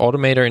and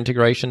Automator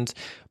integrations.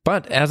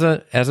 But as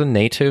a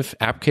native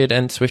AppKit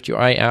and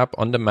SwiftUI app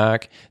on the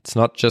Mac, it's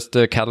not just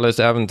the Catalyst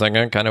app and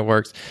it kind of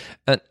works.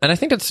 And I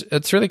think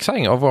it's really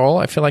exciting. Overall,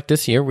 I feel like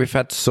this year we've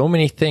had so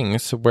many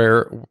things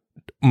where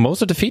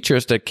most of the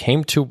features that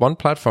came to one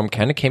platform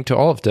kind of came to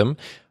all of them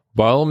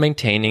while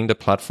maintaining the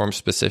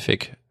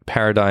platform-specific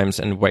paradigms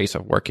and ways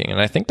of working. And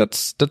I think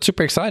that's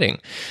super exciting.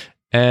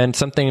 And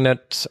something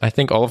that I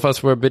think all of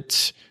us were a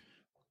bit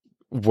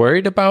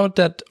worried about,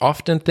 that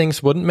often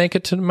things wouldn't make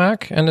it to the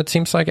Mac. And it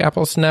seems like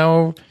Apple's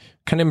now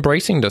kind of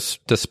embracing this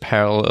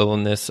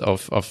parallelness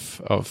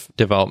of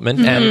development.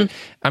 And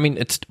I mean,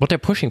 it's what they're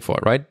pushing for,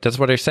 right? That's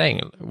what they're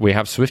saying. We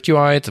have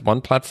SwiftUI, it's one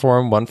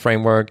platform, one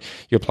framework,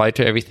 you apply it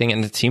to everything.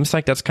 And it seems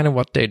like that's kind of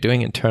what they're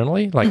doing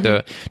internally. Like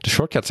the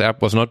Shortcuts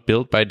app was not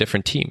built by a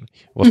different team.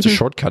 It was the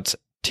Shortcuts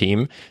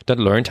team that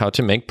learned how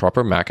to make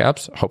proper Mac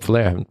apps.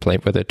 Hopefully I haven't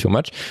played with it too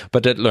much,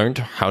 but that learned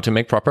how to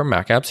make proper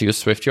Mac apps,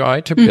 use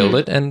SwiftUI to build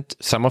it, and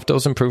some of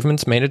those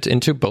improvements made it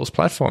into both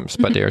platforms,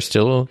 but they're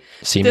still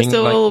seeming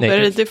like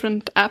very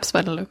different apps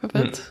by the look of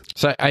it.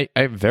 So I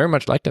very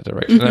much like that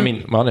direction. I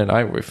mean, Malin and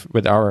I,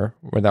 with our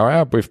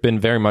app, we've been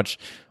very much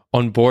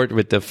on board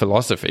with the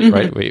philosophy,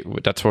 right?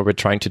 That's what we're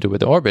trying to do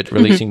with Orbit,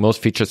 releasing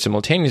most features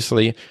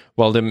simultaneously,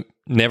 while them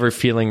never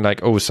feeling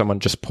like, oh, someone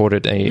just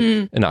ported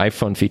an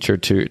iPhone feature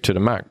to the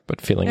Mac, but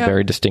feeling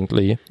very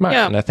distinctly Mac.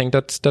 And I think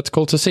that's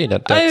cool to see.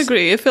 I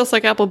agree. It feels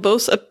like Apple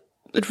both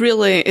it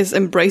really is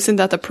embracing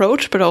that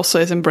approach, but also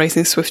is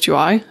embracing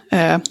SwiftUI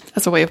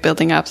as a way of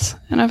building apps.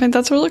 And I think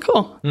that's really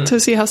cool to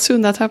see how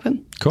soon that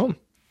happened. Cool.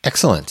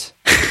 Excellent.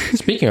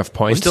 Speaking of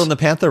points. We're still in the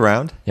Panther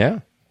round. Yeah.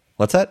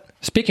 What's that?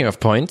 Speaking of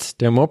points,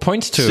 there are more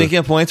points too. Speaking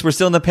of points, we're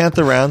still in the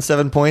Panther round,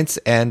 7 points,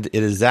 and it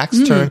is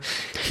Zach's turn.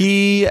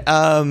 He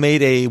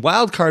made a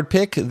wild card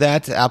pick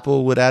that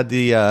Apple would add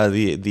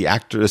the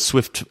actor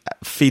Swift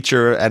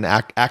feature and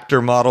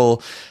actor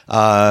model,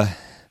 and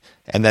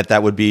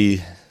that would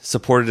be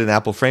supported in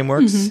Apple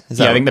frameworks.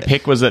 I think the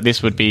pick was that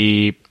this would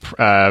be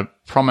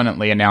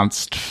prominently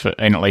announced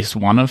in at least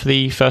one of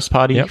the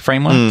first-party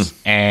frameworks,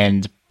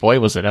 and boy,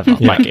 was it ever!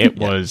 Like it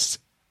was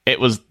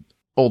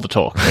all the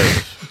talk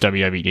of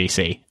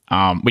WWDC,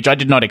 which I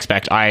did not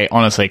expect. I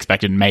honestly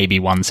expected maybe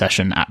one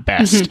session at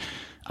best,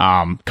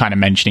 kind of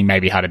mentioning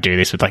maybe how to do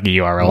this with like a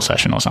URL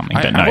session or something.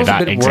 But no,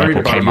 that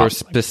example came up.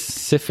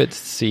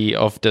 Specificity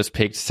of this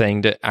pick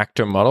saying the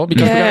actor model,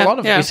 because we got a lot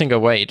of async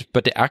await,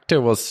 but the actor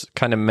was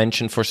kind of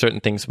mentioned for certain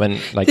things when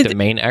like the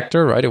main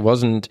actor, right?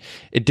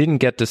 It didn't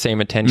get the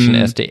same attention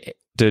as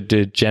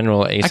the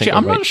general async. Actually,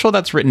 I'm not sure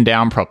that's written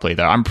down properly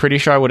though. I'm pretty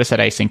sure I would have said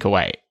async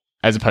await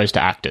as opposed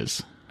to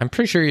actors. I'm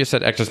pretty sure you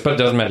said actors, but it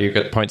doesn't matter. You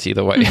get points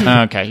either way.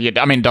 Okay.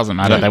 Yeah, I mean, it doesn't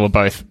matter. They were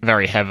both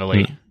very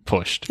heavily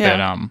pushed.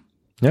 Yeah.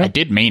 But I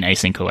did mean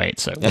async await,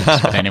 so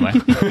but anyway.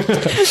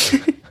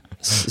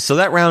 So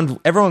that round,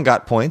 everyone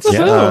got points,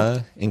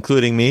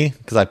 including me,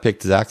 because I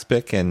picked Zach's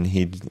pick, and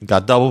he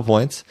got double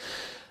points.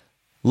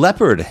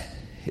 Leopard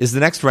is the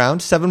next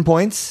round, 7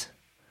 points.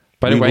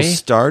 By the way, we'll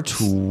start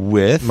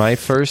with my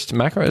first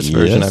macOS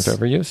version I've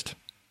ever used.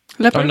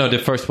 Leopard? Oh, no, the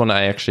first one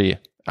I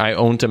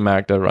owned a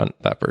Mac that ran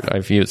Leopard.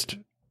 I've used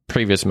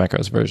previous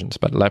macOS versions,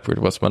 but Leopard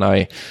was when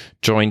I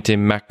joined the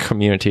Mac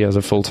community as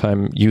a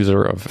full-time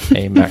user of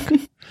a Mac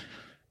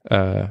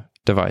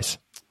device.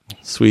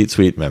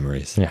 Sweet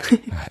memories. Yeah. All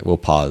right, we'll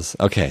pause.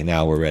 Okay,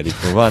 now we're ready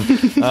to move on.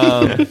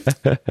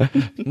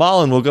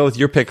 Malin, we'll go with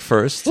your pick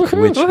first, which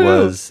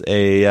was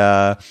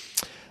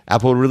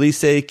Apple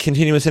release a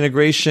continuous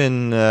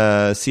integration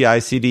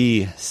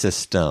CI/CD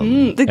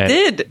system. They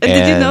did. And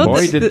did you know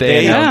boy, did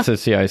they announce a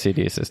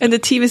CI/CD system. And the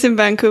team is in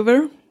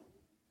Vancouver.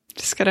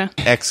 Just gotta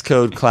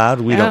Xcode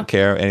Cloud. We don't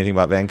care anything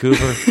about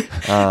Vancouver.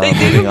 They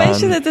didn't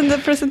mention it in the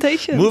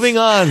presentation. Moving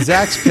on,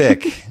 Zach's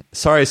pick.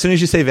 Sorry, as soon as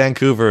you say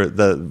Vancouver,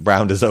 the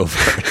round is over.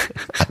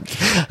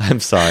 I'm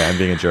sorry, I'm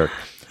being a jerk.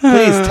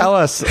 Please tell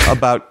us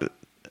about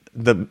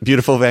the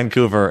beautiful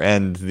Vancouver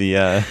and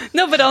the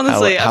no, but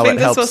honestly, I think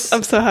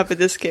I'm so happy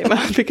this came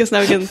out, because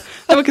now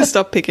we can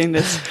stop picking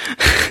this.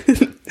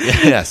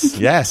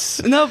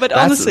 yes. No, but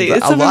honestly,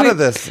 it's a lot of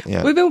this.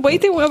 Yeah. We've been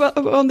waiting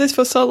on this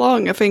for so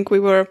long. I think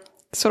we were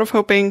sort of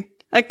hoping.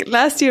 Like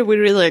last year, we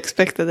really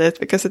expected it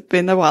because it'd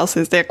been a while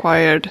since they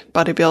acquired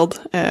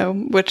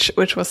BuddyBuild, which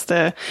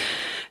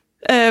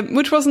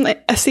wasn't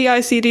a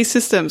CI/CD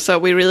system, so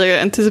we really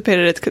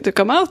anticipated it to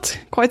come out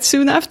quite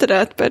soon after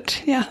that.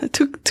 But yeah, it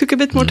took a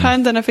bit more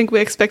time than I think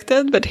we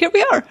expected. But here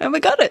we are, and we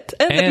got it,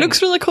 and it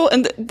looks really cool.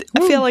 And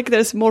I feel like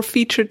there's more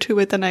feature to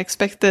it than I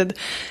expected,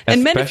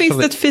 and many things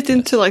that fit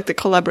into like the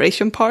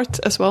collaboration part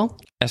as well.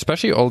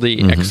 Especially all the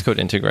Xcode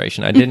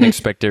integration. I didn't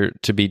expect there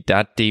to be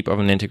that deep of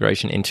an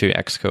integration into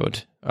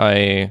Xcode.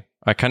 I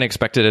kind of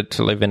expected it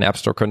to live in App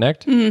Store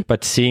Connect,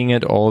 but seeing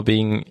it all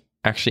being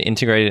actually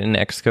integrated in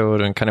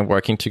Xcode and kind of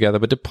working together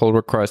with the pull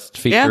request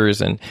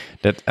features, and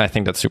that I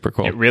think that's super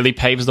cool. It really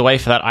paves the way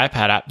for that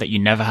iPad app that you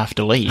never have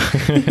to leave.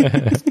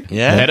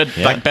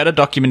 Better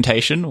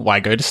documentation.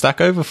 Why go to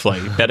Stack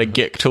Overflow? Better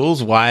Git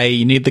tools. Why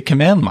you need the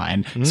command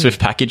line?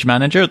 Swift Package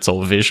Manager. It's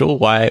all visual.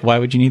 Why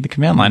would you need the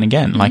command line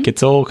again? Like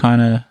it's all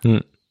kind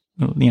of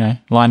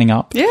lining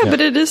up.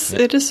 But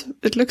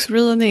it looks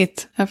really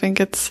neat. I think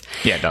it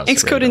does.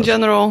 Xcode really in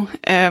general,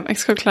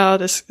 Xcode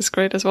Cloud is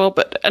great as well.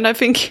 And I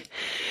think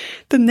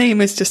the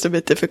name is just a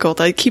bit difficult.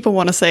 I keep on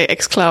want to say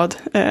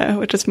xCloud,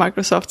 which is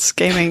Microsoft's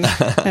gaming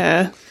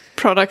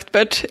product,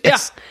 but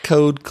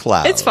Xcode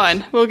Cloud. It's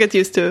fine. We'll get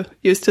used to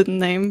the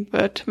name,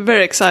 but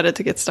very excited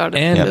to get started.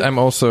 And I'm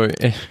also,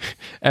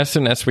 as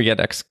soon as we get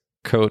Xcode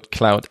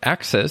Cloud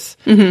access,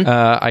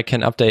 I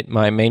can update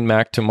my main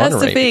Mac to Monterey.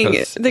 That's the thing.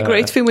 Because, the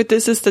great thing with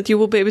this is that you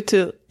will be able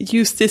to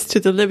use this to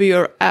deliver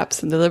your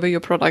apps and deliver your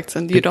products,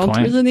 and you don't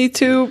really need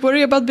to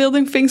worry about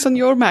building things on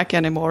your Mac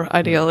anymore,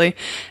 ideally.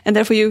 And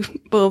therefore you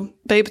will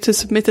be able to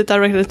submit it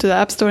directly to the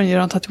App Store, and you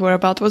don't have to worry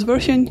about what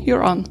version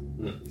you're on.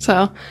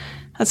 So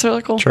that's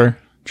really cool. Sure.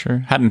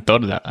 Hadn't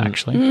thought of that,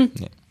 actually.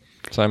 Yeah.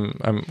 So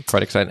I'm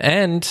quite excited.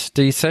 And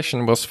the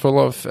session was full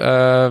of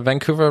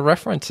Vancouver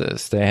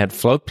references. They had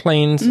float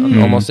planes on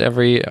almost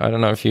every, I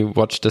don't know if you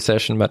watched the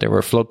session, but there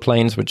were float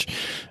planes, which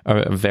are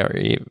a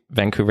very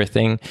Vancouver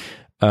thing.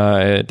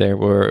 There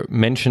were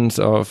mentions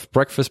of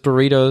breakfast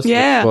burritos,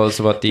 which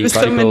was what the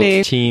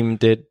Vital team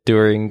did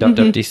during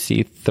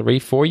WWDC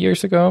 3-4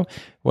 years ago,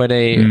 where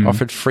they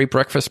offered free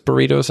breakfast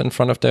burritos in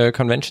front of the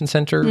convention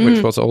center,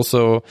 which was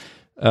also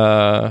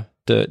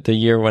the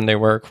year when they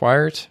were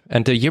acquired.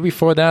 And the year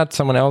before that,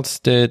 someone else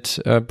did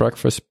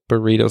breakfast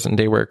burritos, and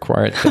they were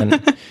acquired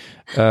then.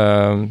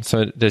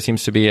 So there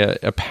seems to be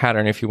a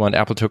pattern. If you want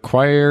Apple to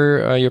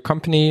acquire your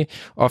company,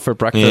 offer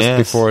breakfast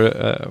before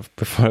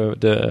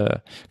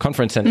the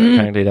conference center.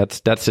 Apparently,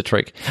 that's the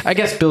trick. I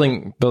guess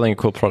building a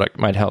cool product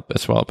might help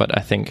as well. But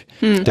I think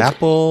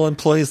Apple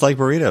employees like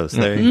burritos.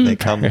 They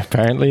come.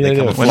 Apparently, they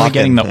do. When are we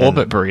getting the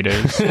Orbit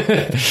burritos?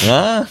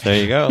 There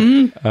you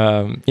go.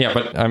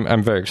 But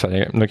I'm very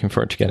excited. I'm looking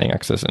forward to getting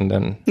access and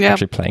then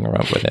actually playing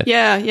around with it.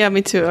 Yeah,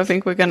 me too. I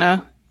think we're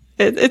gonna.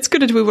 It's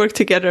good that we work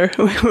together.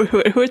 We're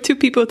a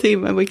 2-people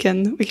team, and we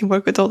can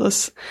work with all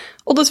those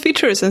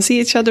features and see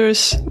each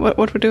other's what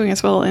we're doing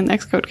as well in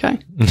Xcode Kai.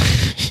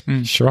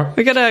 Sure.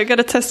 We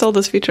gotta test all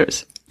those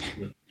features.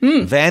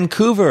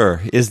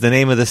 Vancouver is the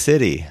name of the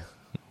city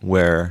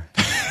where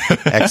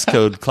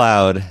Xcode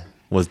Cloud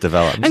was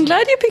developed. I'm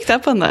glad you picked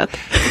up on that.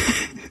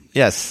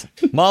 Yes.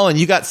 Malin,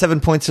 you got 7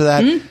 points for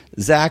that.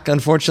 Zach,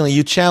 unfortunately,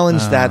 you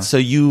challenged that, so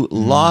you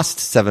lost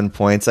 7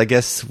 points. I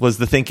guess was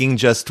the thinking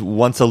just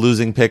once a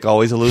losing pick,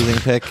 always a losing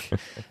pick?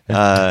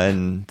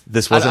 And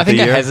this wasn't the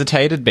year? I think I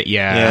hesitated, but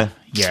yeah.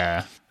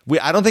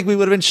 I don't think we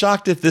would have been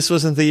shocked if this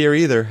wasn't the year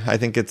either. I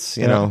think it's,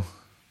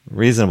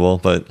 reasonable,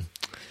 but...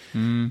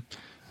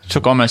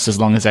 Took almost as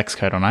long as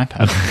Xcode on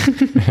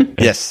iPad.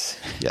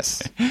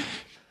 Yes.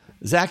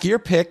 Zach, your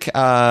pick,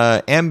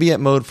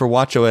 ambient mode for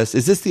watchOS.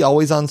 Is this the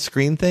always on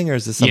screen thing, or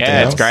is this something else?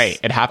 Yeah, it's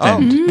great. It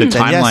happened. The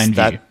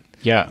timeline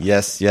view.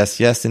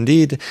 Yes,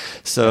 indeed.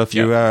 So if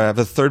you have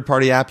a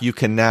third-party app, you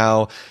can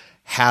now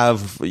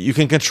you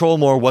can control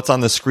more what's on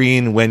the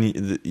screen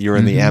when you're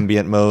in the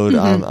ambient mode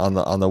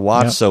on the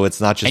watch. Yep. So it's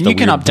not just and you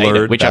can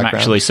update it, which background. I'm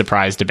actually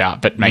surprised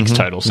about, but makes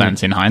total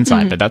sense in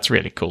hindsight. But that's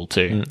really cool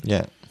too.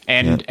 Yeah,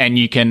 and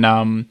you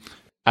can,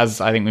 as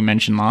I think we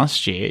mentioned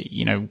last year,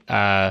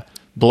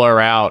 blur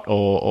out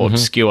or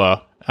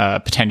obscure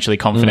potentially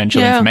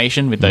confidential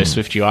information with those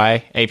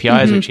SwiftUI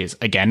APIs, which is,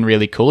 again,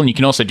 really cool. And you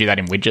can also do that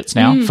in widgets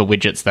now for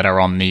widgets that are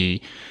on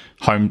the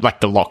home, like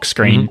the lock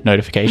screen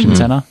notification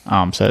center.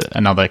 So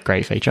another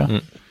great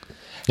feature.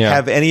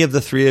 Have any of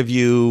the three of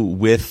you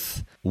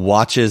with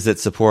watches that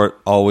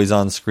support always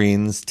on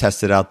screens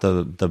tested out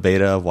the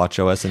beta of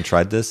watchOS and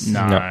tried this?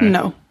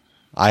 No.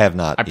 I have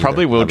not. I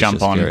probably will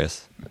jump on,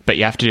 but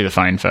you have to do the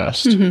phone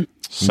first.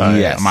 So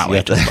I might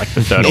wait till like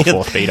the third or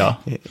fourth beta.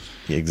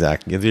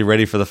 Exactly. You're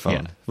ready for the phone.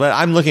 Yeah. But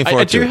I'm looking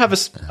forward to it. I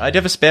do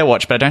have a spare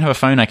watch, but I don't have a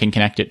phone I can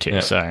connect it to. Yeah.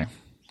 So,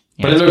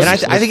 but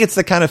I think it's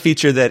the kind of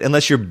feature that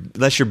unless you're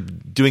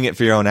doing it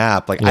for your own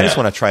app, like I just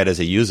want to try it as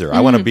a user. I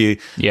want to be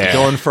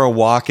going for a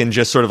walk and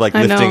just sort of like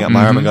lifting up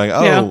my arm and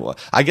going,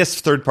 I guess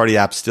third-party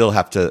apps still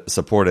have to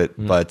support it,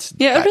 but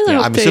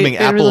I'm assuming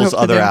Apple's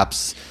other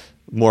apps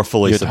more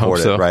fully support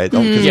it, right?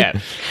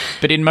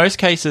 But in most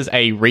cases,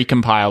 a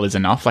recompile is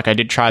enough. Like I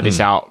did try this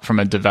out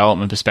from a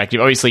development perspective.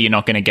 Obviously, you're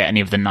not going to get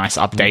any of the nice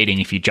updating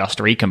if you just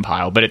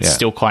recompile, but it's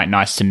still quite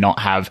nice to not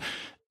have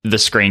the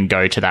screen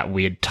go to that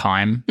weird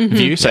time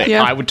view. So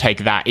I would take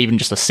that, even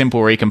just a simple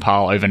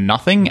recompile over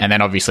nothing, and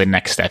then obviously the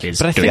next step is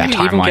doing a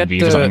timeline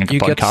view for something like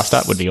a podcast.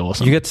 That would be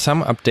awesome. You get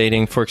some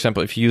updating. For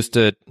example, if you use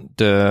the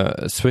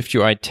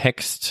SwiftUI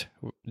text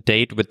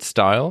date with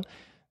style,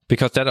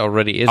 because that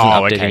already is an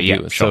updating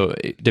view. So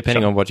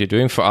depending on what you're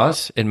doing, for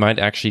us, it might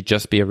actually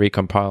just be a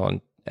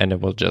recompile and it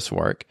will just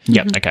work.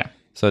 Yep. Okay.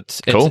 So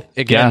it's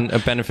again a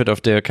benefit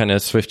of the kind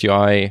of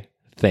SwiftUI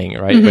thing,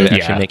 right? But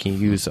actually making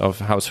use of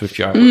how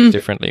SwiftUI works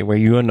differently, where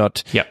you are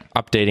not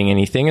updating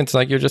anything. It's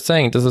like you're just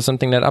saying this is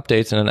something that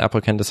updates, and then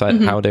Apple can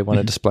decide how they want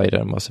to display it in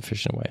the most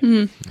efficient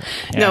way.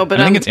 No,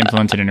 but I think it's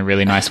implemented in a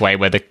really nice way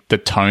where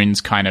the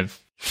tones kind of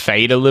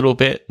fade a little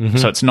bit.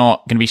 So it's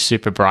not going to be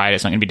super bright.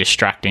 It's not going to be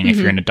distracting if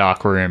you're in a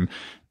dark room.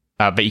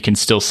 But you can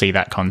still see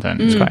that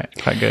content. It's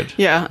quite good.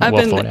 Yeah,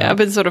 I've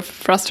been sort of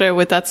frustrated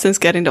with that since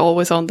getting the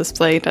always on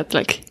display. That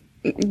like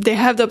they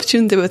have the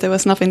opportunity, but there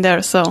was nothing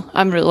there. So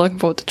I'm really looking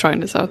forward to trying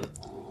this out.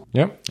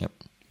 Yep.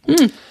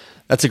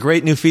 That's a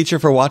great new feature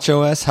for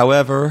watchOS.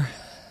 However,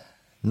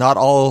 not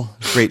all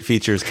great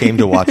features came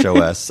to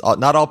watchOS.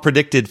 Not all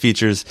predicted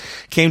features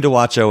came to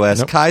watchOS.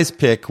 Nope. Kai's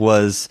pick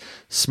was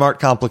smart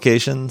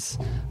complications,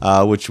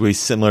 which was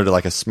similar to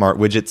like a smart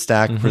widget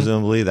stack,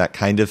 presumably, that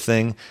kind of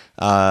thing.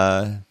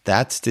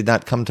 That did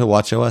not come to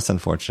watchOS,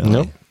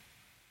 unfortunately.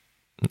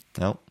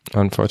 Nope.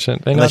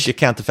 Unfortunately, unless you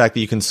count the fact that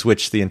you can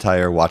switch the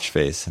entire watch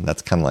face, and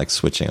that's kind of like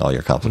switching all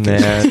your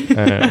complications.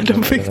 I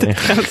don't think that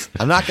counts.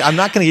 I'm not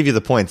going to give you the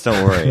points.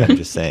 Don't worry. I'm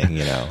just saying,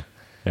 Yeah.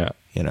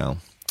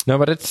 No,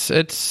 but it's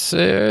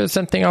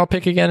something I'll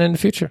pick again in the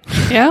future.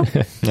 Yeah.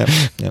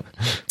 Yep.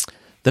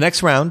 The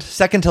next round,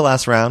 second to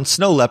last round,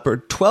 Snow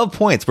Leopard, 12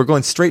 points. We're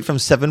going straight from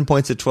 7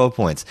 points to 12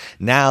 points.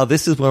 Now,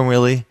 this is when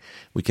really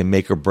we can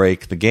make or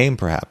break the game,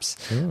 perhaps.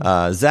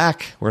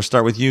 Zach, we're going to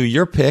start with you.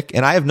 Your pick,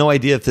 and I have no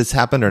idea if this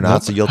happened or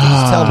not, so you'll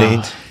just tell me.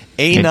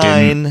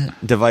 A9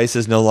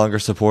 devices no longer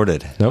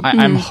supported. Nope.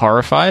 I'm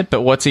horrified,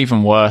 but what's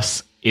even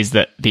worse is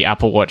that the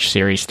Apple Watch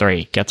Series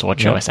 3 gets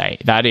watchOS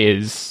 8. That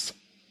is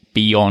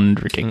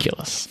beyond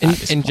ridiculous.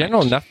 In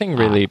general, nothing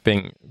really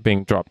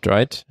being dropped,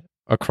 right?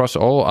 Across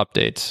all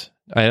updates.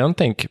 I don't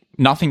think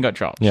nothing got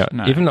dropped. Yeah,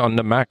 no. Even on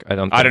the Mac, I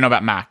don't know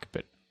about Mac,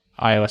 but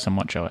iOS and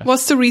watchOS.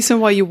 What's the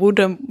reason why you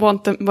wouldn't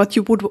want them?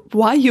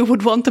 Why you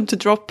would want them to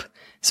drop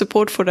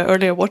support for the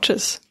earlier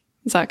watches,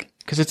 Zach?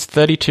 Because it's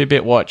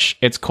 32-bit watch.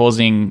 It's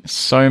causing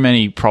so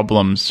many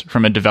problems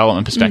from a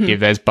development perspective.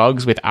 There's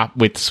bugs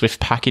with Swift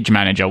Package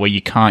Manager where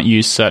you can't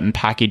use certain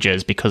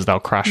packages because they'll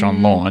crash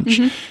on launch.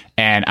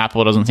 And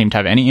Apple doesn't seem to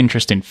have any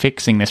interest in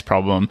fixing this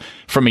problem.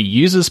 From a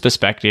user's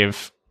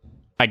perspective,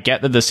 I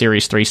get that the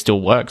Series 3 still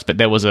works, but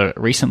there was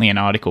recently an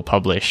article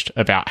published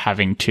about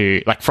having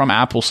to, like from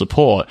Apple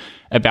support,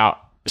 about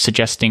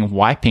suggesting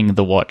wiping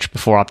the watch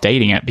before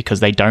updating it because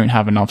they don't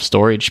have enough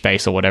storage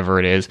space or whatever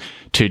it is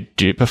to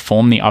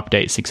perform the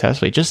update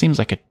successfully. It just seems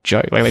like a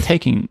joke. Like they're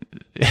taking,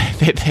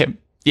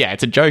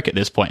 it's a joke at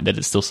this point that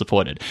it's still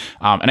supported.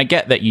 And I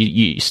get that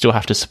you still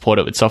have to support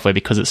it with software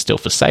because it's still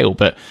for sale,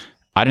 but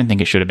I don't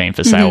think it should have been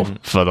for sale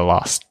for the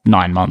last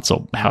 9 months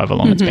or however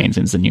long it's been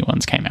since the new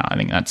ones came out. I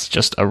think that's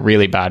just a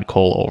really bad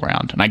call all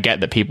around. And I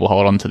get that people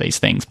hold on to these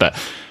things, but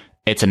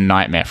it's a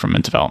nightmare from a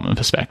development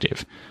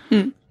perspective.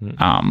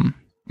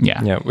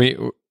 Yeah,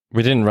 we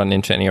didn't run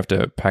into any of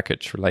the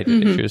package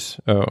related issues.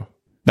 Oh,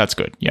 that's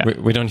good. Yeah,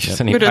 we don't use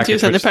any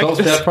packages. Which solves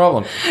that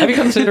problem. Have you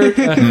considered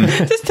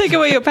just take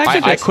away your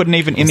packages? I couldn't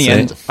even in the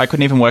end. I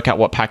couldn't even work out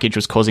what package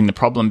was causing the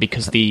problem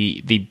because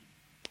the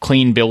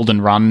clean build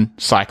and run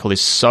cycle is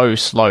so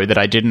slow that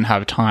I didn't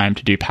have time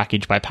to do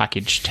package by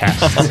package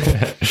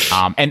tests.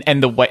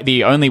 And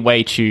the only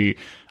way to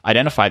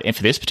identify it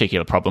for this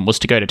particular problem was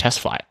to go to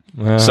TestFlight.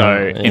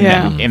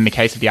 In the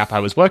case of the app I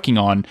was working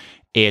on,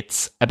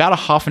 it's about a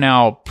half an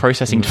hour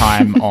processing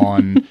time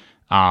on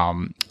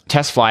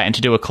TestFlight, and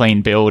to do a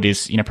clean build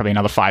is probably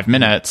another 5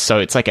 minutes. So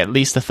it's like at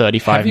least a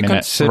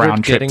 35-minute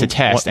round trip to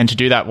test, and to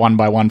do that one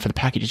by one for the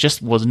package, it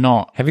just was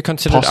not. Have you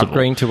considered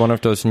upgrading to one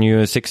of those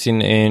new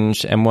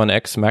 16-inch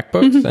M1X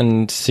MacBooks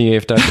and see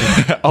if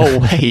that? Oh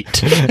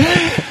wait.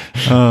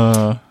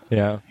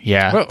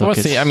 Yeah. Well, we'll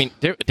see. I mean,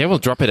 they will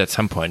drop it at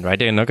some point, right?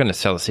 They're not going to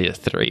sell a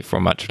CS3 for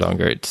much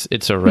longer.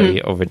 It's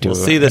already overdue. We'll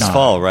see this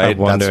fall, right?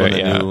 Wonder, that's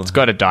when it's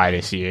got to die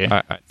this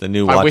year. The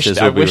new watches.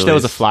 I wish there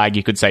was a flag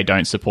you could say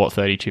don't support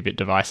 32-bit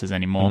devices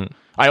anymore.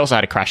 I also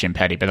had a crash in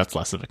Petty, but that's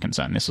less of a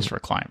concern. This was for a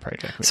client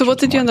project. So what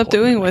did you end up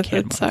doing with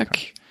it,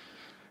 Zach?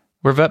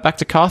 Revert back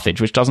to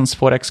Carthage, which doesn't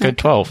support Xcode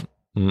 12.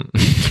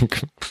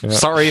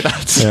 Sorry,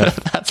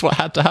 that's what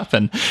had to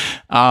happen.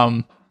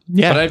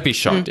 But I'd be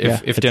shocked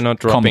if they're not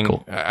dropping.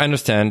 Comical. I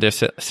understand they're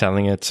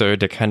selling it, so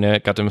they kind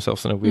of got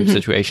themselves in a weird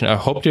situation. I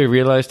hope they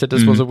realized that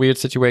this was a weird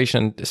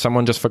situation.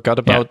 Someone just forgot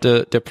about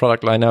the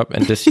product lineup,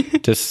 and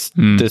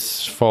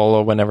this fall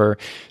or whenever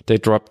they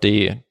drop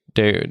the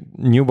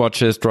new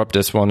watches, drop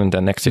this one, and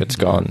then next year it's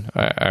gone.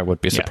 I would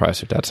be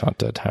surprised if that's not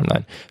the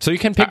timeline. So you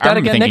can pick that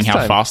again next time. I'm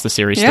thinking how fast the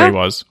Series 3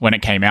 was when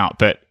it came out,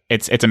 but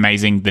it's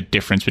amazing the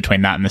difference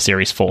between that and the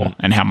Series 4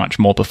 and how much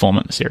more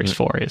performant the Series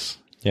 4 is.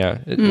 Yeah.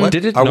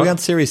 Are we on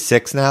Series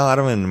 6 now? I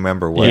don't even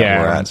remember where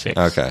we're at. 6.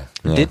 Okay.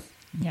 Yeah.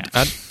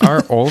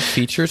 Are all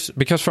features,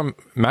 because from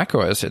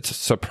macOS, it's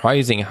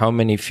surprising how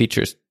many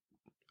features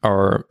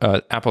are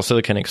Apple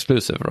Silicon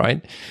exclusive,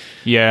 right?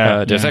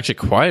 Yeah. There's actually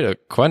quite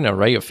an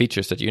array of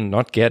features that you're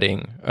not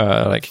getting.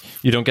 Like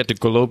you don't get the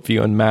globe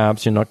view in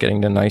Maps. You're not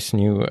getting the nice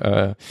new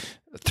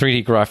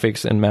 3D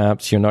graphics in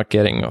Maps. You're not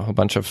getting a whole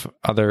bunch of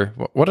other.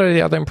 What are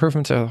the other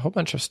improvements? A whole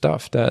bunch of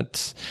stuff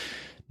that's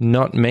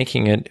not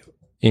making it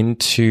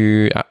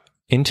into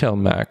Intel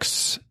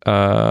Macs.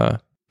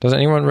 Does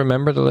anyone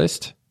remember the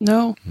list?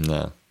 No.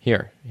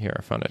 Here,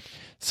 I found it.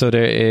 So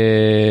there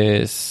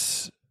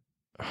is,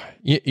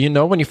 you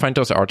know, when you find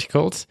those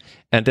articles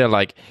and they're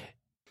like,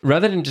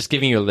 rather than just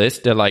giving you a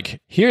list, they're like,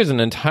 here's an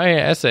entire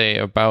essay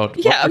about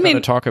what we're going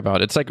to talk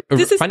about. It's like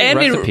finding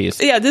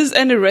recipes. Yeah, this is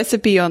any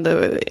recipe on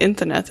the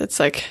internet. It's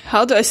like,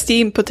 how do I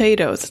steam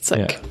potatoes? It's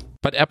like... Yeah.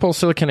 But Apple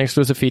Silicon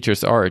exclusive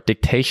features are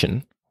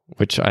dictation,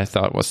 which I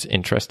thought was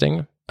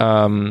interesting.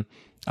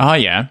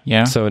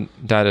 Yeah. So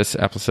that is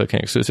Apple Silicon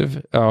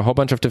exclusive. A whole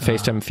bunch of the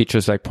FaceTime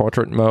features like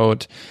portrait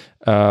mode,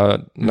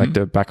 like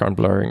the background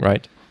blurring,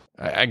 right?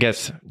 I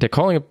guess they're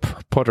calling it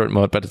portrait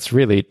mode, but it's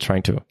really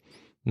trying to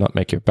not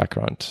make your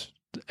background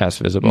as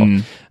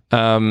visible.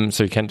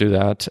 So you can't do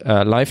that.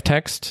 Live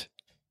text,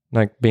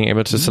 like being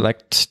able to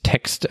select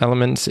text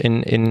elements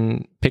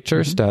in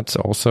pictures, that's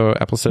also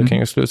Apple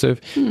Silicon exclusive.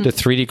 The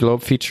 3D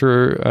globe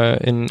feature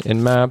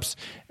in Maps,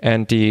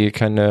 and the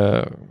kind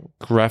of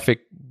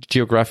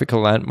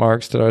geographical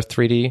landmarks that are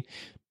 3D.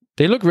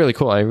 They look really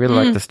cool. I really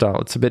like the style.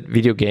 It's a bit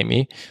video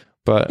gamey,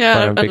 but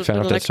I'm a big fan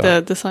of that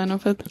style. The design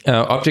of it.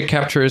 Object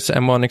capture is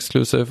M1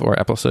 exclusive or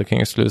Apple Silicon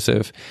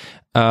exclusive.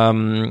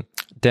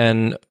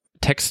 Then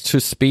text to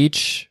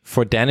speech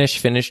for Danish,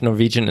 Finnish,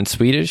 Norwegian, and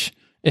Swedish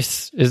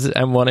is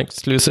M1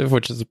 exclusive,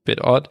 which is a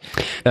bit odd.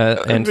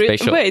 And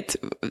spatial. Wait,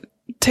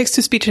 text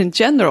to speech in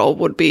general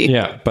would be.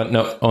 Yeah, but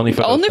no, only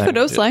for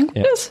those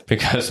languages. Yeah,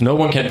 because no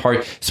one can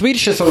parse.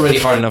 Swedish is already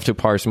hard enough to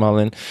parse,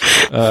 Malin.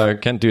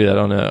 Can't do that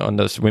on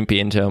those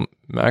wimpy Intel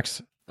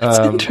Macs. That's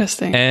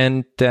interesting.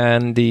 And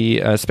then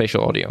the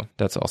spatial audio,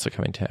 that's also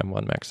coming to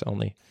M1 Max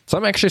only. So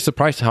I'm actually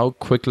surprised how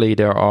quickly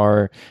there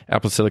are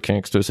Apple Silicon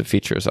exclusive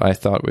features. I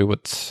thought we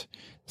would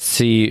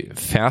see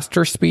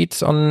faster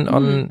speeds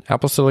on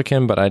Apple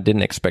Silicon, but I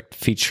didn't expect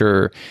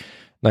feature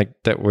like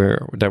that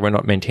we're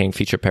not maintaining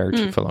feature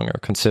parity for longer,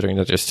 considering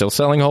that they're still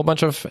selling a whole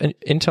bunch of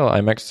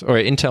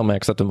Intel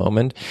Macs at the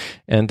moment,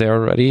 and they're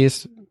already,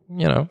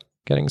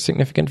 getting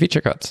significant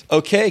feature cuts.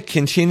 Okay,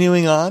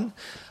 continuing on.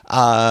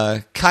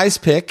 Kai's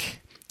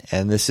pick,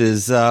 and this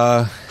is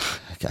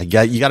you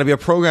got to be a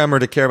programmer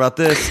to care about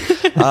this.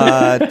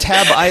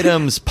 Tab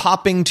items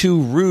popping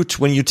to root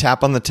when you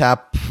tap on the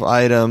tap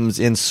items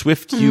in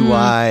Swift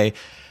UI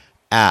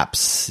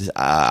apps.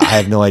 I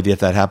have no idea if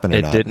that happened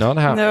or not. It did not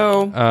happen.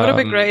 No, would have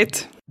been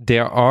great.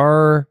 There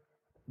are,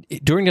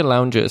 during the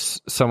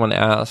lounges, someone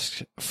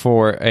asked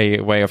for a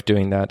way of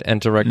doing that,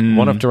 and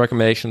one of the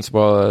recommendations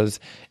was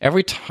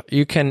every time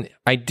you can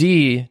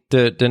ID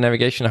the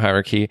navigation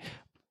hierarchy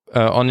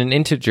on an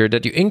integer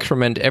that you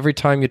increment every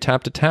time you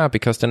tap the tab,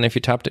 because then if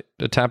you tap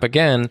the tab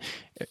again,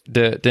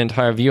 the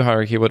entire view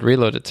hierarchy would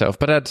reload itself.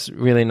 But that's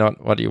really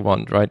not what you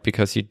want, right?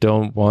 Because you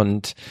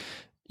want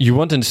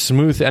a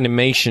smooth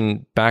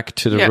animation back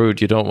to the root.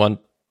 You don't want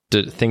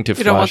the thing to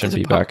flash and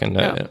be back on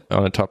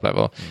the top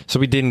level. So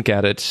we didn't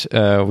get it.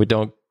 We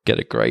don't get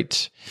a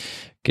great.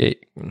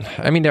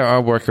 I mean, there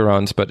are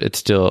workarounds, but it's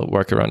still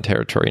workaround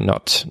territory,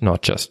 not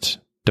just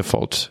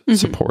default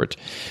support.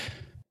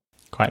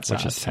 Quite sad.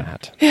 Which is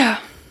sad. Yeah.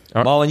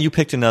 Malin, you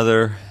picked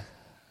another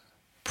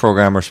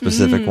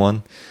programmer-specific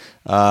one.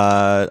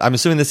 I'm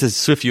assuming this is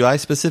Swift UI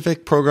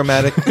specific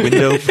programmatic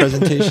window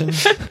presentation.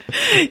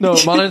 No,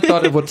 Malin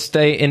thought it would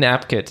stay in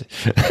AppKit.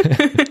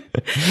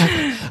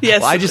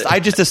 Yes, well, I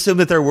just assumed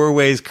that there were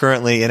ways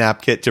currently in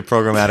AppKit to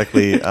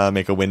programmatically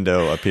make a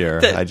window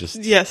appear.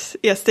 Yes,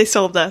 they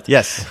solved that.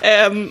 Yes,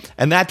 and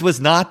that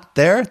was not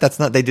there.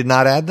 They did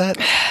not add that.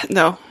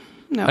 No.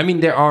 I mean,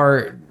 there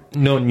are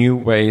no new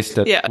ways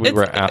that we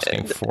were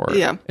asking for.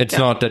 It's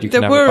not that you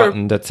can have a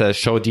button that says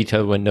show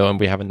detail window and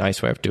we have a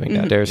nice way of doing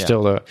that. There's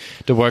still the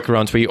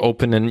workarounds where you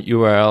open an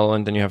URL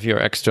and then you have your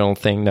external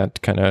thing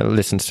that kind of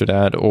listens to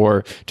that,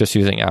 or just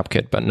using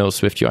AppKit, but no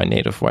Swift UI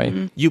native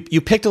way.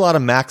 You picked a lot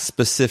of Mac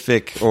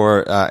specific,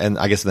 or and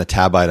I guess in the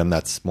tab item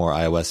that's more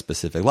iOS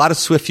specific. A lot of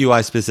Swift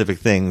UI specific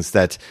things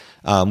that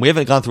we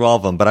haven't gone through all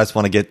of them, but I just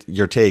want to get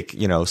your take.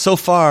 So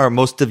far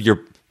most of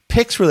your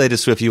picks related to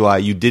Swift UI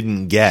you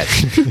didn't get,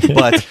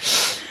 but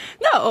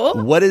no.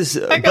 What is?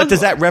 But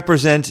does that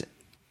represent?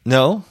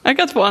 No, I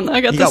got one.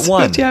 You got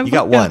one. You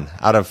got one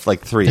out of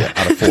like 3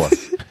 out of 4.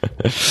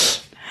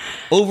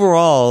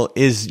 Overall,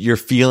 is your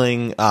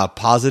feeling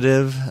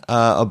positive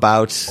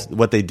about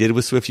what they did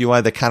with Swift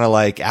UI? That kind of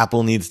like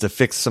Apple needs to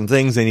fix some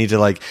things. They need to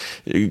like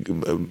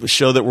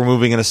show that we're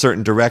moving in a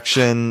certain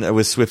direction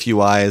with Swift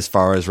UI as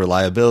far as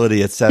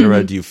reliability,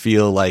 etc. Do you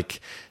feel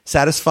like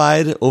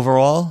satisfied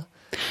overall?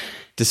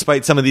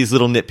 Despite some of these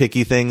little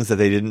nitpicky things that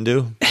they didn't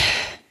do?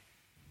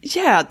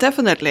 Yeah,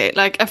 definitely.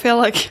 Like I feel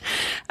like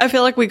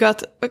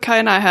Kai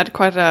and I had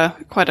quite a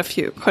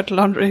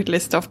laundry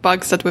list of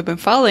bugs that we've been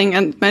filing,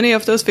 and many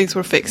of those things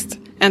were fixed.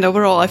 And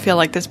overall, I feel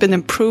like there's been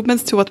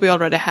improvements to what we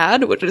already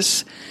had, which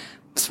is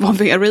one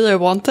thing I really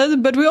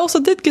wanted. But we also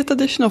did get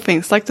additional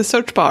things like the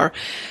search bar,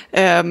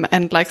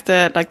 and like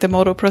the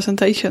Modo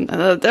presentation.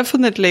 And I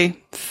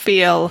definitely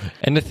feel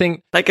and the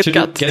thing like it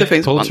got the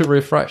things to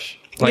refresh.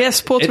 Like,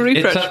 yes, pull to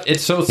refresh.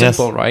 It's so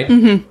simple, right?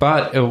 Mm-hmm.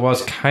 But it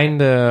was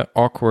kind of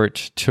awkward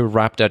to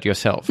wrap that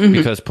yourself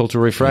because pull to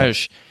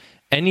refresh,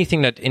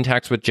 anything that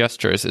interacts with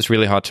gestures is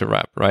really hard to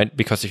wrap, right?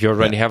 Because if you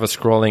already have a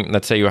scrolling,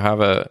 let's say you have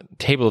a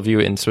table view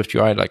in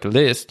SwiftUI like a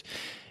list,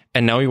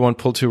 and now you want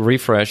pull to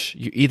refresh,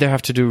 you either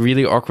have to do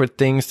really awkward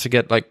things to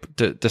get like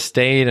the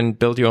state and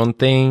build your own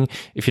thing.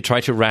 If you try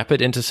to wrap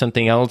it into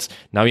something else,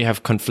 now you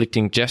have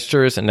conflicting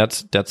gestures, and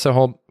that's a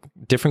whole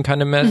different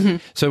kind of mess. Mm-hmm.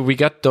 So we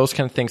got those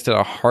kind of things that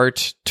are hard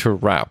to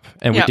wrap,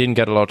 and we didn't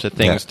get a lot of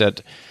things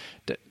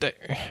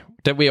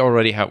that we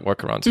already have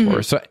workarounds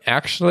for. So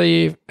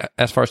actually,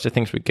 as far as the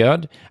things we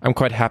got, I'm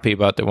quite happy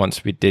about the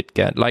ones we did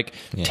get. Like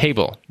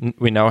Table.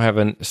 We now have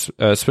a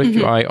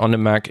SwiftUI on the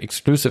Mac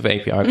exclusive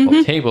API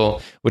called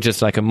Table, which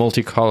is like a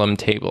multi-column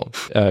table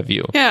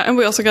view. Yeah, and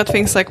we also got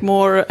things like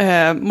more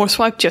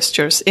swipe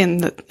gestures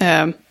in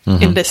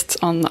lists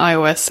on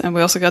iOS, and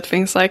we also got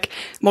things like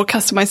more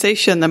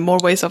customization and more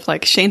ways of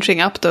like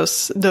changing up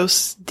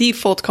those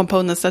default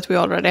components that we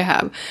already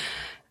have.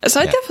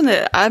 So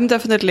I'm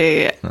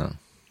definitely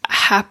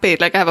happy.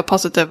 Like I have a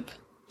positive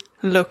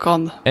look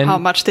on how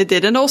much they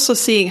did, and also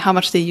seeing how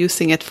much they're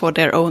using it for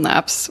their own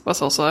apps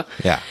was also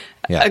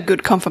a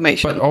good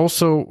confirmation. But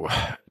also,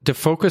 the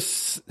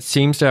focus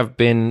seems to have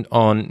been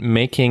on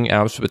making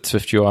apps with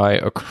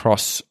SwiftUI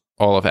across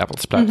all of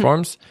Apple's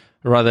platforms,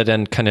 rather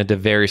than kind of the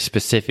very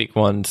specific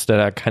ones that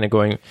are kind of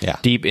going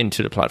deep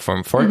into the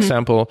platform. For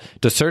example,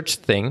 the search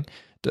thing,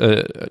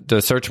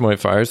 the search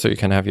modifier, so you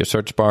can have your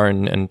search bar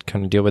and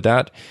kind of deal with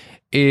that,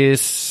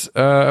 is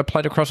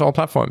applied across all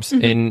platforms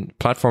in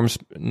platforms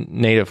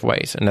native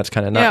ways, and that's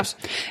kind of nice.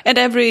 Yeah. And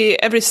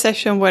every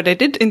session where they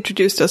did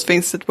introduce those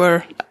things that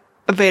were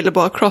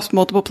available across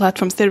multiple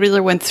platforms, they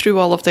really went through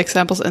all of the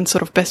examples and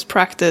sort of best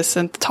practice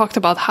and talked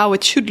about how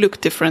it should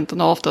look different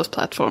on all of those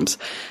platforms.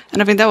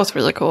 And I think that was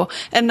really cool.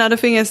 And another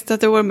thing is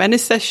that there were many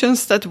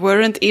sessions that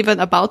weren't even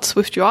about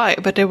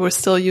SwiftUI, but they were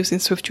still using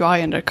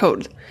SwiftUI in their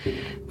code,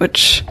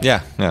 which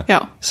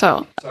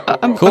so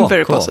I'm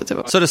very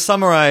positive. So to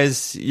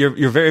summarize,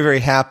 you're very, very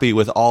happy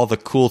with all the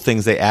cool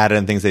things they added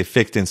and things they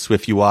fixed in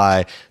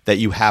SwiftUI that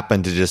you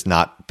happen to just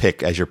not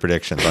pick as your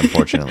predictions,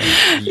 unfortunately.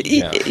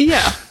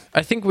 Yeah.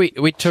 I think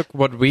we took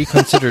what we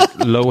considered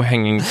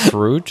low-hanging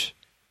fruit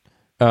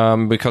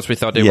because we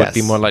thought it would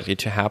be more likely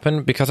to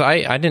happen. Because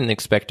I didn't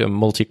expect a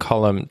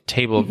multi-column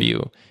table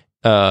view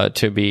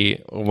to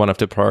be one of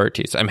the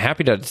priorities. I'm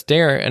happy that it's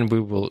there, and we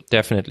will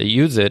definitely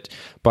use it.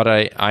 But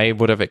I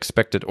would have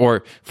expected,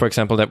 or for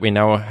example, that we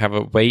now have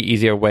a way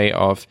easier way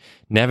of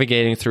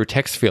navigating through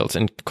text fields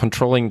and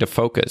controlling the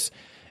focus.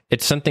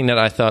 It's something that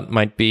I thought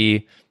might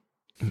be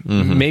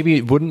maybe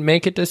it wouldn't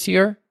make it this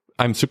year.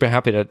 I'm super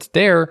happy that it's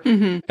there,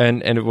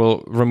 and it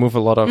will remove a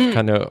lot of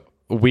kind of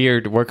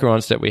weird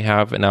workarounds that we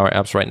have in our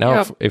apps right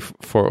now,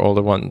 for all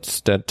the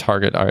ones that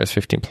target iOS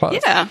 15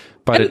 Plus. Yeah,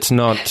 but it's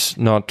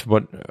not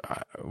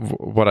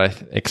what I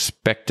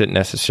expected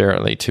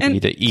necessarily to be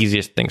the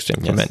easiest things to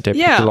implement.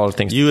 Yes. A lot of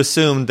things. You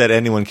assumed that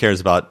anyone cares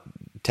about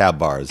tab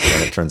bars,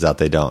 and it turns out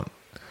they don't.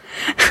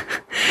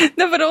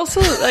 No, but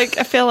also like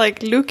I feel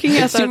like looking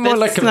at it more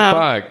like a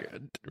bug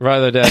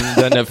rather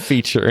than a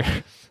feature.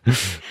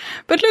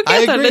 But look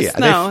at our list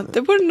now.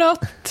 There were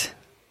not...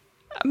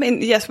 I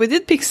mean, yes, we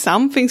did pick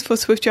some things for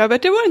SwiftUI,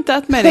 but there weren't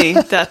that many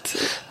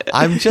that...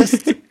 I'm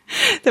just...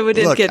 that we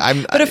didn't get.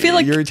 But I feel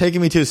like... You're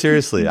taking me too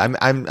seriously. I'm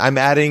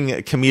adding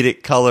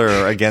comedic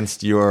color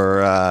against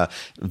your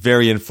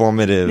very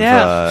informative,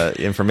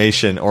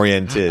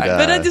 information-oriented...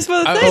 but I just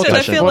want to say that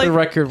I feel like... For the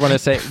record, when I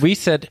say, we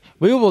said,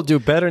 we will do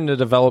better in the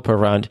developer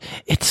round,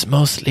 it's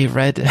mostly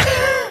red.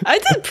 I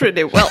did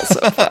pretty well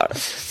so far.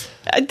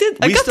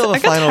 We still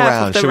have a final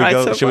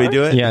round. Should we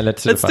do it? Yeah,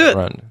 let's do the final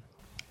round.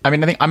 I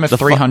mean, I think I'm a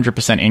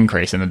 300%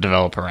 increase in the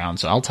developer round,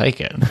 so I'll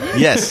take it.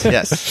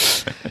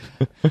 Yes.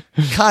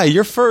 Kai,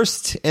 you're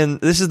first,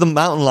 and this is the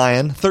Mountain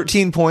Lion.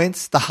 13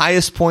 points, the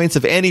highest points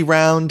of any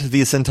round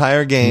this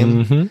entire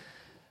game. Mm-hmm.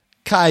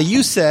 Kai,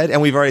 you said,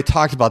 and we've already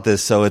talked about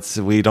this, so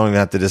we don't even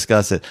have to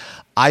discuss it,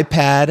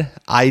 iPad,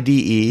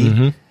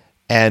 IDE,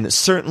 and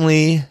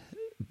certainly,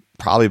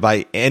 probably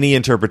by any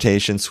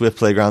interpretation, Swift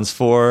Playgrounds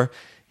 4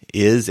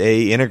 is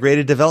a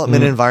integrated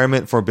development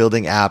environment for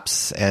building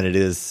apps, and it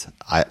is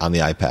on the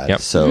iPad.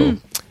 Yep. So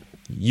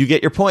you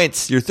get your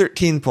points, your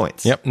 13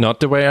 points. Yep,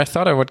 not the way I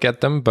thought I would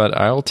get them, but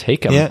I'll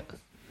take them.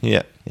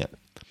 Yeah.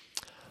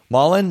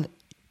 Malin,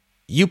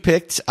 you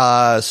picked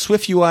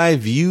SwiftUI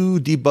View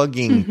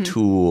Debugging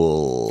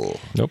Tool.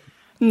 Nope.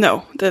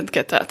 No, didn't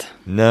get that.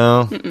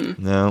 No.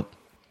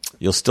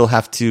 You'll still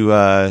have to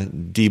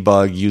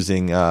debug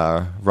using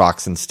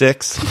rocks and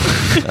sticks.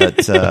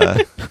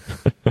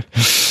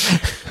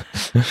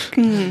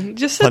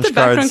 Just set the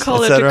background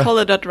color to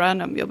color that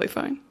random. You'll be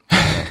fine.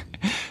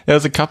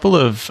 There's a couple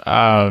of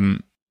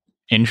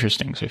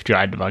interesting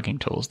SwiftUI debugging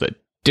tools that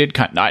did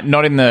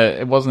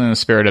it wasn't in the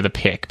spirit of the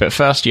pick, but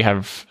first you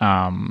have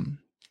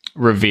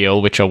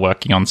Reveal, which are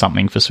working on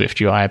something for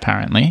SwiftUI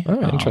apparently.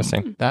 Oh,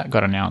 interesting. That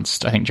got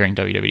announced, I think, during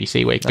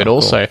WWDC week. But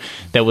also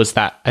there was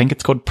that, I think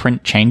it's called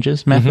print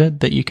changes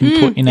method that you can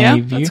put in a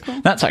view. That's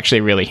cool. That's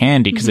actually really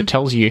handy because it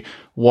tells you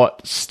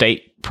what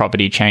state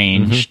property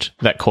changed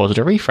that caused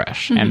a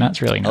refresh. And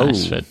that's really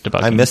nice for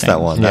debugging. I missed that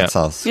one. Yeah. That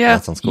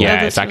sounds cool.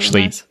 Yeah, it's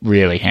actually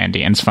really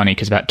handy. And it's funny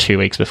because about 2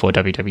 weeks before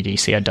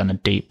WWDC, I'd done a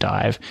deep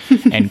dive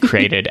and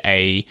created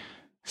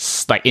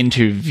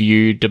into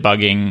view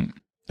debugging,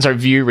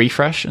 view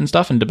refresh and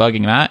stuff and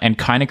debugging that, and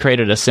kind of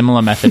created a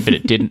similar method,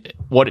 but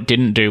what it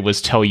didn't do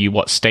was tell you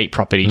what state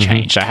property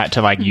changed. I had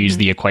to use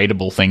the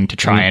equatable thing to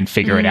try and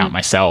figure it out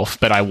myself,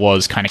 but I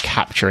was kind of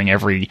capturing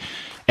every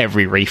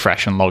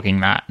refresh and logging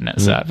that, and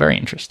it's very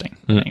interesting.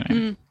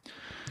 Anyway,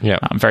 yeah,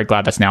 I'm very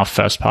glad that's now a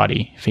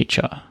first-party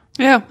feature.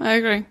 Yeah, I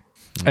agree.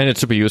 And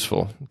it's super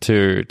useful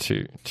to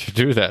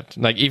do that.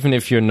 Like, even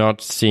if you're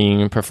not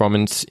seeing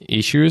performance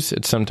issues,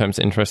 it's sometimes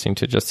interesting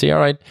to just see, all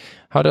right,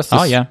 how does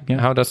this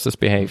how does this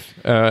behave?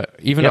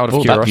 Even out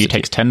of curiosity. That view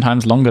takes 10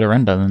 times longer to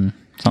render than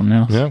something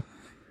else. Yeah.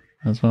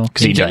 As well.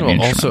 Because in general,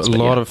 also a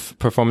lot of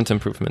performance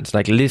improvements.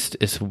 Like List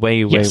is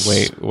way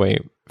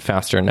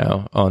faster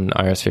now on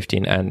iOS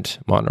 15 and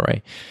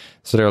Monterey.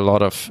 So there are a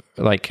lot of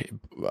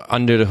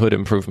under the hood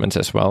improvements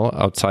as well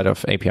outside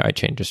of API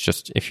changes.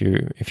 Just if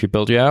you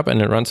build your app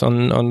and it runs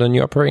on the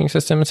new operating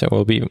systems, it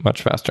will be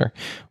much faster,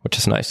 which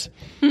is nice.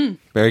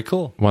 Very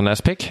cool. One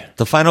last pick.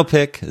 The final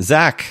pick,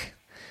 Zach.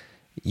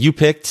 You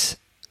picked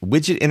new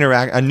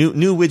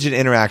widget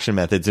interaction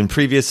methods. In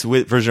previous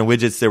version of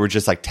widgets, there were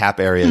just tap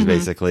areas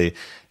basically,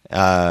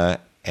 and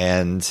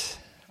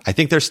I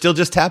think they're still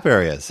just tap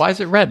areas. Why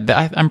is it red?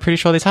 I'm pretty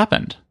sure this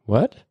happened.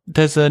 What?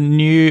 There's a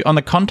new, on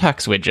the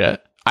contacts widget,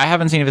 I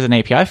haven't seen if there's an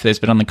API for this,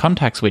 but on the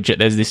contacts widget,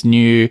 there's this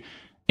new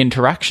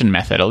interaction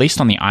method, at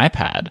least on the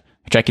iPad,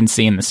 which I can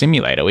see in the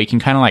simulator, where you can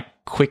kind of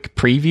quick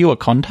preview a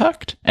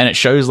contact, and it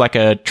shows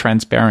a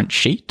transparent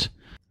sheet.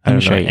 I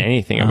don't know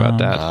anything about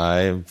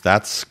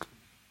that.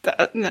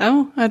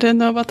 No, I didn't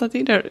know about that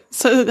either.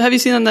 So have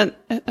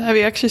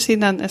you actually seen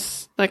that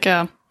as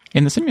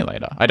in the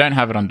simulator? I don't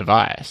have it on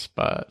device,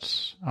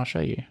 but I'll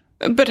show you.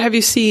 But have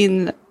you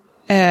seen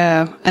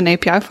an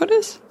API for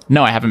this?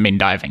 No, I haven't been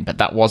diving, but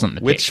that wasn't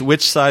the pick.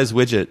 Which size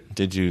widget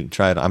did you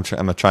try it? I'm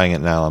trying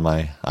it now on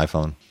my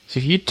iPhone. So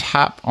if you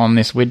tap on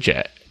this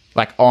widget,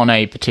 on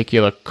a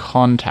particular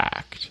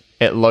contact,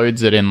 it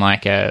loads it in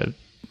a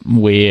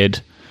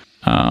weird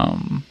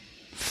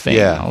thing.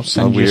 Yeah, I'll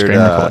send you a screen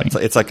recording.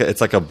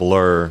 It's like a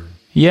blur.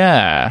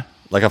 Yeah.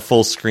 Like a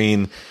full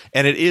screen,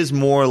 and it is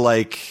more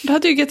like. How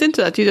do you get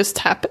into that? You just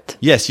tap it.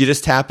 Yes, you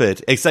just tap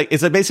it. It's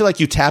basically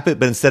you tap it,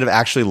 but instead of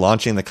actually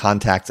launching the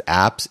Contacts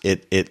apps,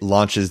 it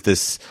launches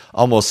this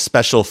almost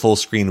special full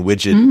screen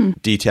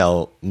widget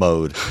detail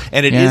mode,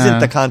 and it isn't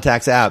the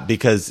Contacts app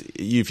because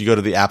if you go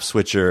to the app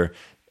switcher,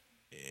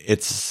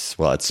 it's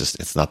not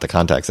the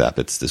Contacts app.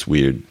 It's this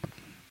weird.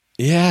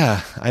 Yeah,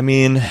 I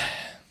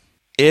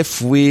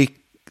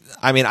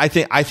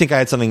think I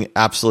had something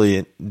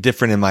absolutely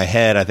different in my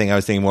head. I think I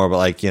was thinking more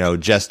about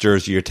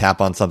gestures. You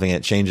tap on something,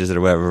 it changes it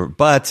or whatever.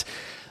 But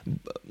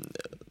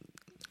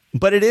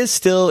it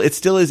still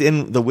is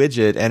in the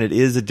widget, and it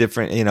is a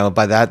different.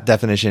 By that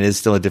definition, it is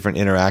still a different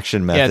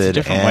interaction method. Yeah, it's a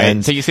different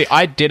way. So you see,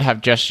 I did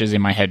have gestures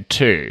in my head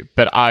too,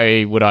 but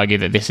I would argue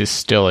that this is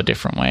still a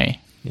different way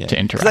to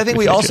interact. Because I think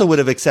we also would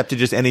have accepted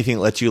just anything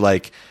that lets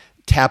you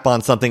tap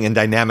on something and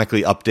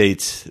dynamically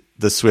update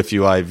the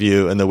SwiftUI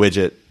view and the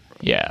widget.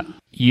 Yeah.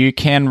 You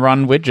can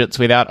run widgets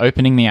without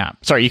opening the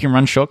app. Sorry, you can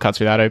run shortcuts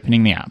without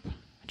opening the app.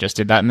 Just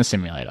did that in the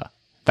simulator.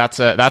 That's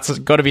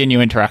got to be a new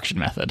interaction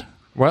method.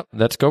 Well,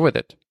 let's go with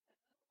it.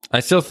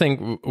 I still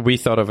think we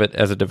thought of it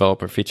as a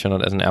developer feature,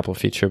 not as an Apple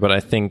feature, but I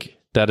think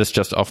that is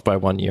just off by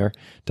 1 year.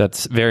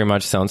 That's very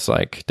much sounds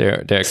like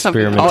they're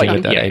experimenting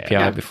with that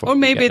API before. Or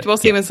maybe it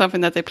was even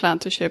something that they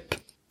planned to ship.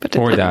 But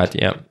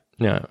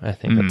Yeah, I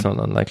think that's not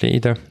unlikely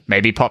either.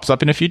 Maybe pops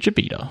up in a future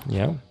beta.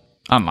 Yeah.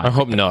 Unlikely. I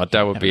hope not.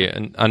 That would be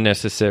an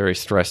unnecessary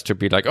stress to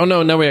be oh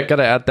no, we got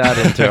to add that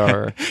into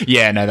our...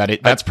 Yeah, no,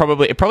 it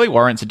probably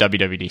warrants a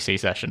WWDC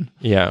session.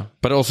 Yeah,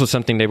 but also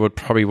something they would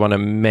probably want to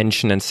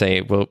mention and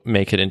say, we'll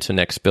make it into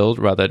next build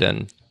rather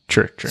than...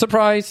 True.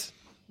 Surprise!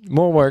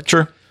 More work.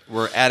 True.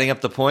 We're adding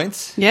up the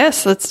points?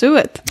 Yes, let's do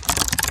it.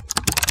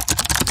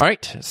 All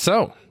right,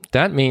 so...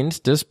 That means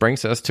this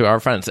brings us to our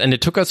friends. And it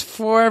took us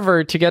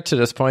forever to get to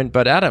this point.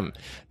 But Adam,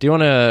 do you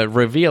want to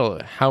reveal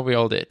how we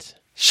all did?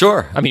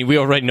 Sure. I mean, we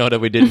already know that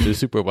we didn't do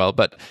super well,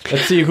 but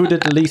let's see who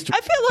did the least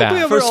I feel like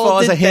we First of all,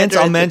 as a hint,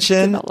 I'll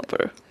mention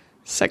developer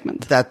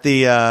segment that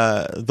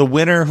the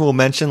winner who we'll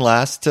mention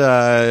last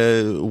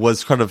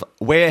was kind of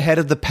way ahead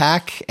of the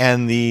pack,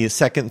 and the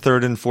second,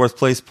 third, and fourth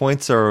place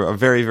points are a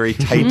very, very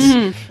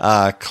tight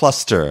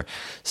cluster.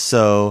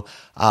 So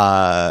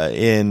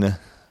in...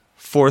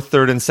 fourth,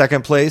 third, and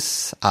second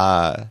place,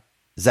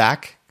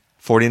 Zach,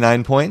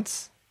 49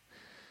 points.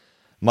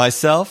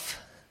 Myself,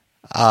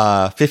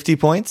 50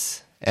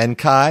 points. And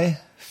Kai,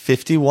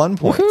 51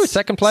 points. Woohoo,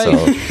 second place.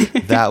 So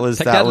that was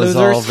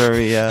all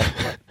very, good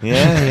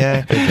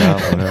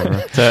job,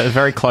 whatever. It's a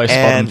very close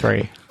bottom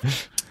three.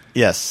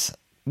 Yes.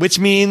 Which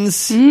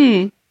means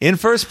in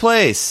first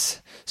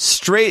place,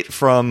 straight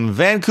from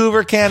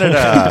Vancouver,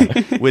 Canada,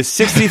 with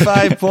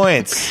 65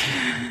 points.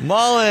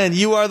 Malin,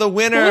 you are the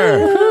winner.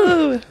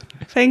 Woo-hoo.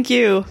 Thank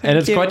you. And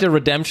it's quite a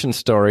redemption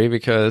story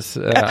because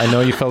I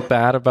know you felt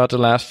bad about the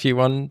last few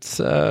ones.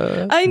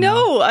 I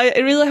know. I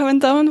really haven't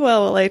done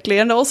well lately.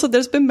 And also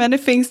there's been many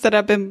things that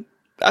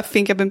I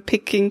think I've been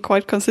picking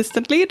quite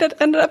consistently that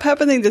ended up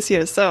happening this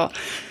year. So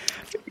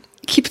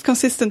keep it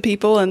consistent,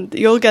 people, and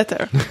you'll get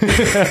there.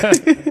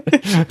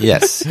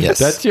 Yes.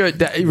 That's really...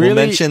 We'll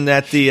mention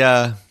that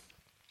the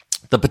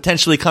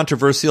potentially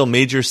controversial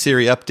Major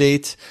Series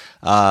update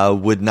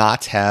would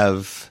not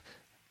have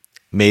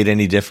made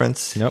any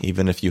difference. Nope.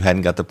 Even if you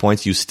hadn't got the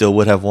points, you still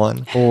would have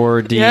won.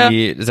 Or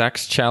the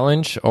Zach's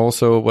challenge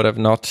also would have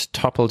not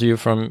toppled you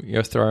from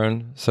your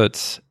throne. So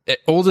it's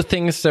all the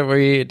things that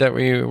we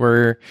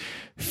were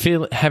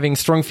having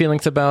strong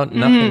feelings about.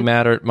 Nothing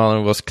mattered.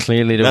 Malin was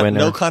clearly the winner.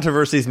 No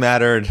controversies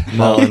mattered.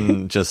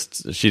 Malin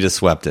she just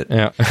swept it.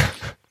 Yeah.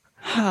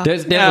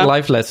 There's a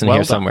life lesson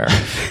here somewhere.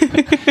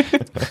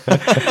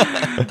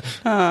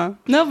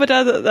 No, but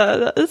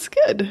that's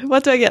good.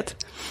 What do I get?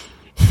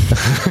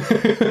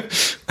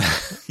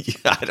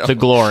 The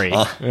glory.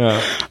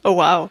 Oh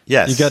wow!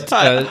 Yes, you got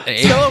so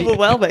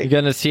overwhelming. You're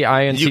gonna see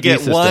and you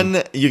get system.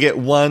 You get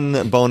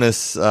one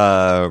bonus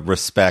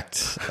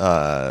respect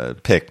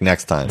pick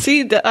next time.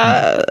 See,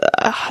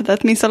 that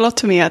means a lot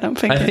to me. I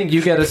think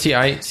you get a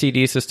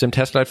CI/CD system,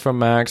 test light from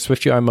Mac,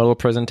 SwiftUI model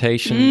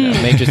presentation, a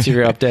Major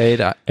Series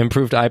update,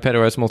 improved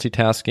iPadOS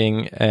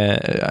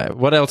multitasking.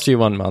 What else do you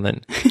want,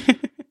 Malin?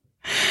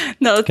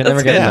 No, can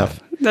never get enough.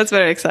 That's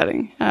very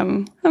exciting.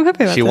 I'm happy about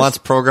this. She wants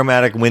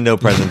programmatic window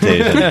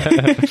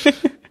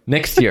presentation.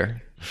 Next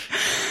year.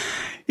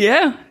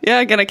 Yeah,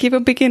 I'm gonna keep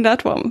on picking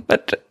that one.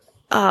 But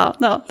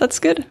no, that's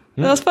good.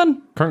 That was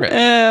fun.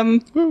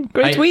 Congrats.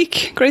 Great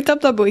week. Great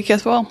Dub week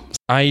as well.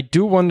 I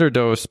do wonder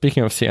though,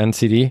 speaking of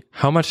CNCD,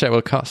 how much that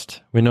will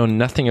cost. We know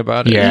nothing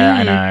about it. Yeah,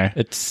 I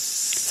know.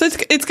 So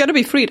it's gotta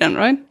be free then,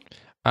 right?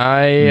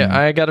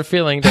 I got a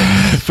feeling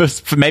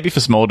that maybe for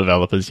small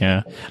developers,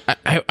 yeah.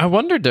 I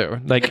wonder though,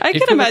 like I if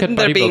can you imagine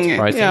look at BuddyBuild's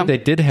pricing, they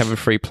did have a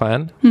free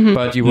plan,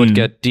 but you would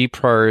get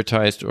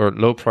deprioritized or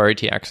low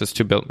priority access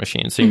to build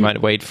machines. So you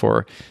might wait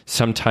for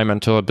some time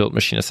until a build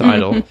machine is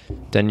idle,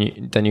 then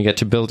you get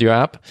to build your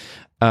app.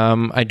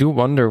 I do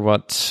wonder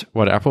what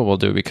Apple will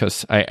do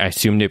because I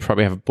assume they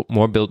probably have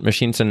more build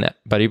machines than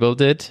BuddyBuild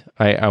did.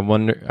 I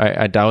wonder.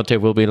 I doubt there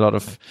will be a lot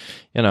of,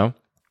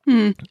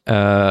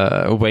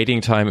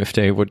 waiting time if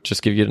they would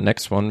just give you the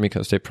next one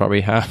because they probably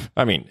have.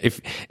 I mean,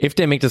 if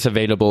they make this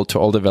available to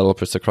all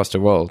developers across the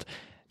world,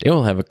 they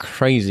will have a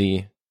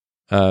crazy.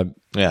 And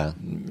they're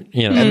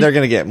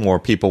going to get more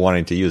people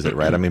wanting to use it,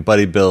 right? I mean,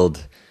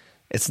 BuddyBuild.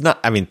 It's not.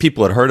 I mean,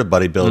 people had heard of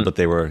BuddyBuild, but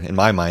they were, in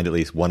my mind, at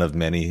least one of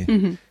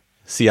many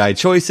CI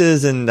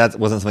choices, and that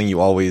wasn't something you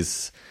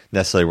always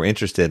necessarily were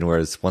interested in,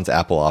 whereas once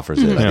Apple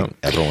offers it, I think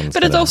everyone's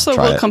But it also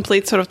will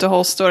complete sort of the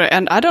whole story.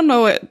 And I don't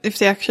know if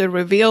they actually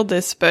revealed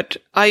this, but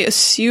I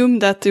assume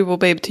that they will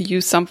be able to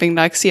use something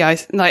like CI,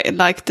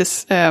 like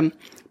this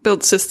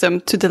build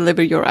system to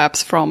deliver your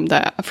apps from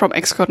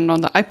Xcode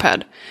on the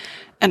iPad.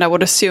 And I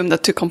would assume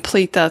that to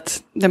complete that,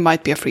 there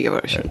might be a free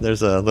version.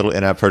 There's a little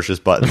in-app purchase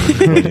button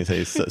when you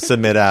say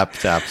submit app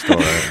to App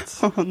Store.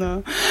 Oh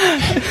no.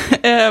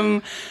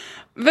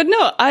 But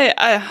no,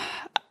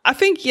 I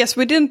think, yes,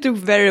 we didn't do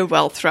very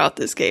well throughout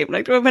this game.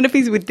 Like, there were many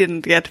things we didn't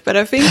get, but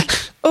I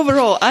think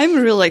overall, I'm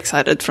really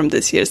excited from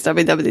this year's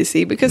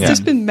WWDC because there's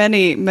been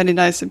many, many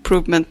nice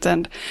improvements.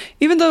 And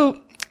even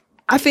though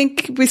I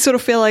think we sort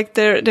of feel like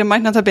there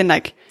might not have been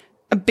like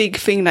a big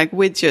thing like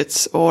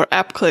widgets or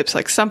app clips,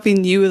 like something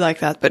new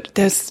like that, but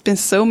there's been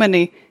so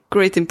many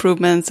great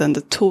improvements and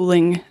the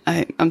tooling.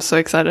 I'm so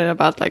excited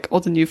about like all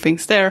the new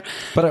things there.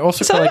 But I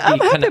also feel like I'm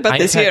happy about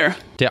this year.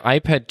 The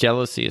iPad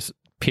jealousy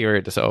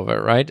period is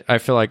over, right? I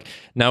feel like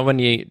now when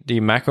the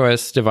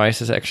macOS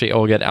devices actually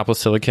all get Apple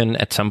Silicon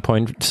at some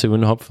point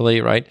soon,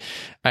 hopefully, right?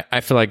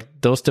 I feel like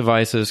those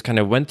devices kind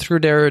of went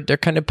through their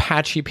kind of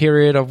patchy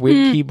period of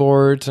weird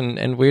keyboards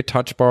and weird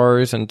touch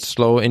bars and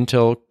slow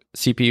Intel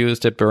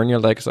CPUs that burn your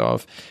legs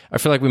off. I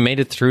feel like we made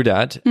it through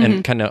that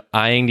and kind of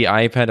eyeing the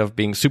iPad of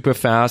being super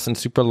fast and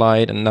super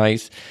light and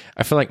nice.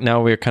 I feel like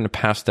now we're kind of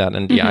past that,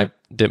 and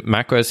the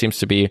macOS seems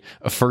to be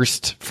a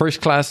first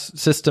class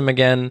system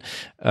again.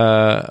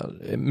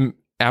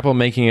 Apple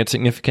making it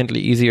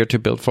significantly easier to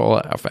build for all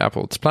of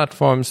Apple's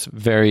platforms.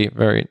 Very,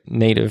 very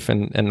native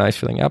and nice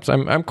feeling apps.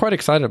 I'm quite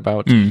excited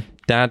about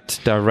that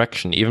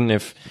direction, even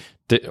if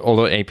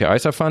although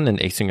APIs are fun and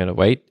async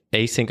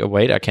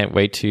await, I can't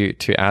wait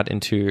to add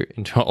into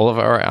all of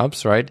our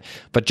apps, right?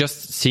 But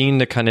just seeing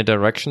the kind of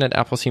direction that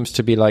Apple seems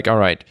to be like, all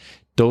right,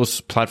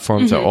 those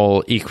platforms are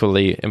all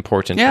equally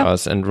important to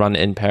us and run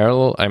in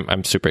parallel.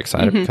 I'm super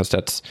excited because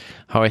that's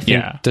how I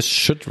think this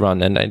should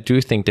run, and I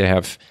do think they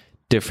have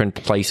different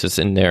places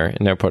in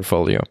their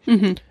portfolio.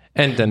 And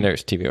then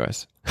there's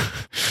tvOS.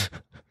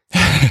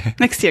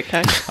 Next year,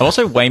 Kai. I'm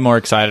also way more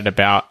excited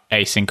about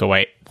async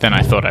await than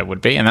I thought I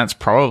would be. And that's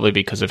probably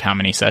because of how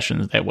many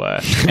sessions there were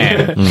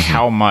and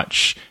how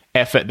much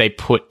effort they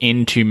put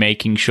into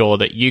making sure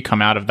that you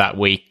come out of that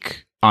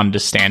week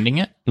understanding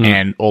it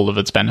and all of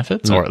its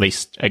benefits, or at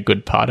least a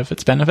good part of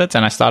its benefits.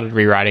 And I started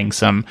rewriting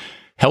some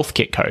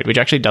HealthKit code, which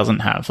actually doesn't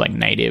have like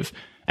native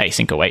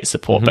async await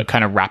support, but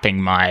kind of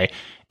wrapping my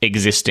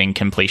existing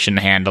completion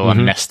handle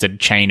and nested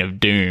chain of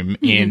doom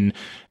in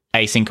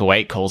async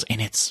await calls,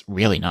 and it's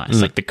really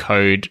nice. Like the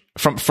code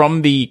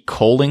from the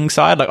calling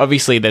side, like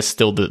obviously there's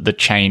still the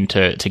chain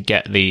to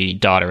get the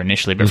data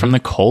initially, but from the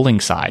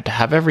calling side, to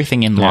have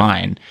everything in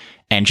line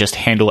and just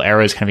handle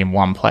errors kind of in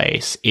one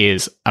place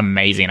is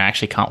amazing. I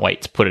actually can't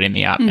wait to put it in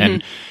the app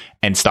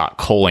and start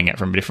calling it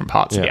from different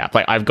parts of the app.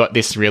 Like I've got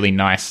this really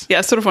nice... Yeah,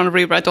 I sort of want to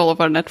rewrite all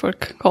of our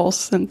network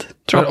calls and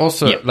drop. But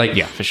also,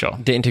 for sure.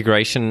 The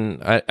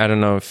integration, I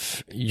don't know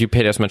if you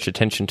paid as much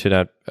attention to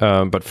that,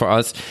 but for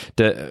us,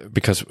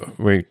 because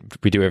we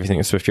do everything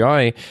in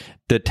SwiftUI,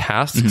 the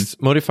tasks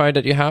modifier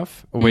that you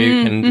have, where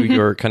you can do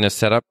your kind of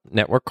setup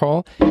network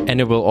call, and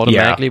it will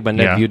automatically, when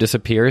that view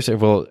disappears, it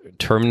will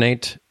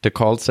terminate the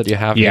calls that you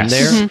have in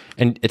there.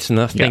 And it's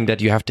nothing that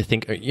you have to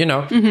think,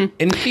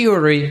 in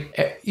theory,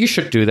 you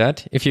should do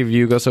that. If your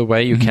view goes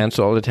away, you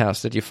cancel all the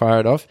tasks that you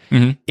fired off.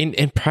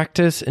 In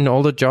practice, in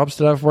all the jobs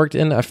that I've worked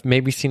in, I've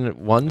maybe seen it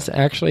once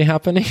actually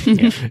happening.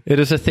 It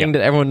is a thing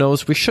that everyone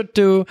knows we should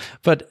do,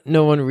 but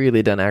no one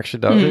really then actually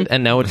does it.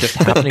 And now it's just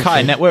happening.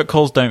 Kai, network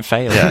calls don't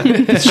fail. Yeah.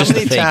 It's just a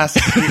thing.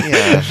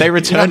 Tasks, they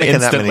return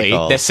instantly.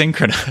 They're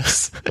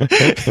synchronous.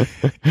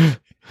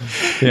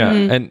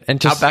 And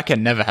just our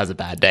backend never has a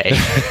bad day.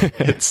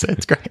 It's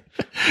great,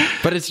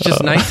 but it's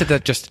just nice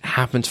that just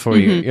happens for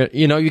you.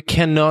 You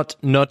cannot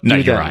not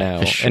do that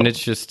now, and it's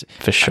just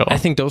for sure. I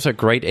think those are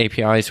great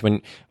APIs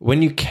when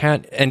you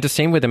can't. And the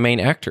same with the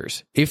main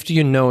actors. If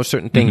you know a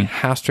certain thing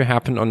has to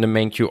happen on the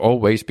main queue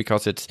always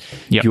because it's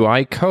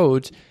UI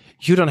code,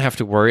 you don't have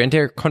to worry. And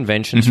there are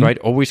conventions, right?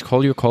 Always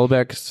call your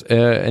callbacks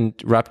and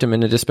wrap them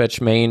in a dispatch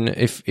main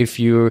if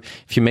you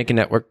make a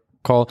network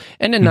call.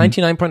 And in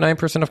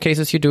 99.9% of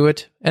cases you do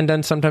it, and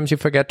then sometimes you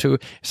forget to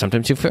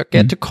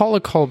call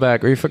a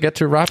callback, or you forget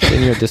to wrap it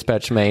in your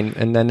dispatch main,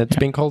 and then it's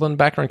being called on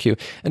background queue.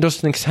 And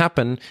those things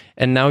happen,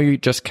 and now you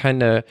just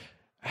kind of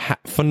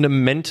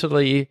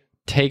fundamentally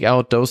take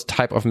out those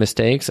type of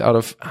mistakes out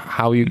of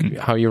how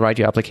you write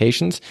your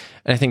applications.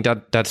 And I think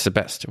that's the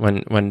best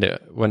when the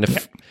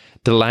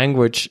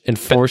language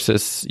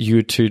enforces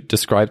you to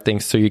describe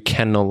things so you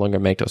can no longer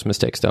make those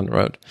mistakes down the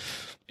road.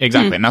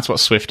 Exactly. And that's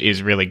what Swift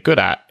is really good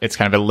at. It's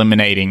kind of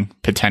eliminating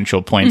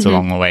potential points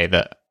along the way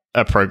that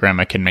a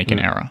programmer can make an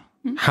error.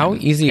 How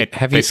easy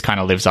this kind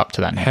of lives up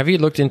to that now. Have you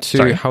looked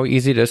into how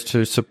easy it is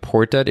to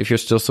support that? If you're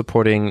still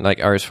supporting like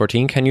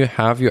RS14, can you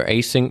have your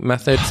async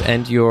methods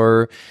and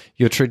your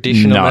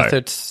traditional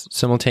methods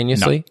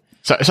simultaneously?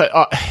 No.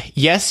 So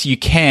yes, you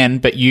can,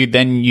 but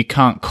you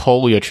can't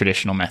call your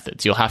traditional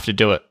methods. You'll have to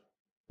do it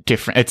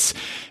different.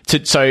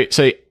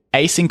 So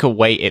async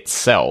await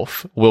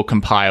itself will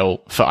compile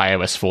for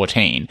iOS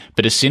 14,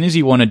 but as soon as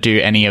you want to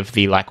do any of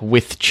the like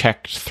with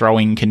checked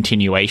throwing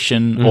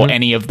continuation or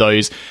any of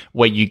those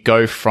where you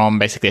go from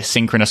basically a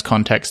synchronous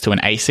context to an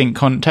async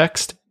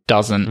context,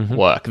 doesn't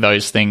work.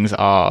 Those things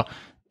are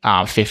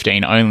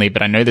 15 only,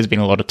 but I know there's been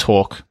a lot of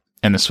talk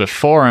in the Swift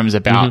forums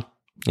about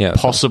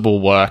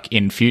possible work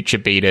in future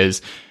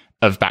betas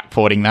of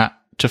backporting that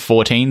to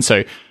 14.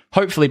 So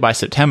hopefully by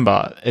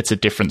September, it's a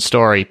different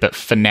story. But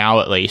for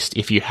now, at least,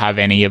 if you have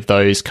any of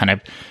those kind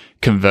of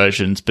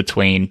conversions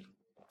between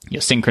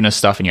your synchronous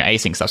stuff and your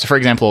async stuff. So, for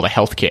example, all the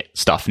HealthKit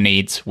stuff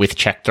needs with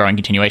check, throw, and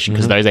continuation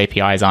because those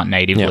APIs aren't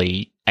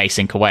natively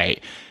async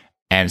await.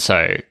 And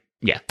so,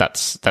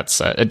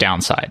 that's a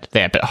downside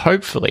there. But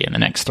hopefully in the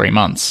next 3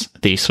 months,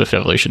 the Swift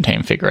Evolution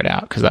team figure it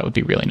out because that would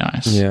be really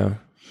nice. Yeah.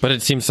 But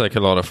it seems like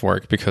a lot of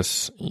work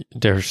because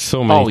there's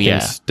so many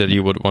things that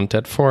you would want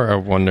that for. I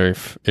wonder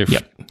if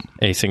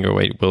async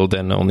await will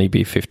then only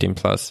be 15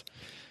 plus.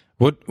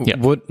 I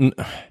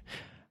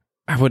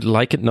would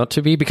like it not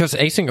to be, because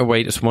async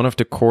await is one of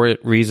the core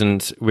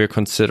reasons we're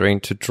considering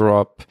to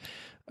drop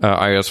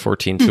iOS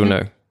 14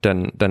 sooner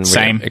than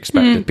we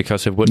expected,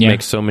 because it would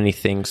make so many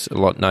things a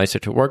lot nicer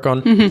to work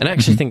on. And I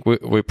actually think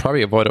we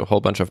probably avoid a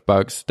whole bunch of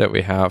bugs that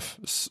we have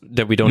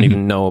that we don't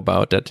even know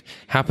about, that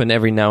happen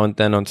every now and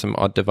then on some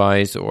odd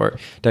device, or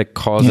that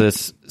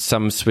causes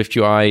some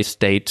SwiftUI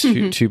state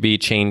to be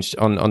changed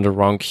on the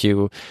wrong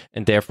queue,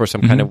 and therefore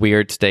some kind of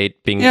weird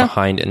state being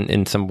behind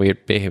in some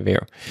weird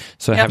behavior.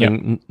 So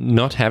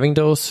not having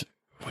those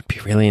would be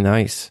really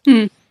nice.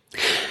 I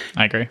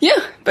agree.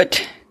 Yeah,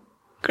 but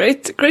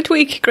great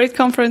week, great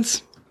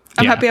conference.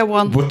 I'm happy I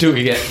won. We'll do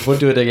it again. We'll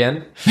do it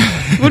again.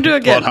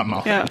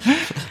 Yeah.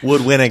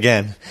 Would win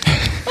again.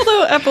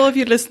 Although, Apple, if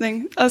you're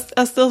listening,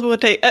 I still would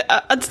take.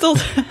 I'd still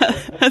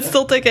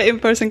take an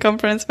in-person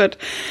conference. But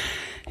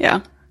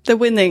yeah, the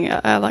winning,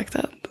 I like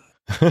that.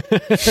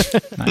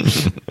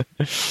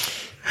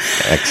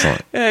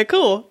 Excellent.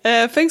 Cool.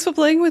 Thanks for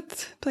playing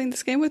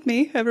this game with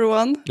me,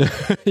 everyone.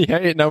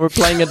 Yeah, now we're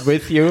playing it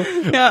with you.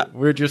 Yeah.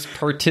 We're just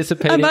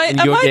participating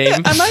in your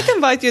game. I might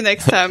invite you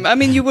next time. I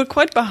mean, you were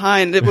quite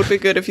behind. It would be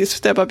good if you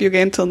step up your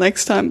game till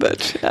next time,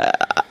 but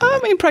I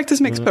mean,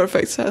 practice makes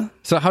perfect.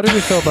 So how do we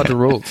feel about the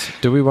rules?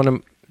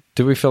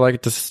 Do we feel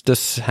like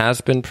this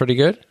has been pretty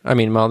good? I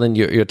mean, Malin,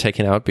 you're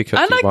taken out because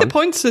I like the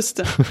point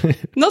system.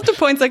 Not the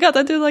points I got.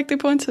 I do like the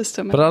point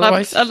system. But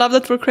otherwise, I love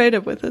that we're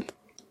creative with it.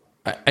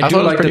 I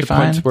do like the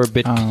points were a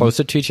bit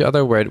closer to each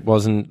other, where it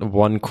wasn't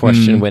one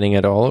question winning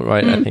at all,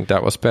 right? I think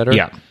that was better.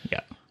 Yeah.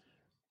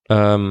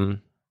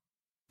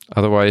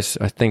 Otherwise,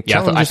 I think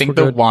I think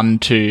the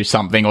 1-2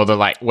 something, or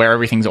the where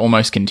everything's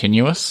almost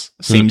continuous,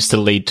 seems to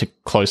lead to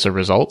closer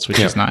results, which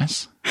is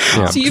nice.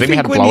 Yeah. So you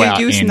think when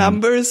you use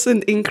numbers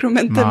and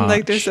increment them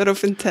like they're sort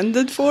of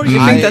intended for,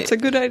 you think that's a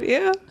good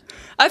idea?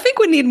 I think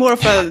we need more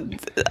of a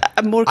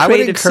more creative system. I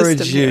would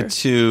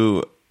encourage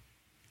you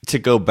to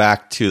go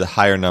back to the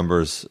higher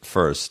numbers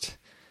first,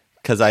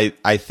 because I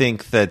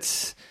think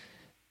that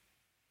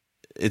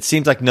it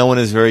seems like no one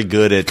is very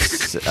good at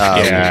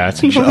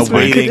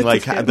waiting,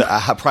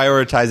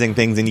 prioritizing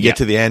things, and you get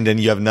to the end and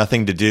you have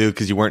nothing to do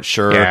because you weren't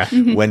sure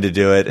when to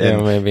do it,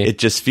 and it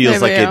just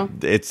feels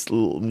it's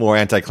more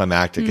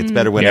anticlimactic. It's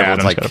better when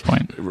everyone's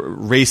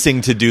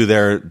racing to do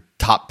their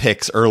top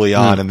picks early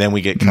on, and then we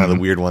get kind of the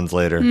weird ones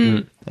later.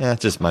 Yeah,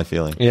 it's just my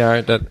feeling.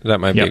 Yeah, that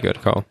might be a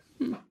good call.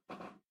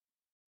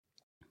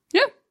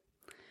 Yeah.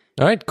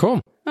 All right,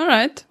 cool. All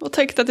right, we'll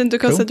take that into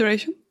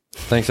consideration.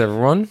 Thanks,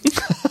 everyone.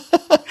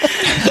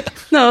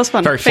 No, it was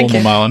fun. Very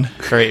formal, Malin.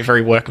 Very,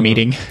 very work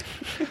meeting.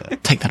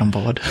 Take that on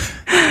board.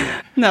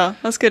 No,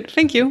 that's good.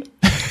 Thank you.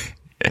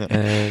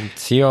 And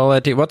see you all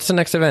at what's the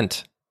next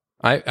event?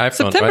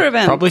 September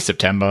event. Probably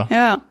September.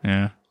 Yeah.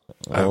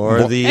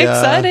 Or the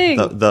exciting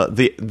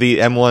the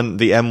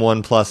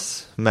M1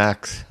 Plus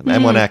Max,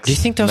 M1X. Do you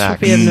think those would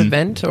be an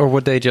event, or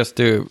would they just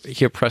do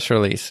press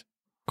release,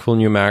 cool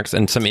new Macs,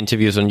 and some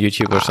interviews on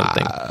YouTube or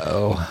something?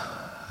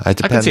 It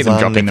depends. I can see them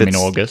dropping them in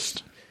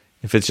August.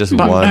 If it's just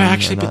one. No,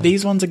 actually, but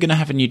these ones are going to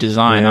have a new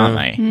design, aren't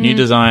they? New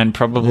design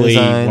probably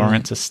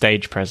warrants a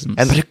stage presence.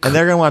 And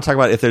they're going to want to talk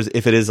about if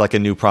it is like a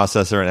new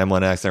processor, an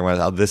M1X, they're going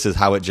to this is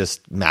how it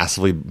just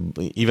massively,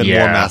 more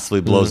massively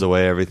blows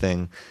away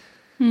everything.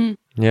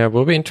 Yeah,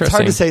 will be interesting. It's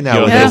hard to say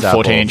now. The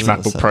 14-inch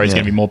MacBook Pro is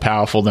going to be more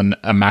powerful than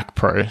a Mac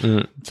Pro.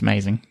 It's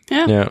amazing.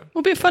 Yeah.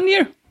 It'll be a fun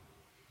year.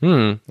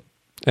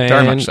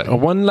 Very much so.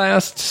 One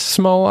last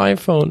small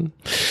iPhone.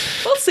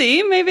 We'll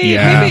see. Maybe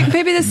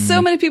there's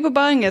so many people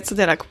buying it, so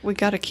they're like, we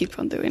got to keep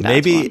on doing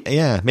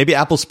that. Maybe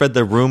Apple spread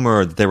the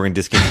rumor that they were going to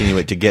discontinue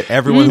it to get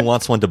everyone who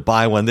wants one to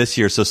buy one this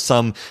year. So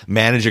some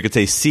manager could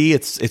say, "See,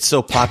 it's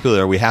so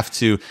popular. We have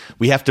to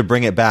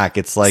bring it back."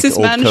 It's like old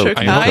Coke.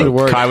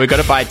 Kai, we got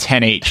to buy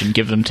 10 each and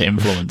give them to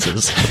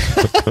influencers.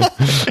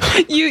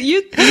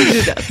 you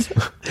do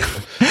that.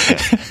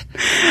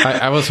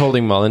 I was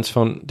holding Mullins'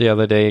 phone the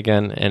other day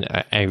again,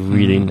 and I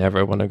really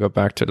never want to go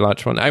back to the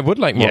large one. I would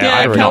like more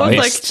battery. I was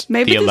like,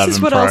 maybe this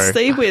is what I'll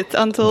stay with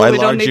until we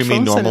don't need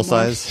phones anymore. By large, you mean normal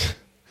size?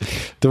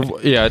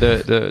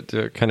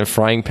 The kind of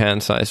frying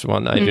pan size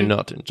one I do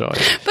not enjoy.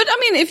 But I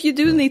mean, if you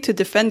do need to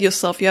defend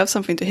yourself, you have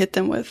something to hit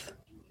them with.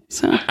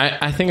 So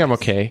I think I'm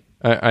okay.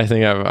 I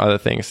think I have other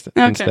things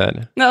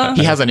instead. No.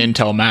 He has an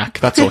Intel Mac.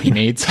 That's all he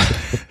needs.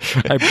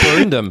 I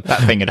burned them.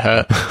 That thing had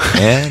hurt.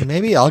 And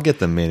maybe I'll get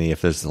the Mini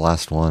if it's the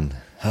last one.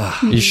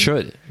 You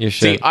should.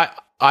 See,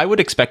 I would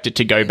expect it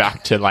to go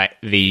back to like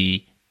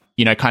the,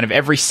 kind of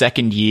every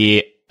second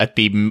year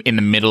in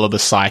the middle of the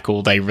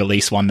cycle, they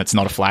release one that's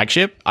not a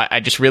flagship. I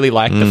just really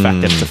like the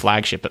fact that it's a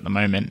flagship at the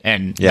moment.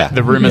 And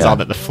the rumors are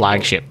that the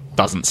flagship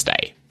doesn't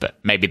stay, but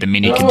maybe the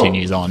Mini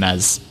continues on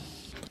as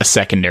a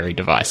secondary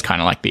device,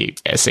 kind of like the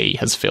SE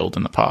has filled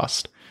in the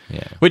past,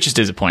 which is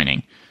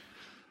disappointing.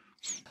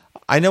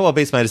 I know I'll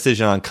base my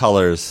decision on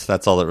colors.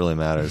 That's all that really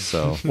matters.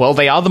 So, well,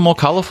 they are the more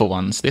colorful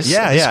ones. This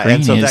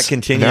and so if that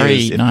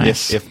continues,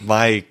 nice. if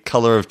my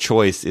color of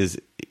choice is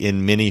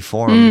in Mini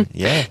form,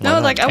 no,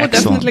 like I would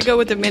definitely go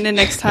with the Mini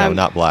next time.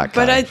 No, not black.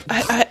 But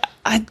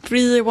I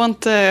really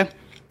want the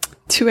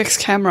 2x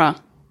camera.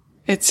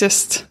 It's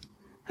just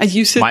I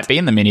use it. Might be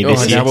in the Mini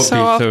this year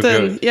so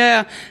often.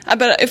 Yeah,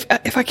 but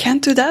if I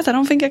can't do that, I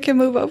don't think I can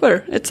move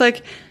over. It's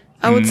like.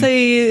 I would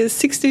say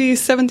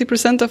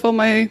 60-70% of all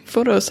my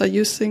photos are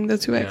using the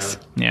 2X.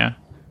 Yeah.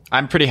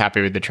 I'm pretty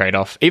happy with the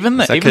trade-off. Even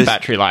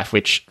battery life,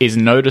 which is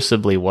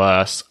noticeably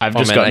worse. I've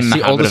just gotten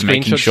the habit of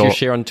making sure. You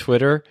share on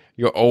Twitter,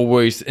 you're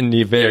always in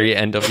the very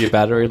end of your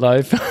battery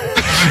life.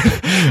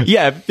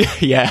 yeah.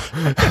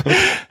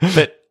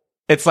 But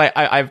it's like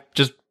I've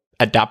just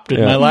adapted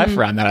my life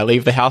around that. I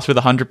leave the house with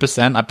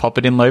 100%. I pop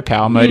it in low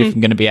power mode if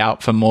I'm going to be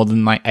out for more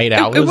than like 8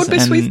 hours. It would be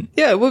sweet.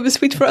 Yeah, it would be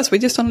sweet for us. We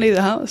just don't leave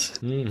the house.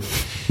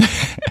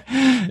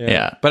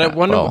 But I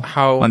wonder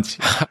how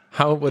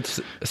it would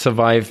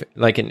survive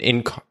like an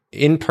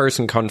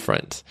in-person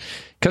conference,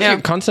 because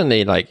you're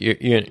constantly like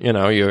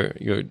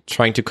you're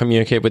trying to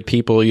communicate with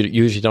people. You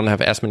usually don't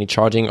have as many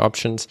charging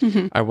options.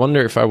 I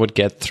wonder if I would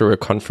get through a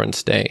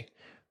conference day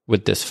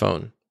with this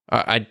phone.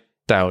 I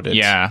doubt it.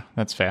 Yeah,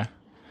 that's fair.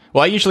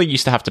 Well, I usually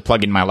used to have to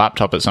plug in my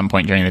laptop at some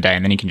point during the day,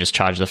 and then you can just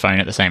charge the phone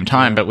at the same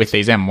time. But with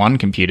these M1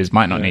 computers,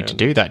 might not need to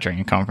do that during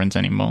a conference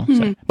anymore.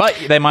 So. But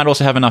they might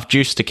also have enough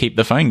juice to keep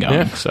the phone going.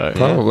 Yeah, so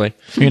probably.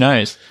 Who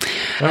knows?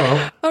 Oh,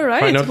 well. All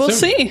right, we'll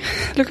see.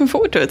 Looking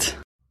forward to it.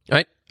 All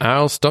right,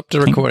 I'll stop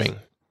the recording.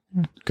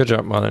 Good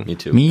job, Malin. Me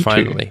too. Me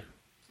Finally. too.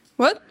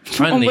 What?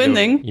 Finally, I'm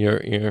winning.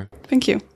 You're Thank you.